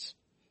 24 hours.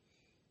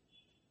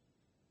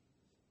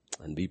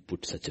 And we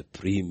put such a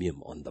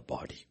premium on the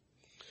body.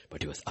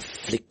 But he was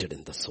afflicted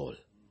in the soul.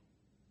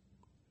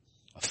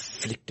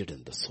 Afflicted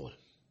in the soul.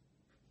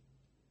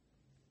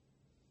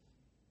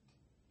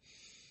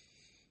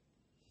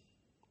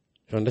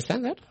 You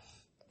understand that?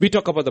 We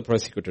talk about the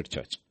persecuted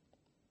church.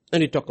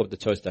 And we talk of the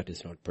church that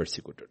is not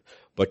persecuted.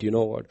 But you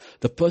know what?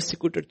 The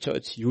persecuted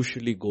church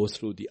usually goes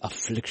through the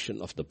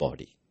affliction of the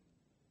body.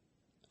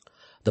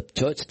 The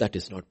church that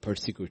is not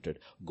persecuted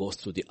goes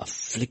through the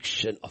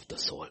affliction of the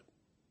soul.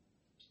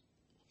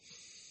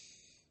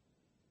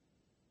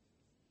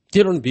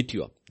 They don't beat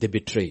you up. They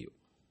betray you.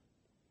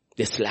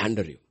 They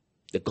slander you.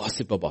 They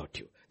gossip about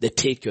you. They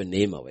take your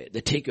name away.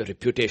 They take your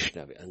reputation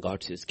away. And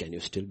God says, can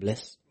you still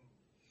bless?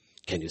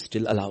 Can you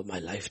still allow my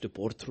life to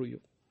pour through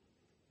you?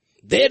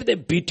 There they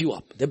beat you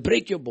up. They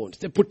break your bones.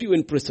 They put you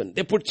in prison.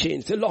 They put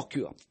chains. They lock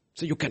you up.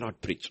 So you cannot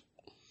preach.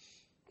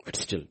 But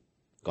still,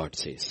 God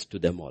says to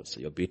them also,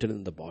 you're beaten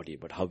in the body,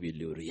 but how will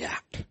you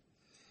react?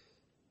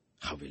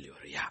 How will you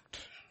react?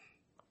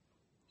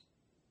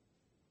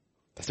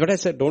 That's what I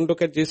said. Don't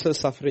look at Jesus'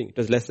 suffering. It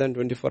was less than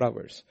 24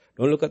 hours.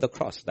 Don't look at the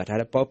cross. That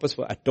had a purpose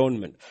for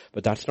atonement.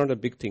 But that's not a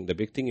big thing. The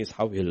big thing is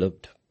how he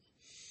lived.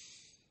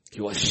 He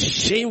was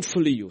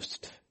shamefully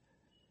used.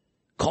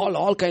 Called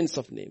all kinds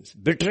of names.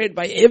 Betrayed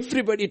by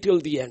everybody till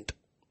the end.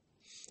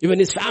 Even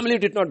his family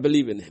did not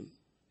believe in him.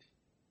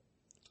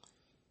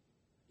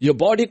 Your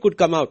body could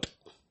come out,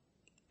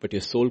 but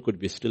your soul could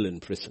be still in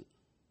prison.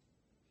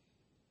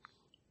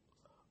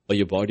 Or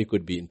your body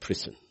could be in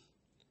prison,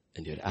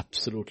 and you're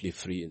absolutely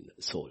free in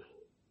soul.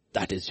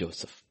 That is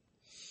Joseph.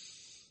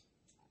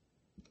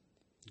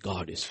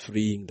 God is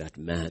freeing that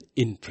man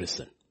in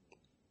prison.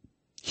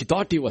 He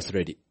thought he was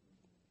ready.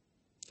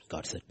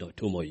 God said, no,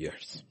 2 more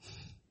years.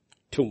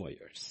 2 more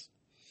years.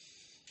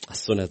 As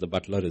soon as the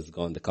butler is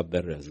gone, the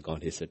cupbearer is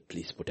gone, he said,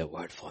 please put a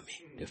word for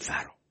me to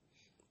Pharaoh.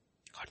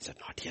 God said,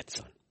 not yet,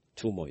 son.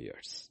 2 more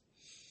years.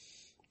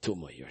 2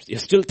 more years. You're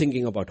still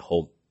thinking about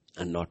home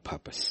and not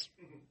purpose.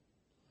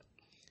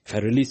 If I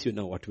release you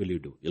now, what will you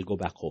do? You'll go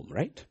back home,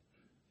 right?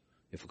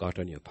 You've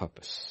forgotten your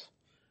purpose.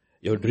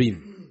 Your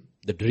dream,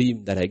 the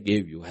dream that I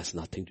gave you has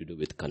nothing to do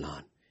with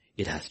Canaan.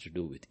 It has to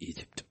do with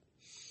Egypt.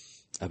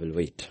 I will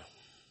wait.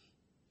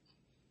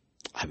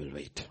 I will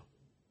wait.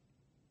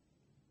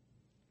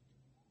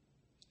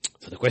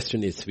 So the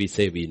question is, we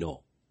say we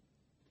know.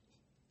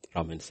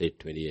 Romans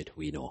 8:28,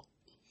 we know.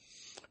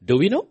 Do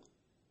we know?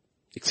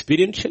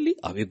 Experientially,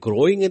 are we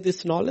growing in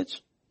this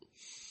knowledge?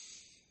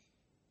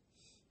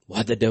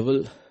 What the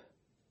devil,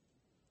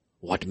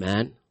 what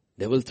man,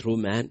 devil through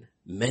man,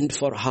 meant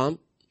for harm,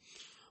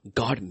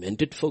 God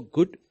meant it for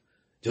good.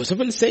 Joseph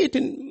will say it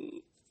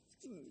in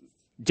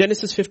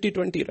Genesis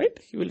 50:20, right?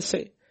 He will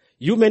say,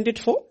 you meant it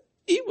for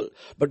evil,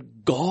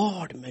 but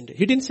God meant it.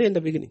 He didn't say in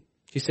the beginning.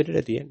 He said it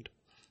at the end.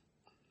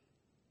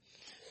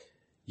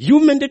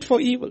 You meant it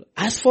for evil.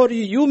 As for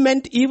you, you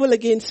meant evil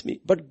against me,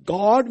 but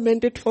God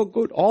meant it for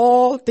good.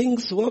 All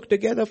things work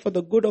together for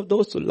the good of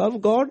those who love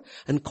God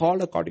and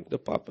call according to the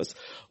purpose.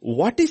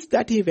 What is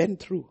that he went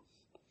through?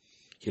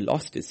 He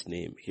lost his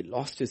name. He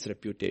lost his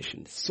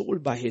reputation.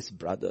 Sold by his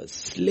brothers.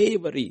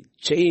 Slavery,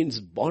 chains,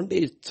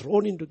 bondage,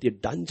 thrown into the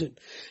dungeon.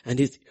 And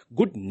his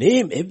good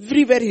name,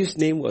 everywhere his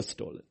name was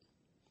stolen.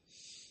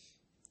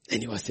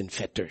 And he was in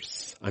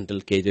fetters until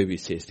KJV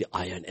says the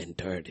iron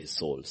entered his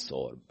soul.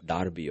 So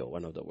Darby or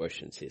one of the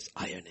versions says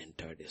iron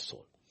entered his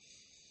soul.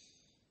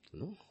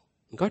 No.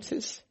 God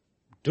says,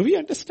 do we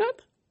understand?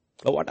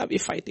 Or what are we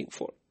fighting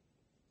for?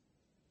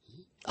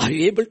 Are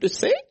you able to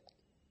say?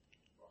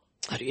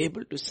 Are you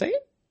able to say?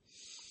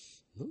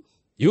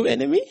 You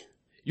enemy,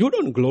 you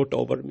don't gloat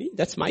over me.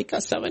 That's Micah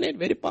 7:8,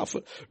 very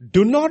powerful.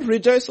 Do not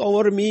rejoice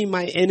over me,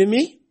 my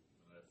enemy.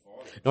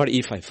 Not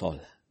if I fall.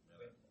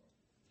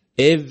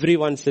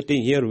 Everyone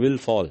sitting here will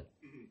fall.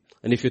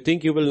 And if you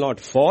think you will not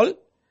fall,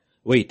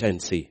 wait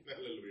and see.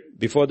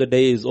 Before the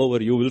day is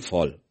over, you will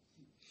fall.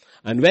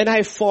 And when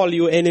I fall,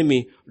 you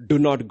enemy, do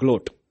not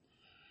gloat.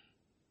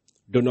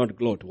 Do not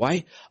gloat.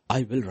 Why?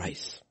 I will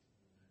rise.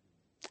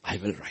 I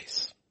will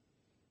rise.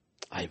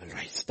 I will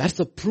rise. That's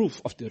the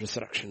proof of the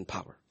resurrection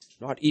power.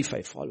 Not if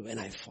I fall, when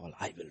I fall,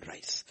 I will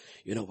rise.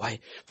 You know why?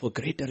 For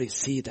greater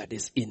is he that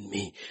is in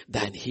me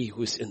than he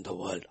who is in the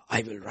world.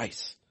 I will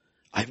rise.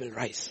 I will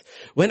rise.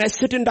 When I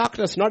sit in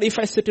darkness, not if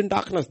I sit in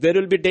darkness, there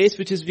will be days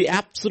which is be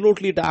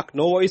absolutely dark.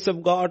 No voice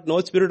of God, no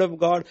Spirit of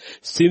God.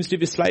 Seems to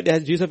be slightly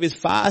as Jesus is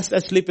fast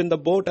asleep in the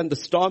boat and the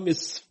storm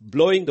is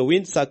blowing, the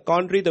winds are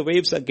contrary, the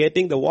waves are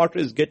getting, the water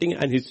is getting,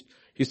 and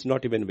he's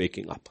not even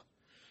waking up.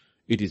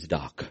 It is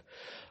dark.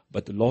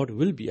 But the Lord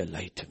will be a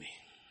light to me.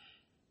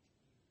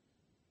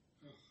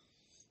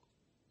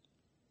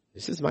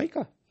 This is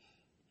Micah.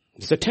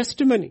 It's a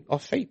testimony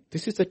of faith.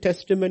 This is a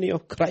testimony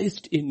of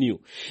Christ in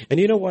you. And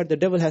you know what? The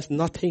devil has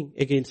nothing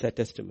against that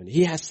testimony.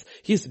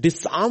 He's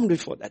disarmed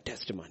before that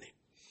testimony.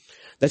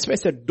 That's why I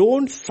said,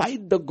 don't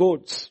fight the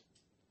goats.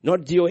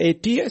 Not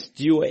G-O-A-T-S,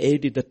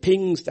 G-O-A-D, the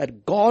things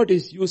that God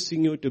is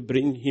using you to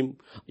bring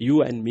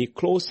you and me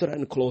closer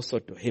and closer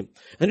to him.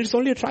 And it's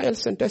only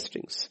trials and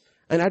testings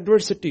and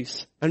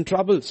adversities and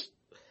troubles.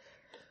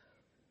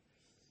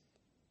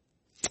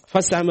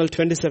 1 Samuel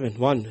 27,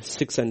 1,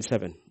 6 and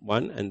 7.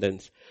 1 and then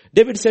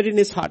David said in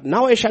his heart,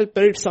 now I shall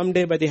perish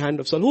someday by the hand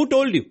of Saul. Who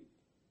told you?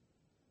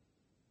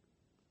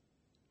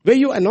 Were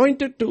you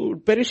anointed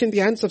to perish in the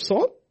hands of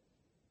Saul?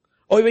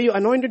 Or were you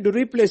anointed to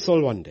replace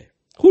Saul one day?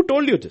 Who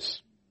told you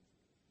this?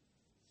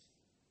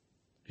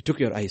 You took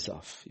your eyes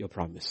off your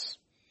promise.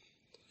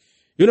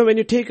 You know, when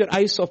you take your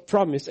eyes off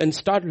promise and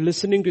start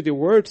listening to the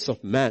words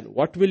of man,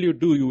 what will you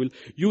do?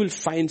 You will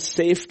find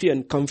safety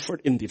and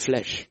comfort in the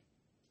flesh.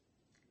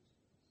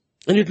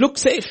 And it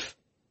looks safe.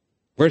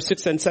 Verse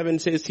 6 and 7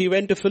 says, he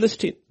went to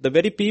Philistine, the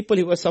very people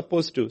he was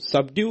supposed to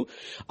subdue.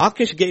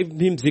 Achish gave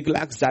him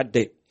Ziklag that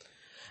day.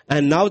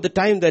 And now the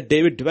time that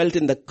David dwelt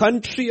in the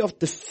country of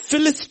the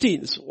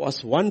Philistines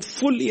was 1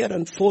 full year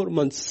and 4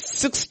 months,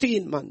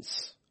 16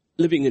 months,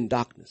 living in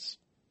darkness.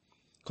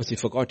 Because he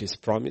forgot his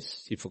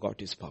promise, he forgot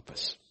his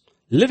purpose.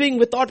 Living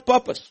without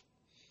purpose.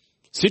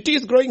 City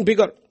is growing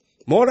bigger.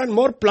 More and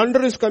more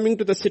plunder is coming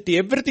to the city.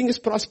 Everything is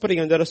prospering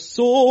and there are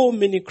so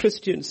many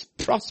Christians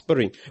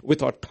prospering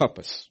without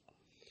purpose.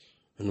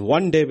 And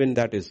one day when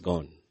that is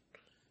gone,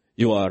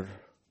 you are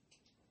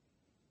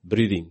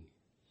breathing,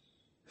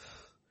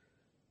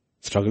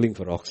 struggling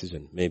for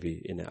oxygen,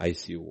 maybe in an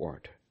ICU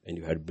ward, and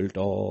you had built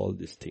all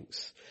these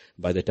things.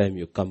 By the time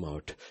you come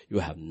out, you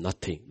have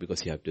nothing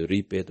because you have to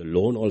repay the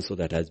loan also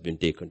that has been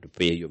taken to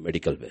pay your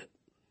medical bill.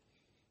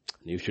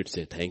 And you should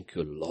say, thank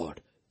you,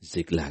 Lord,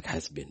 Ziklag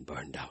has been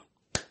burned down.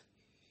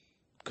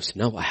 Because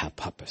now I have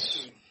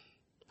purpose.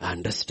 I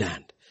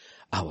understand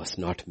I was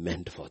not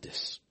meant for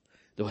this.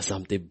 There was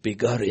something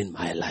bigger in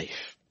my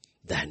life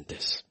than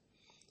this.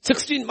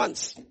 16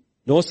 months.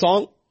 No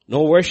song,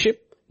 no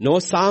worship, no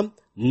psalm,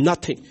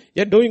 nothing.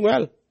 You're doing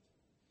well.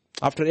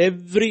 After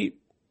he's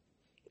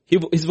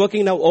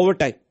working now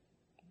overtime.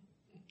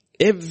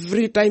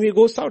 Every time he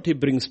goes out, he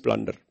brings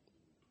plunder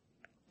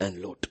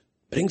and loot.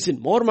 Brings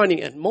in more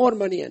money and more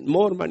money and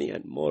more money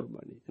and more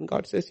money. And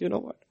God says, you know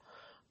what?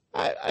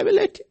 I will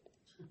let you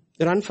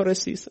run for a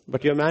season.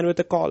 But you're a man with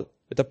a call,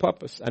 with a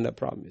purpose and a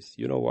promise.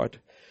 You know what?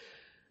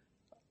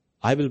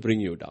 I will bring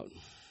you down.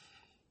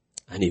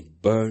 And he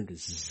burned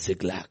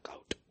Ziklag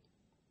out.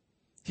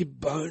 He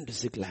burned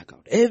Ziklag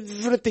out.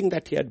 Everything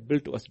that he had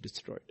built was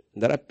destroyed.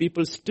 And there are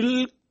people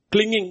still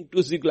clinging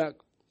to Ziklag.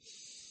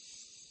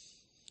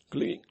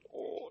 Clinging.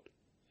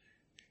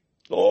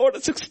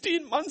 Lord,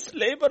 16 months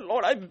labor,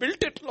 Lord, I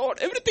built it, Lord,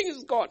 everything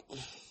is gone.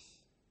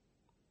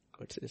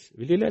 God says,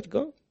 will you let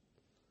go?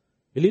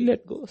 Will you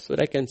let go so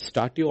that I can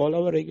start you all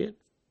over again?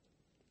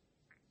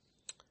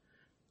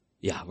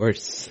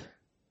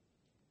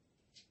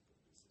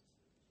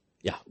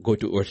 Go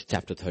to verse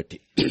chapter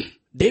 30.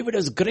 David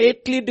was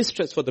greatly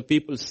distressed for the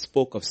people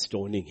spoke of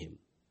stoning him.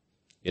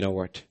 You know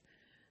what?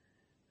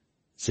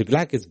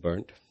 Ziklag is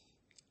burnt.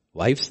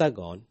 Wives are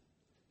gone.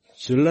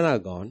 Children are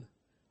gone.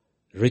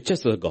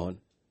 Riches are gone.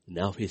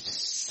 Now his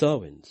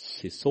servants,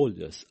 his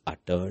soldiers are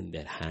turned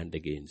their hand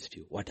against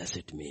you. What does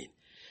it mean?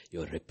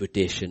 Your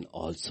reputation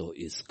also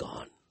is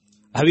gone.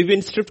 Have you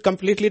been stripped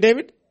completely,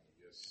 David?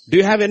 Yes. Do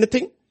you have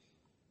anything?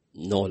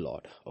 No,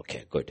 Lord.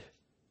 Okay, good.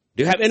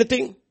 Do you have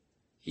anything?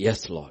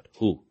 Yes, Lord.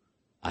 Who?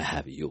 I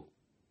have you.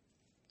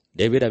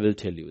 David, I will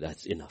tell you,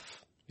 that's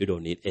enough. You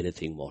don't need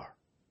anything more.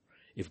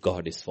 If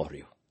God is for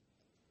you,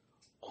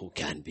 who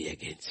can be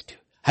against you?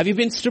 Have you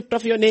been stripped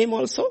of your name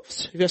also?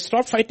 You have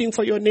stopped fighting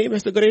for your name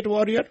as the great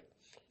warrior?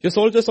 Your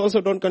soldiers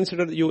also don't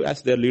consider you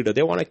as their leader.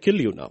 They want to kill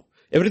you now.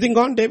 Everything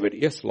gone, David?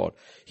 Yes, Lord.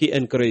 He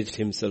encouraged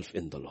himself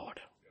in the Lord.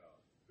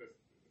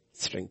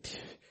 Strength.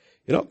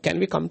 Can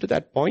we come to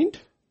that point?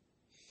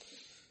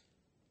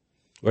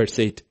 Verse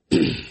 8.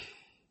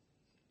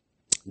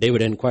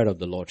 David inquired of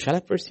the Lord, shall I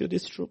pursue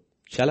this troop?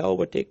 Shall I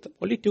overtake them?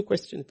 Only 2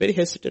 questions. Very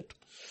hesitant.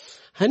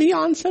 And he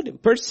answered him,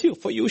 pursue,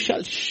 for you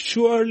shall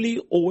surely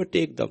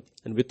overtake them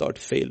and without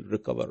fail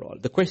recover all.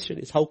 The question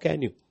is, how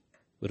can you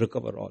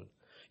recover all?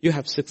 You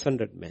have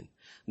 600 men.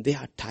 They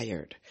are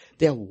tired.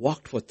 They have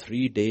walked for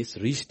 3 days,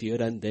 reached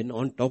here, and then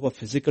on top of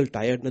physical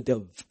tiredness, they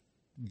are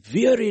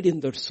wearied in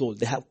their soul.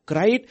 They have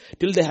cried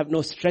till they have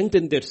no strength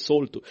in their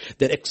soul too.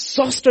 They're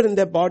exhausted in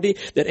their body.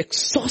 They're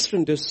exhausted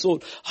in their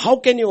soul. How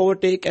can you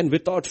overtake and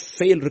without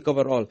fail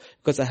recover all?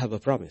 Because I have a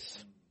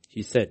promise.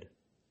 He said,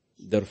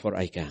 therefore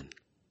I can.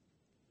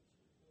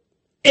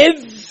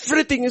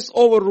 Everything is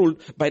overruled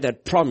by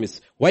that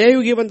promise. Why are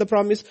you given the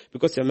promise?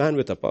 Because you're a man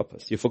with a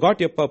purpose. You forgot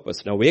your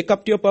purpose. Now wake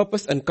up to your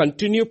purpose and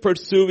continue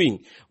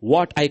pursuing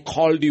what I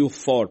called you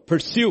for.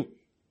 Pursue.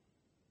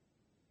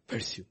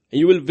 Pursue. And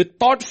you will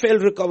without fail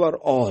recover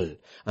all.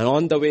 And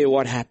on the way,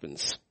 what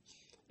happens?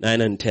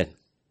 9 and 10.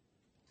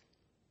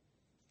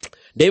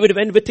 David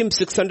went with him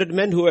 600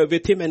 men who were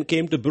with him and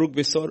came to Brook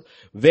Besor,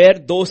 where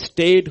those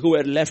stayed who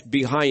were left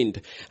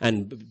behind.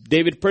 And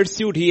David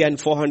pursued, he and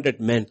 400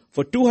 men.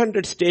 For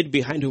 200 stayed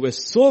behind who were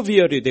so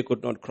weary they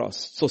could not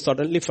cross. So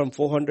suddenly from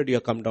 400 you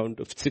have come down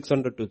to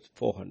 600 to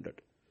 400.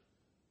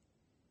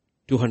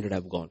 200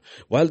 have gone.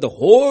 While the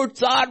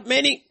hordes are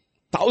many,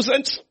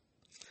 thousands.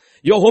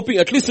 You're hoping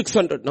at least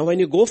 600. Now when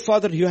you go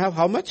further, you have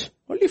how much?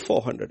 Only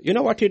 400. You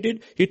know what he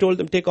did? He told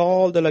them, take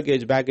all the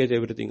luggage, baggage,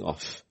 everything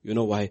off. You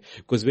know why?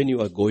 Because when you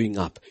are going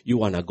up, you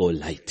want to go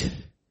light.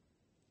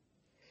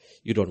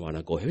 You don't want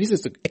to go heavy.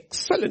 This is an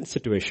excellent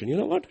situation. You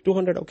know what?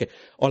 200, okay.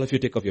 All of you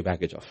take off your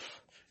baggage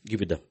off.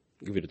 Give it them.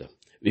 Give it to them.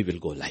 We will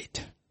go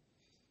light.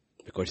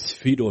 Because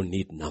we don't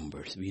need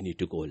numbers. We need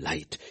to go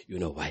light. You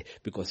know why?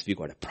 Because we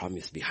got a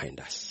promise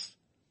behind us.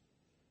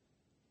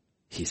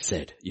 He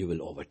said, you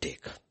will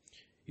overtake.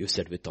 You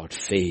said without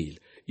fail,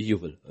 you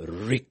will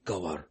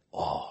recover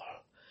all.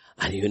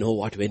 And you know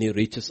what? When he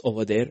reaches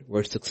over there,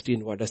 verse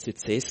 16, what does it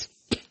say?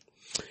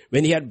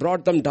 When he had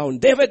brought them down,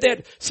 they were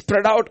there,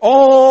 spread out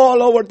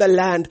all over the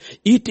land,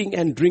 eating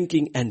and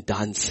drinking and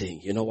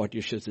dancing. You know what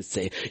you should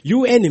say?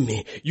 You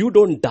enemy, you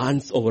don't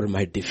dance over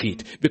my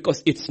defeat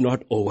because it's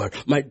not over.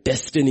 My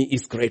destiny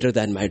is greater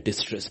than my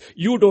distress.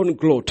 You don't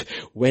gloat.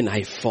 When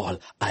I fall,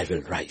 I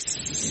will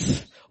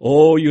rise.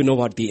 Oh, you know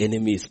what? The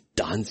enemy is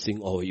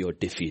dancing over your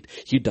defeat.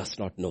 He does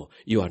not know.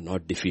 You are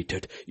not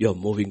defeated. You are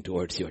moving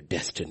towards your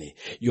destiny.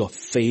 Your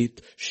faith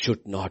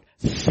should not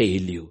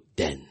fail you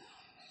then.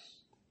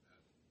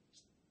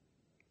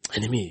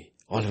 Enemy,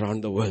 all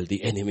around the world,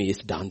 the enemy is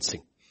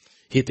dancing.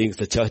 He thinks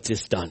the church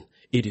is done.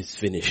 It is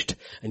finished.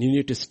 And you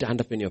need to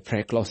stand up in your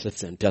prayer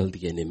closets and tell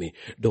the enemy,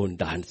 don't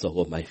dance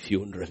over my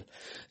funeral.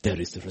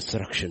 There is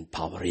resurrection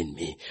power in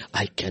me.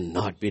 I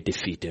cannot be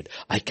defeated.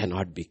 I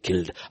cannot be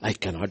killed. I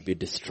cannot be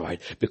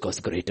destroyed because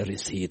greater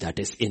is he that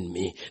is in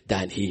me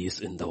than he is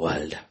in the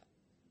world.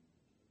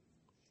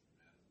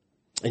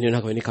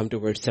 And when you come to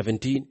verse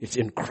 17, it's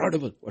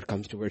incredible what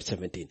comes to verse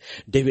 17.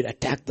 David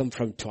attacked them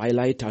from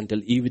twilight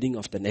until evening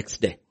of the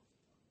next day.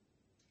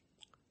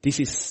 This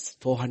is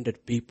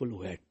 400 people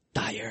who are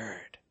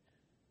tired.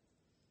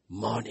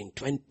 Morning,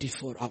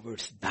 24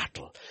 hours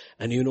battle.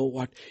 And you know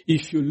what?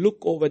 If you look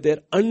over there,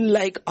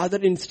 unlike other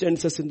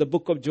instances in the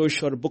book of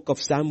Joshua or book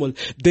of Samuel,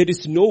 there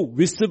is no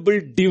visible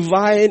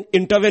divine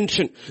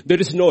intervention.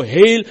 There is no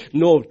hail,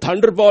 no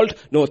thunderbolt,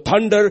 no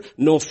thunder,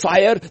 no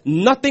fire.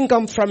 Nothing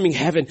comes from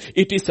heaven.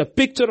 It is a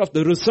picture of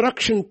the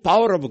resurrection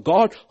power of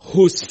God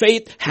whose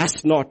faith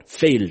has not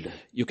failed.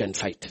 You can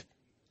fight.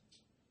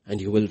 And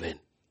you will win.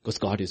 Because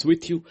God is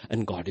with you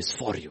and God is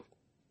for you.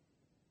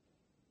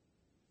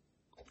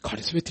 God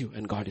is with you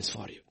and God is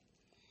for you.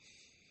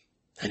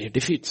 And he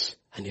defeats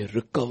and he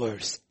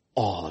recovers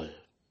all.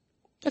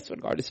 That's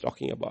what God is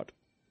talking about.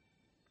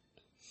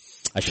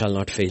 I shall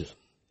not fail.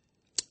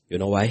 You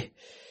know why?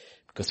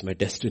 Because my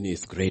destiny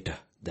is greater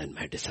than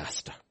my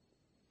disaster.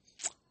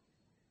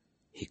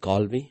 He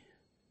called me.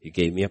 He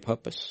gave me a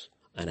purpose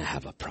and I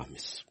have a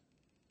promise.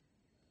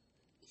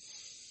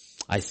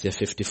 Isaiah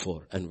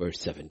 54 and verse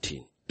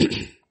 17.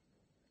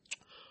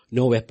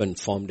 No weapon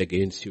formed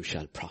against you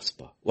shall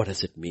prosper. What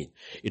does it mean?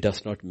 It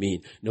does not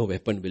mean no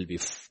weapon will be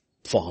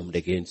formed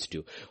against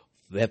you.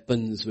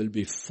 Weapons will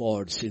be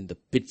forged in the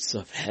pits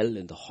of hell,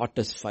 in the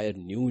hottest fire.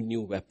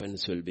 New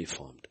weapons will be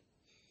formed.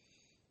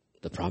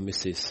 The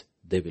promise is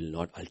they will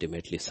not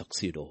ultimately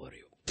succeed over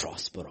you,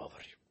 prosper over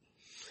you.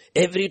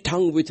 Every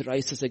tongue which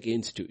rises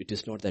against you, it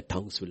is not that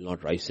tongues will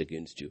not rise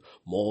against you.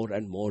 More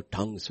and more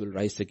tongues will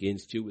rise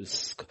against you,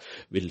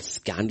 will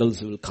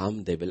scandals will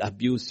come, they will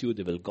abuse you,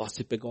 they will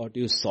gossip about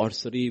you,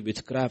 sorcery,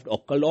 witchcraft,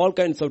 occult, all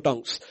kinds of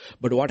tongues.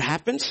 But what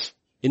happens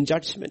in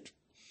judgment?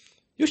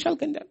 You shall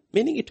condemn.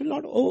 Meaning it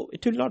will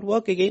not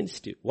work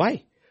against you.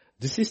 Why?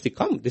 This is the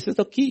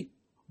key.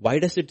 Why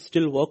does it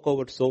still work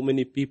over so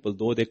many people,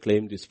 though they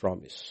claim this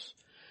promise?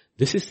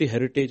 This is the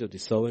heritage of the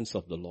servants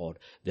of the Lord.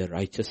 Their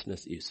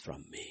righteousness is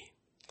from me.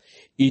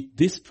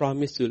 This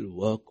promise will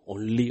work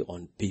only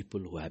on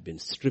people who have been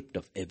stripped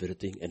of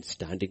everything and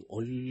standing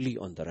only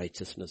on the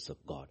righteousness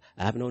of God.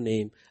 I have no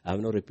name, I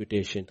have no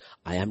reputation,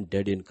 I am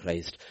dead in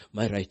Christ,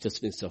 my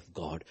righteousness of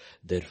God.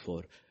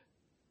 Therefore,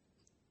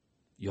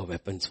 your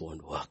weapons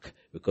won't work.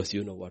 Because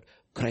you know what?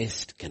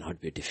 Christ cannot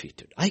be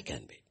defeated. I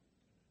can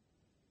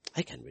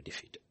be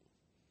defeated.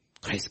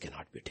 Christ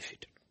cannot be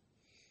defeated.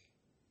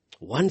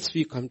 Once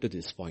we come to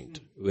this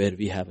point where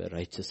we have a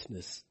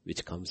righteousness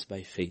which comes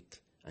by faith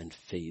and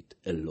faith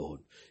alone,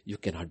 you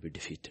cannot be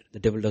defeated. The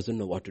devil doesn't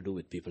know what to do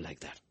with people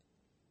like that.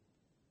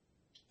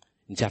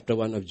 In chapter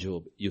 1 of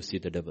Job, you see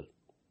the devil.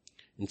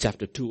 In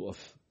chapter 2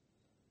 of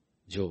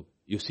Job,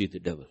 you see the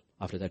devil.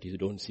 After that, you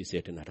don't see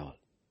Satan at all.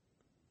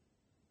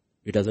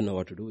 He doesn't know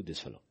what to do with this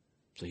fellow.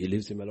 So he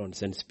leaves him alone,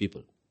 sends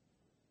people.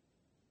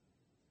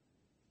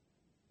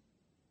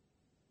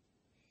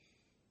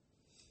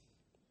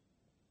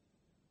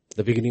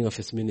 The beginning of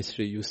his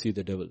ministry, you see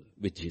the devil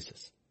with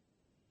Jesus.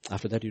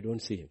 After that, you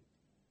don't see him.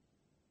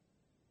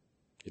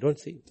 You don't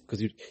see him.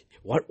 Because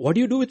what do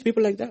you do with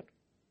people like that?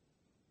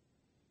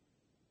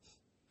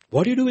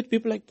 What do you do with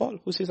people like Paul,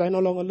 who says, I no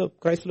longer live,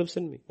 Christ lives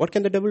in me? What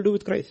can the devil do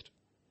with Christ?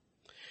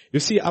 You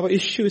see, our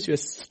issue is we are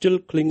still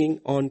clinging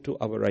on to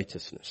our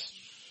righteousness.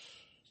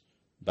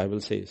 The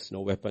Bible says, no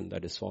weapon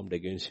that is formed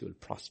against you will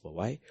prosper.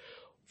 Why?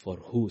 For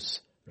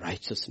whose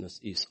righteousness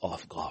is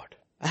of God.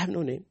 I have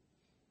no name.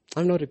 I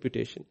have no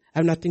reputation. I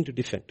have nothing to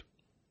defend.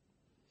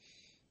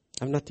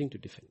 I have nothing to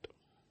defend.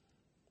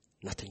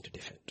 Nothing to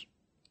defend.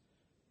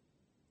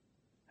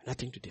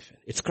 Nothing to defend.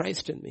 It's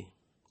Christ in me.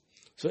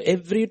 So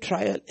every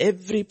trial,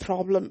 every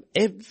problem,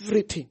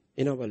 everything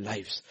in our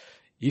lives,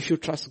 if you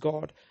trust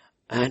God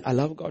and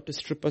allow God to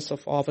strip us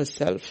of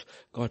ourselves,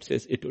 God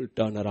says it will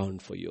turn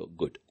around for your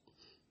good.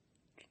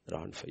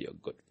 Around for your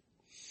good.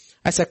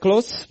 As I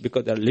close,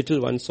 because there are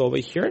little ones over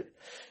here,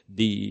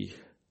 the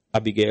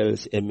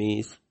Abigail's,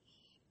 Emmys,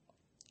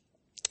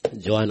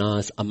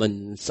 Joanna's,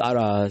 Aman,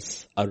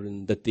 Sarah's,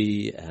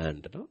 Arundhati,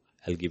 and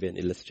I'll give you an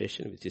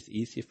illustration which is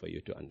easy for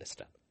you to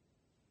understand.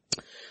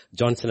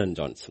 Johnson &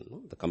 Johnson,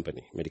 the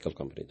company, medical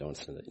company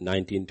Johnson,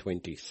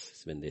 1920s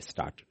is when they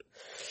started.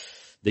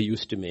 They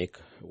used to make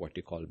what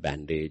you call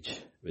bandage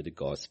with the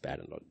gauze pad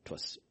and all. It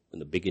was in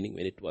the beginning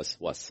when it was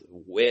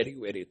very,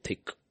 very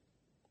thick.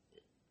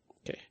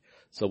 Okay.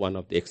 So one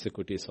of the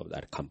executives of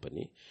that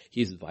company,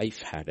 his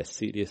wife had a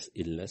serious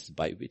illness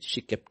by which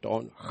she kept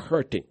on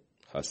hurting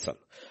herself.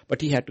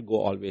 But he had to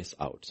go always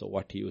out. So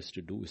what he used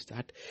to do is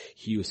that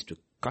he used to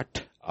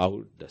cut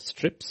out the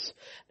strips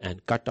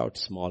and cut out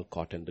small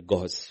cotton, the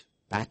gauze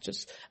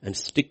patches, and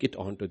stick it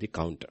onto the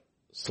counter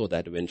so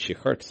that when she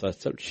hurts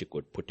herself, she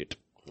could put it.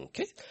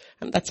 Okay?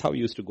 And that's how he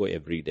used to go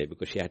every day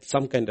because she had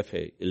some kind of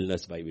a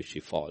illness by which she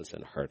falls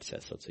and hurts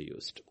herself. So he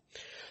used to.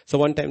 So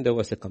one time there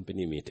was a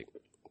company meeting.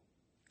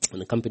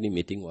 And the company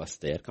meeting was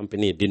there,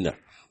 company dinner.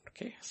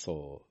 Okay?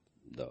 So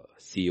the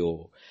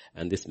CEO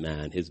and this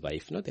man, his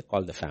wife, they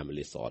call the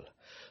families all.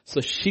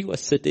 So she was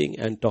sitting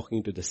and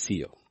talking to the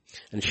CEO.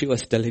 And she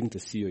was telling the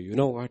CEO, you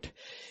know what?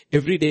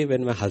 Every day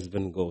when my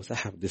husband goes, I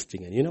have this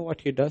thing. And you know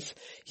what he does?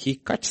 He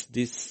cuts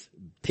these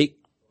thick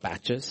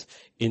patches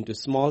into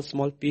small,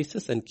 small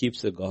pieces and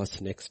keeps the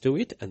gauze next to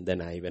it. And then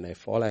when I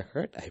fall, I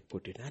hurt, I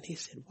put it. And he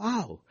said,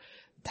 wow,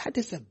 that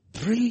is a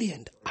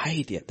brilliant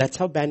idea. That's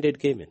how Band-Aid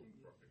came in.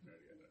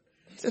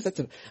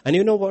 And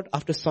you know what?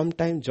 After some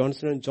time,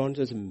 Johnson &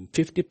 Johnson's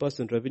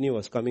 50% revenue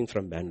was coming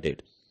from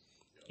Band-Aid.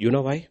 You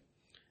know why?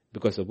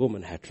 Because a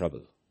woman had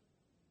trouble.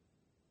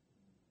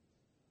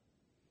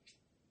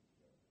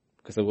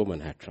 Because a woman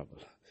had trouble.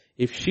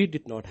 If she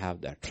did not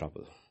have that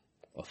trouble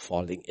of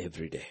falling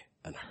every day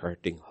and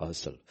hurting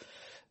herself,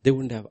 they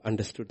wouldn't have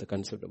understood the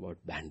concept about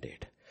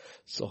Band-Aid.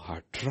 So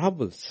her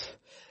troubles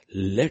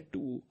led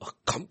to a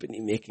company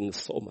making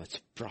so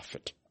much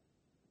profit.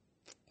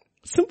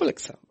 Simple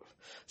example.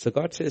 So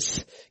God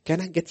says,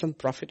 can I get some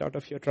profit out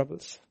of your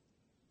troubles?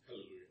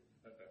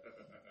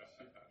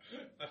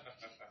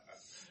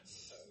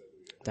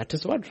 That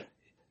is what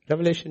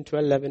Revelation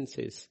 12:11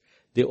 says.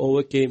 They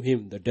overcame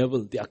him, the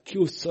devil, the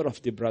accuser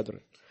of the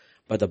brethren,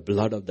 by the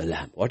blood of the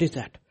Lamb. What is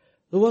that?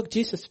 The work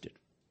Jesus did.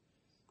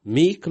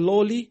 Meek,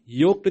 lowly,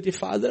 yoked to the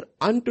Father,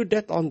 unto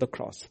death on the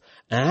cross.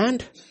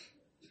 And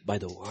by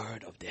the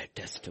word of their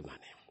testimony.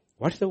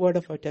 What's the word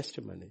of our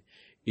testimony?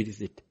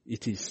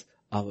 It is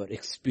our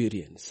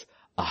experience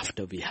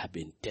after we have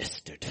been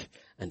tested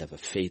and our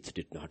faith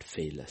did not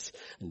fail us.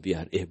 And we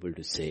are able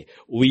to say,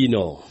 we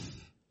know.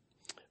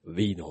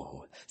 We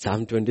know.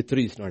 Psalm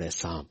 23 is not a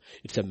psalm.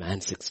 It's a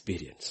man's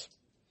experience.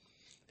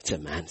 It's a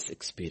man's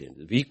experience.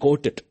 We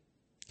quote it.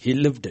 He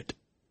lived it.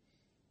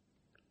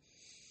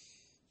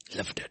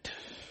 Lived it.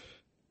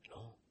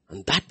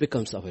 And that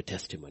becomes our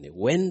testimony.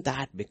 When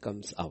that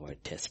becomes our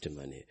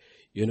testimony,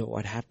 you know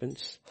what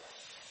happens?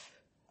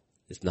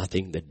 There's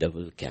nothing the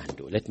devil can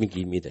do. Let me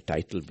give me the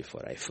title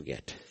before I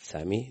forget.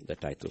 Sammy, the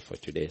title for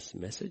today's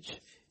message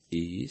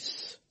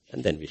is,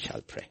 and then we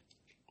shall pray.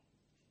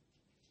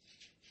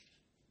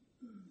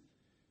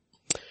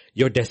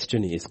 Your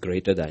destiny is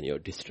greater than your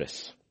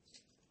distress.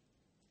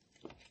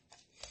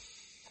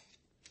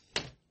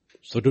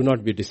 So do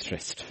not be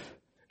distressed.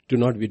 Do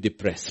not be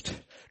depressed.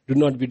 Do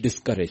not be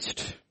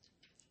discouraged.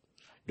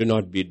 Do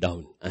not be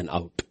down and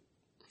out.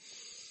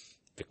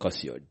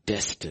 Because your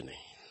destiny,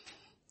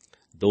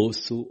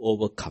 those who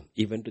overcome,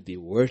 even to the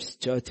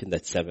worst church in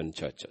that 7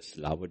 churches,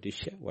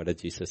 Laodicea, what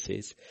does Jesus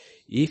says?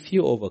 If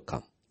you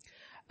overcome,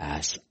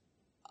 as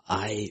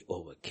I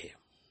overcame,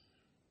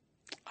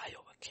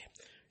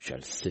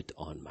 shall sit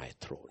on my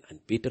throne.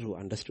 And Peter, who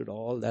understood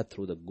all that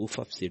through the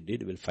goof-ups he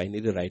did, will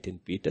finally write in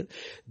Peter,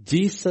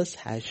 Jesus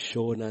has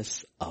shown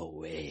us a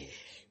way.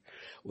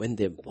 When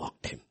they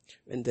mocked him,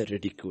 when they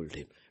ridiculed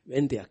him,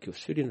 when they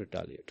accused, he didn't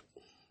retaliate.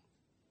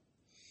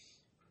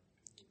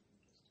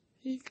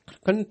 He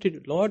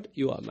continued, Lord,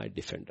 you are my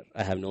defender.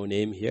 I have no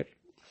name here.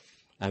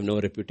 I have no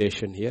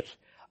reputation here.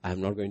 I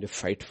am not going to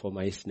fight for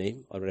my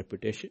name or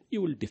reputation.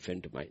 You will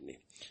defend my name.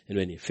 And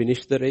when he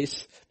finished the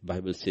race, the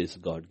Bible says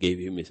God gave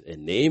him a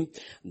name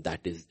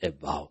that is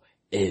above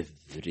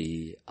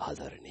every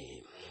other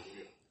name.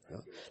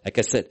 Like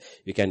I said,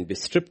 you can be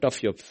stripped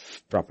of your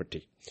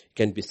property. You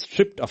can be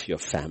stripped of your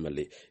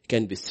family. You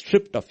can be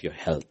stripped of your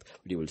health.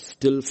 But you will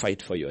still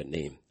fight for your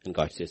name. And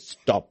God says,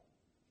 stop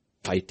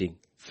fighting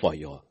for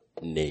your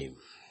name.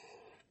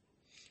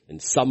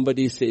 And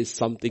somebody says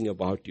something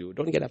about you,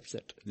 don't get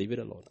upset. Leave it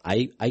alone.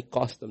 I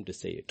caused them to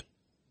say it.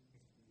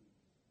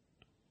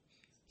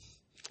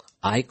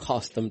 I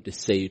caused them to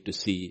say it to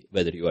see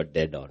whether you are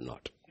dead or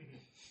not.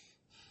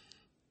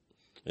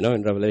 You know,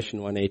 in Revelation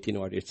 1:18,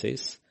 what it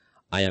says?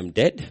 I am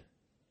dead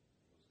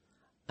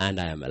and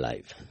I am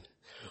alive.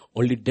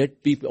 Only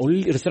dead people,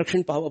 only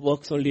resurrection power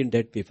works only in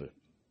dead people.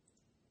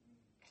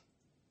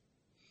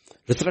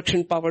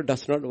 Resurrection power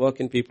does not work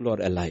in people who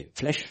are alive.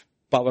 Flesh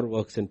power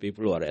works in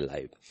people who are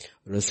alive.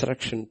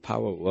 Resurrection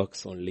power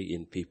works only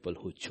in people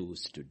who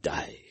choose to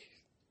die.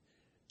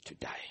 To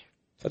die.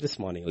 So this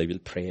morning we will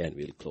pray and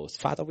we'll close.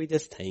 Father, we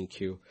just thank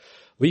you.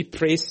 We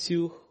praise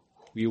you.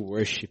 We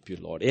worship you,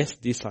 Lord. Yes,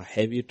 these are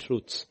heavy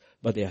truths,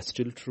 but they are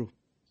still true.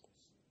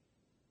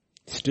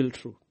 Still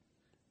true.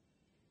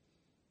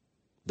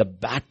 The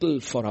battle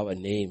for our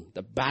name,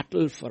 the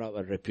battle for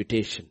our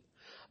reputation,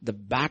 the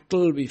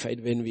battle we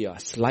fight when we are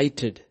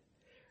slighted,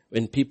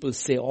 when people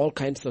say all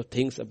kinds of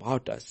things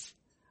about us,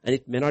 and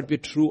it may not be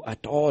true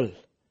at all.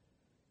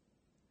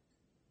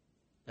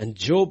 And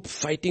Job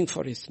fighting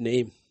for his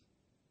name.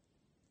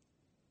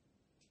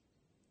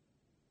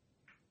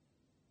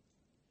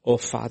 Oh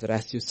Father,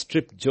 as you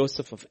stripped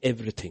Joseph of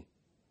everything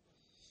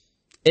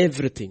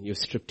you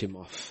stripped him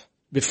of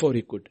before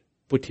he could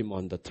put him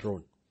on the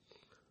throne.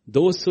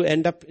 Those who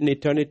end up in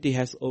eternity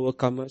as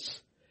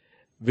overcomers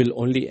will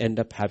only end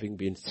up having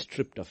been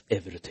stripped of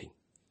everything.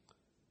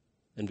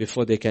 And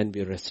before they can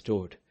be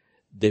restored,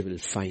 they will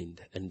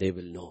find and they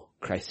will know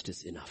Christ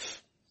is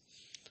enough.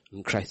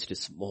 And Christ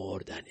is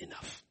more than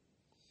enough.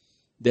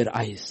 Their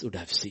eyes would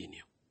have seen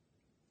you.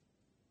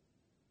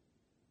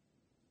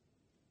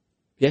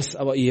 Yes,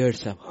 our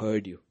ears have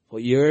heard you. For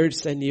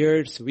years and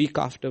years, week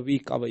after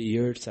week, our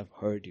ears have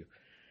heard you.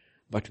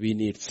 But we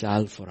need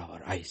salve for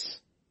our eyes.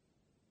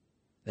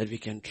 That we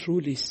can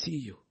truly see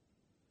you.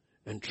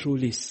 And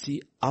truly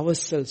see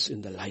ourselves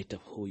in the light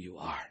of who you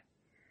are.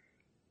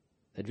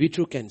 That we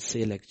too can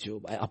say like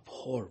Job, I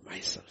abhor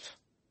myself.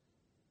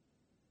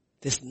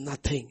 There's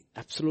nothing,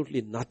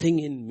 absolutely nothing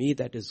in me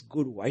that is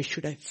good. Why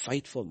should I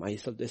fight for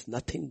myself? There's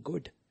nothing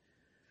good.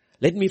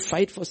 Let me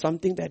fight for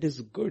something that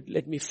is good.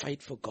 Let me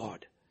fight for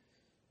God.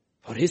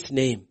 For His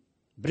name.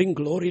 Bring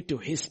glory to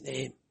His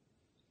name.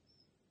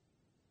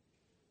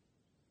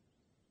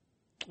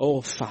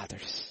 Oh,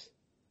 fathers,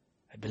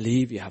 I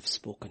believe you have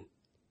spoken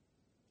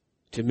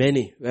to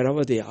many,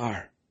 wherever they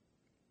are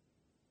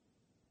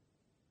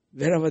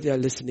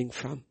listening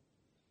from,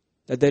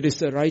 that there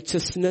is a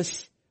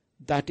righteousness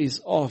that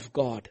is of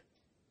God,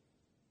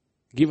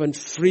 given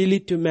freely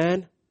to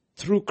man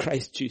through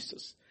Christ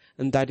Jesus.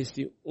 And that is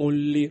the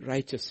only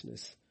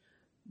righteousness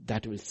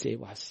that will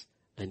save us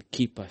and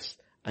keep us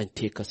and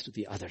take us to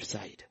the other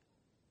side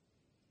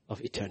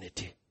of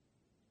eternity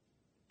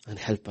and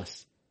help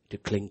us to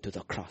cling to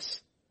the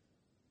cross,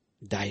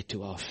 die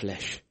to our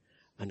flesh,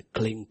 and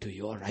cling to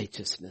your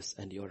righteousness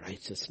and your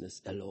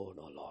righteousness alone,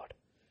 O Lord.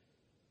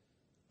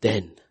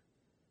 Then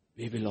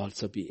we will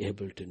also be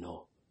able to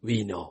know,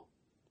 we know,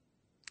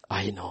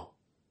 I know,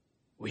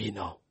 we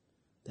know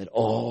that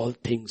all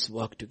things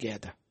work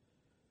together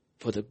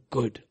for the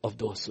good of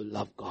those who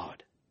love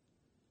God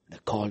and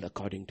are called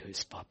according to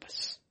His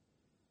purpose.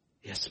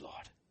 Yes,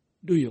 Lord.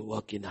 Do your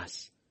work in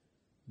us.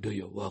 Do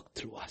your work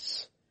through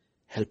us.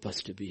 Help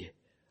us to be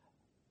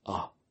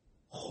a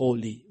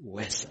holy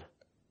vessel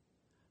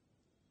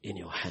in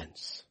your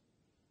hands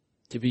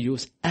to be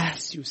used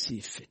as you see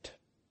fit.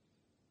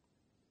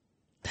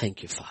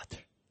 Thank you, Father.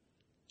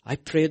 I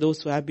pray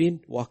those who have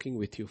been walking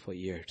with you for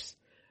years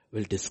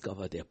will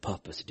discover their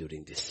purpose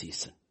during this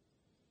season.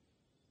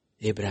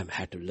 Abraham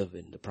had to live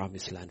in the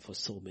promised land for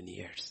so many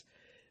years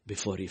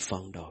before he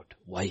found out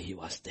why he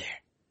was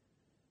there.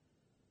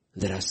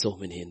 There are so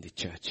many in the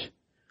church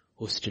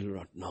who still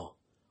don't know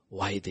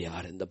why they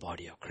are in the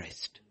body of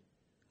Christ.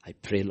 I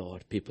pray,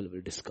 Lord, people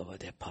will discover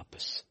their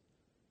purpose.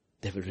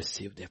 They will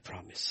receive their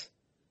promise.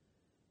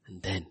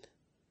 And then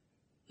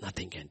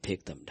nothing can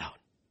take them down.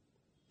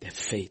 Their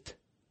faith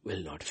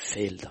will not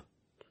fail them.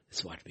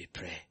 That's what we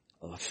pray.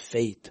 Our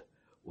faith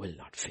will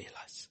not fail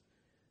us.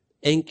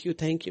 Thank you,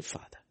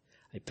 Father.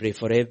 I pray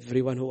for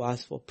everyone who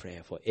asked for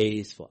prayer, for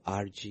Ace, for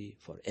RG,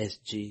 for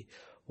SG,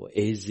 for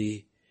AZ,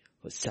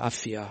 for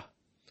Safia,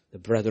 the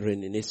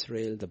brethren in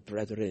Israel, the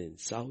brethren in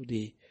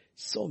Saudi,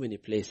 so many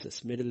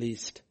places, Middle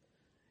East,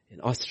 in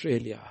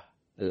Australia,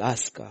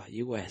 Alaska,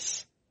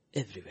 US,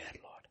 everywhere,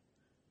 Lord.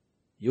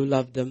 You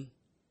love them.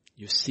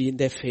 You've seen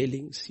their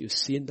failings. You've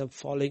seen them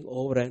falling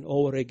over and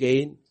over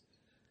again.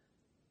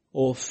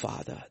 Oh,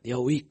 Father, they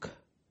are weak,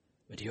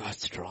 but you are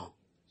strong.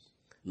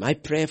 My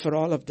prayer for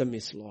all of them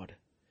is, Lord,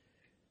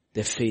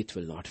 their faith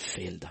will not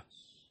fail them.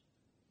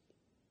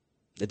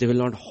 That they will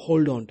not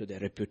hold on to their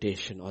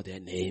reputation or their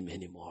name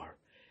anymore.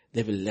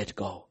 They will let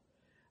go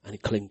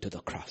and cling to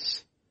the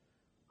cross.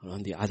 And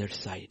on the other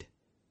side,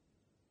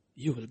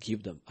 you will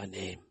give them a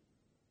name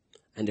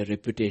and a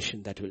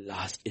reputation that will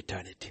last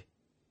eternity.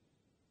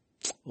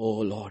 Oh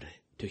Lord,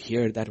 to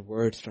hear that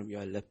words from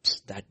your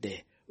lips that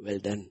day, well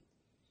done,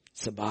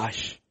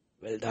 Sabash,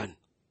 well done,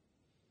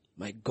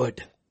 my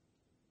good,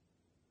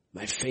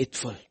 my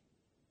faithful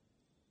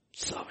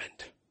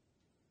servant.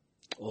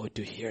 Oh,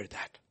 to hear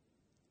that.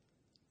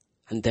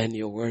 And then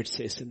your word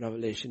says in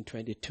Revelation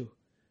 22,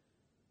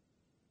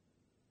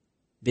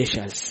 they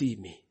shall see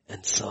me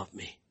and serve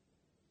me.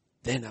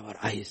 Then our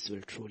eyes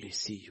will truly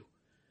see you.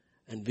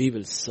 And we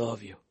will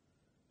serve you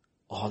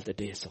all the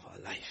days of our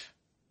life.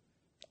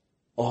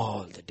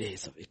 All the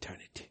days of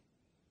eternity.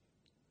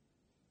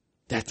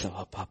 That's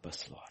our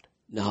purpose, Lord.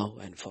 Now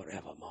and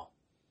forevermore.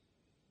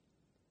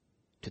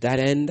 To that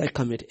end, I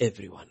commit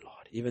everyone,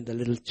 Lord. Even the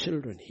little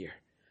children here.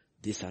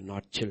 These are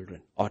not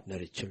children,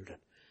 ordinary children.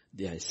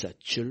 They are such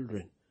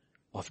children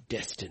of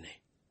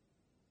destiny.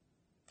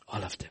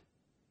 All of them.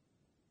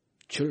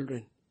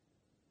 Children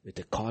with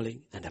a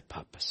calling and a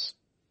purpose.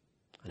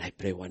 And I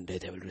pray one day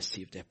they will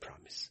receive their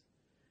promise.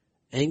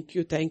 Thank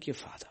you,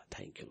 Father.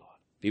 Thank you, Lord.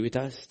 Be with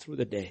us through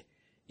the day.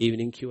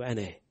 Evening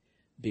Q&A.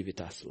 Be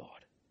with us, Lord.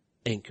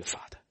 Thank you,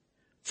 Father.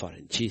 For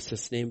in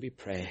Jesus' name we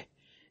pray.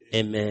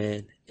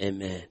 Amen,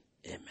 amen,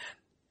 amen.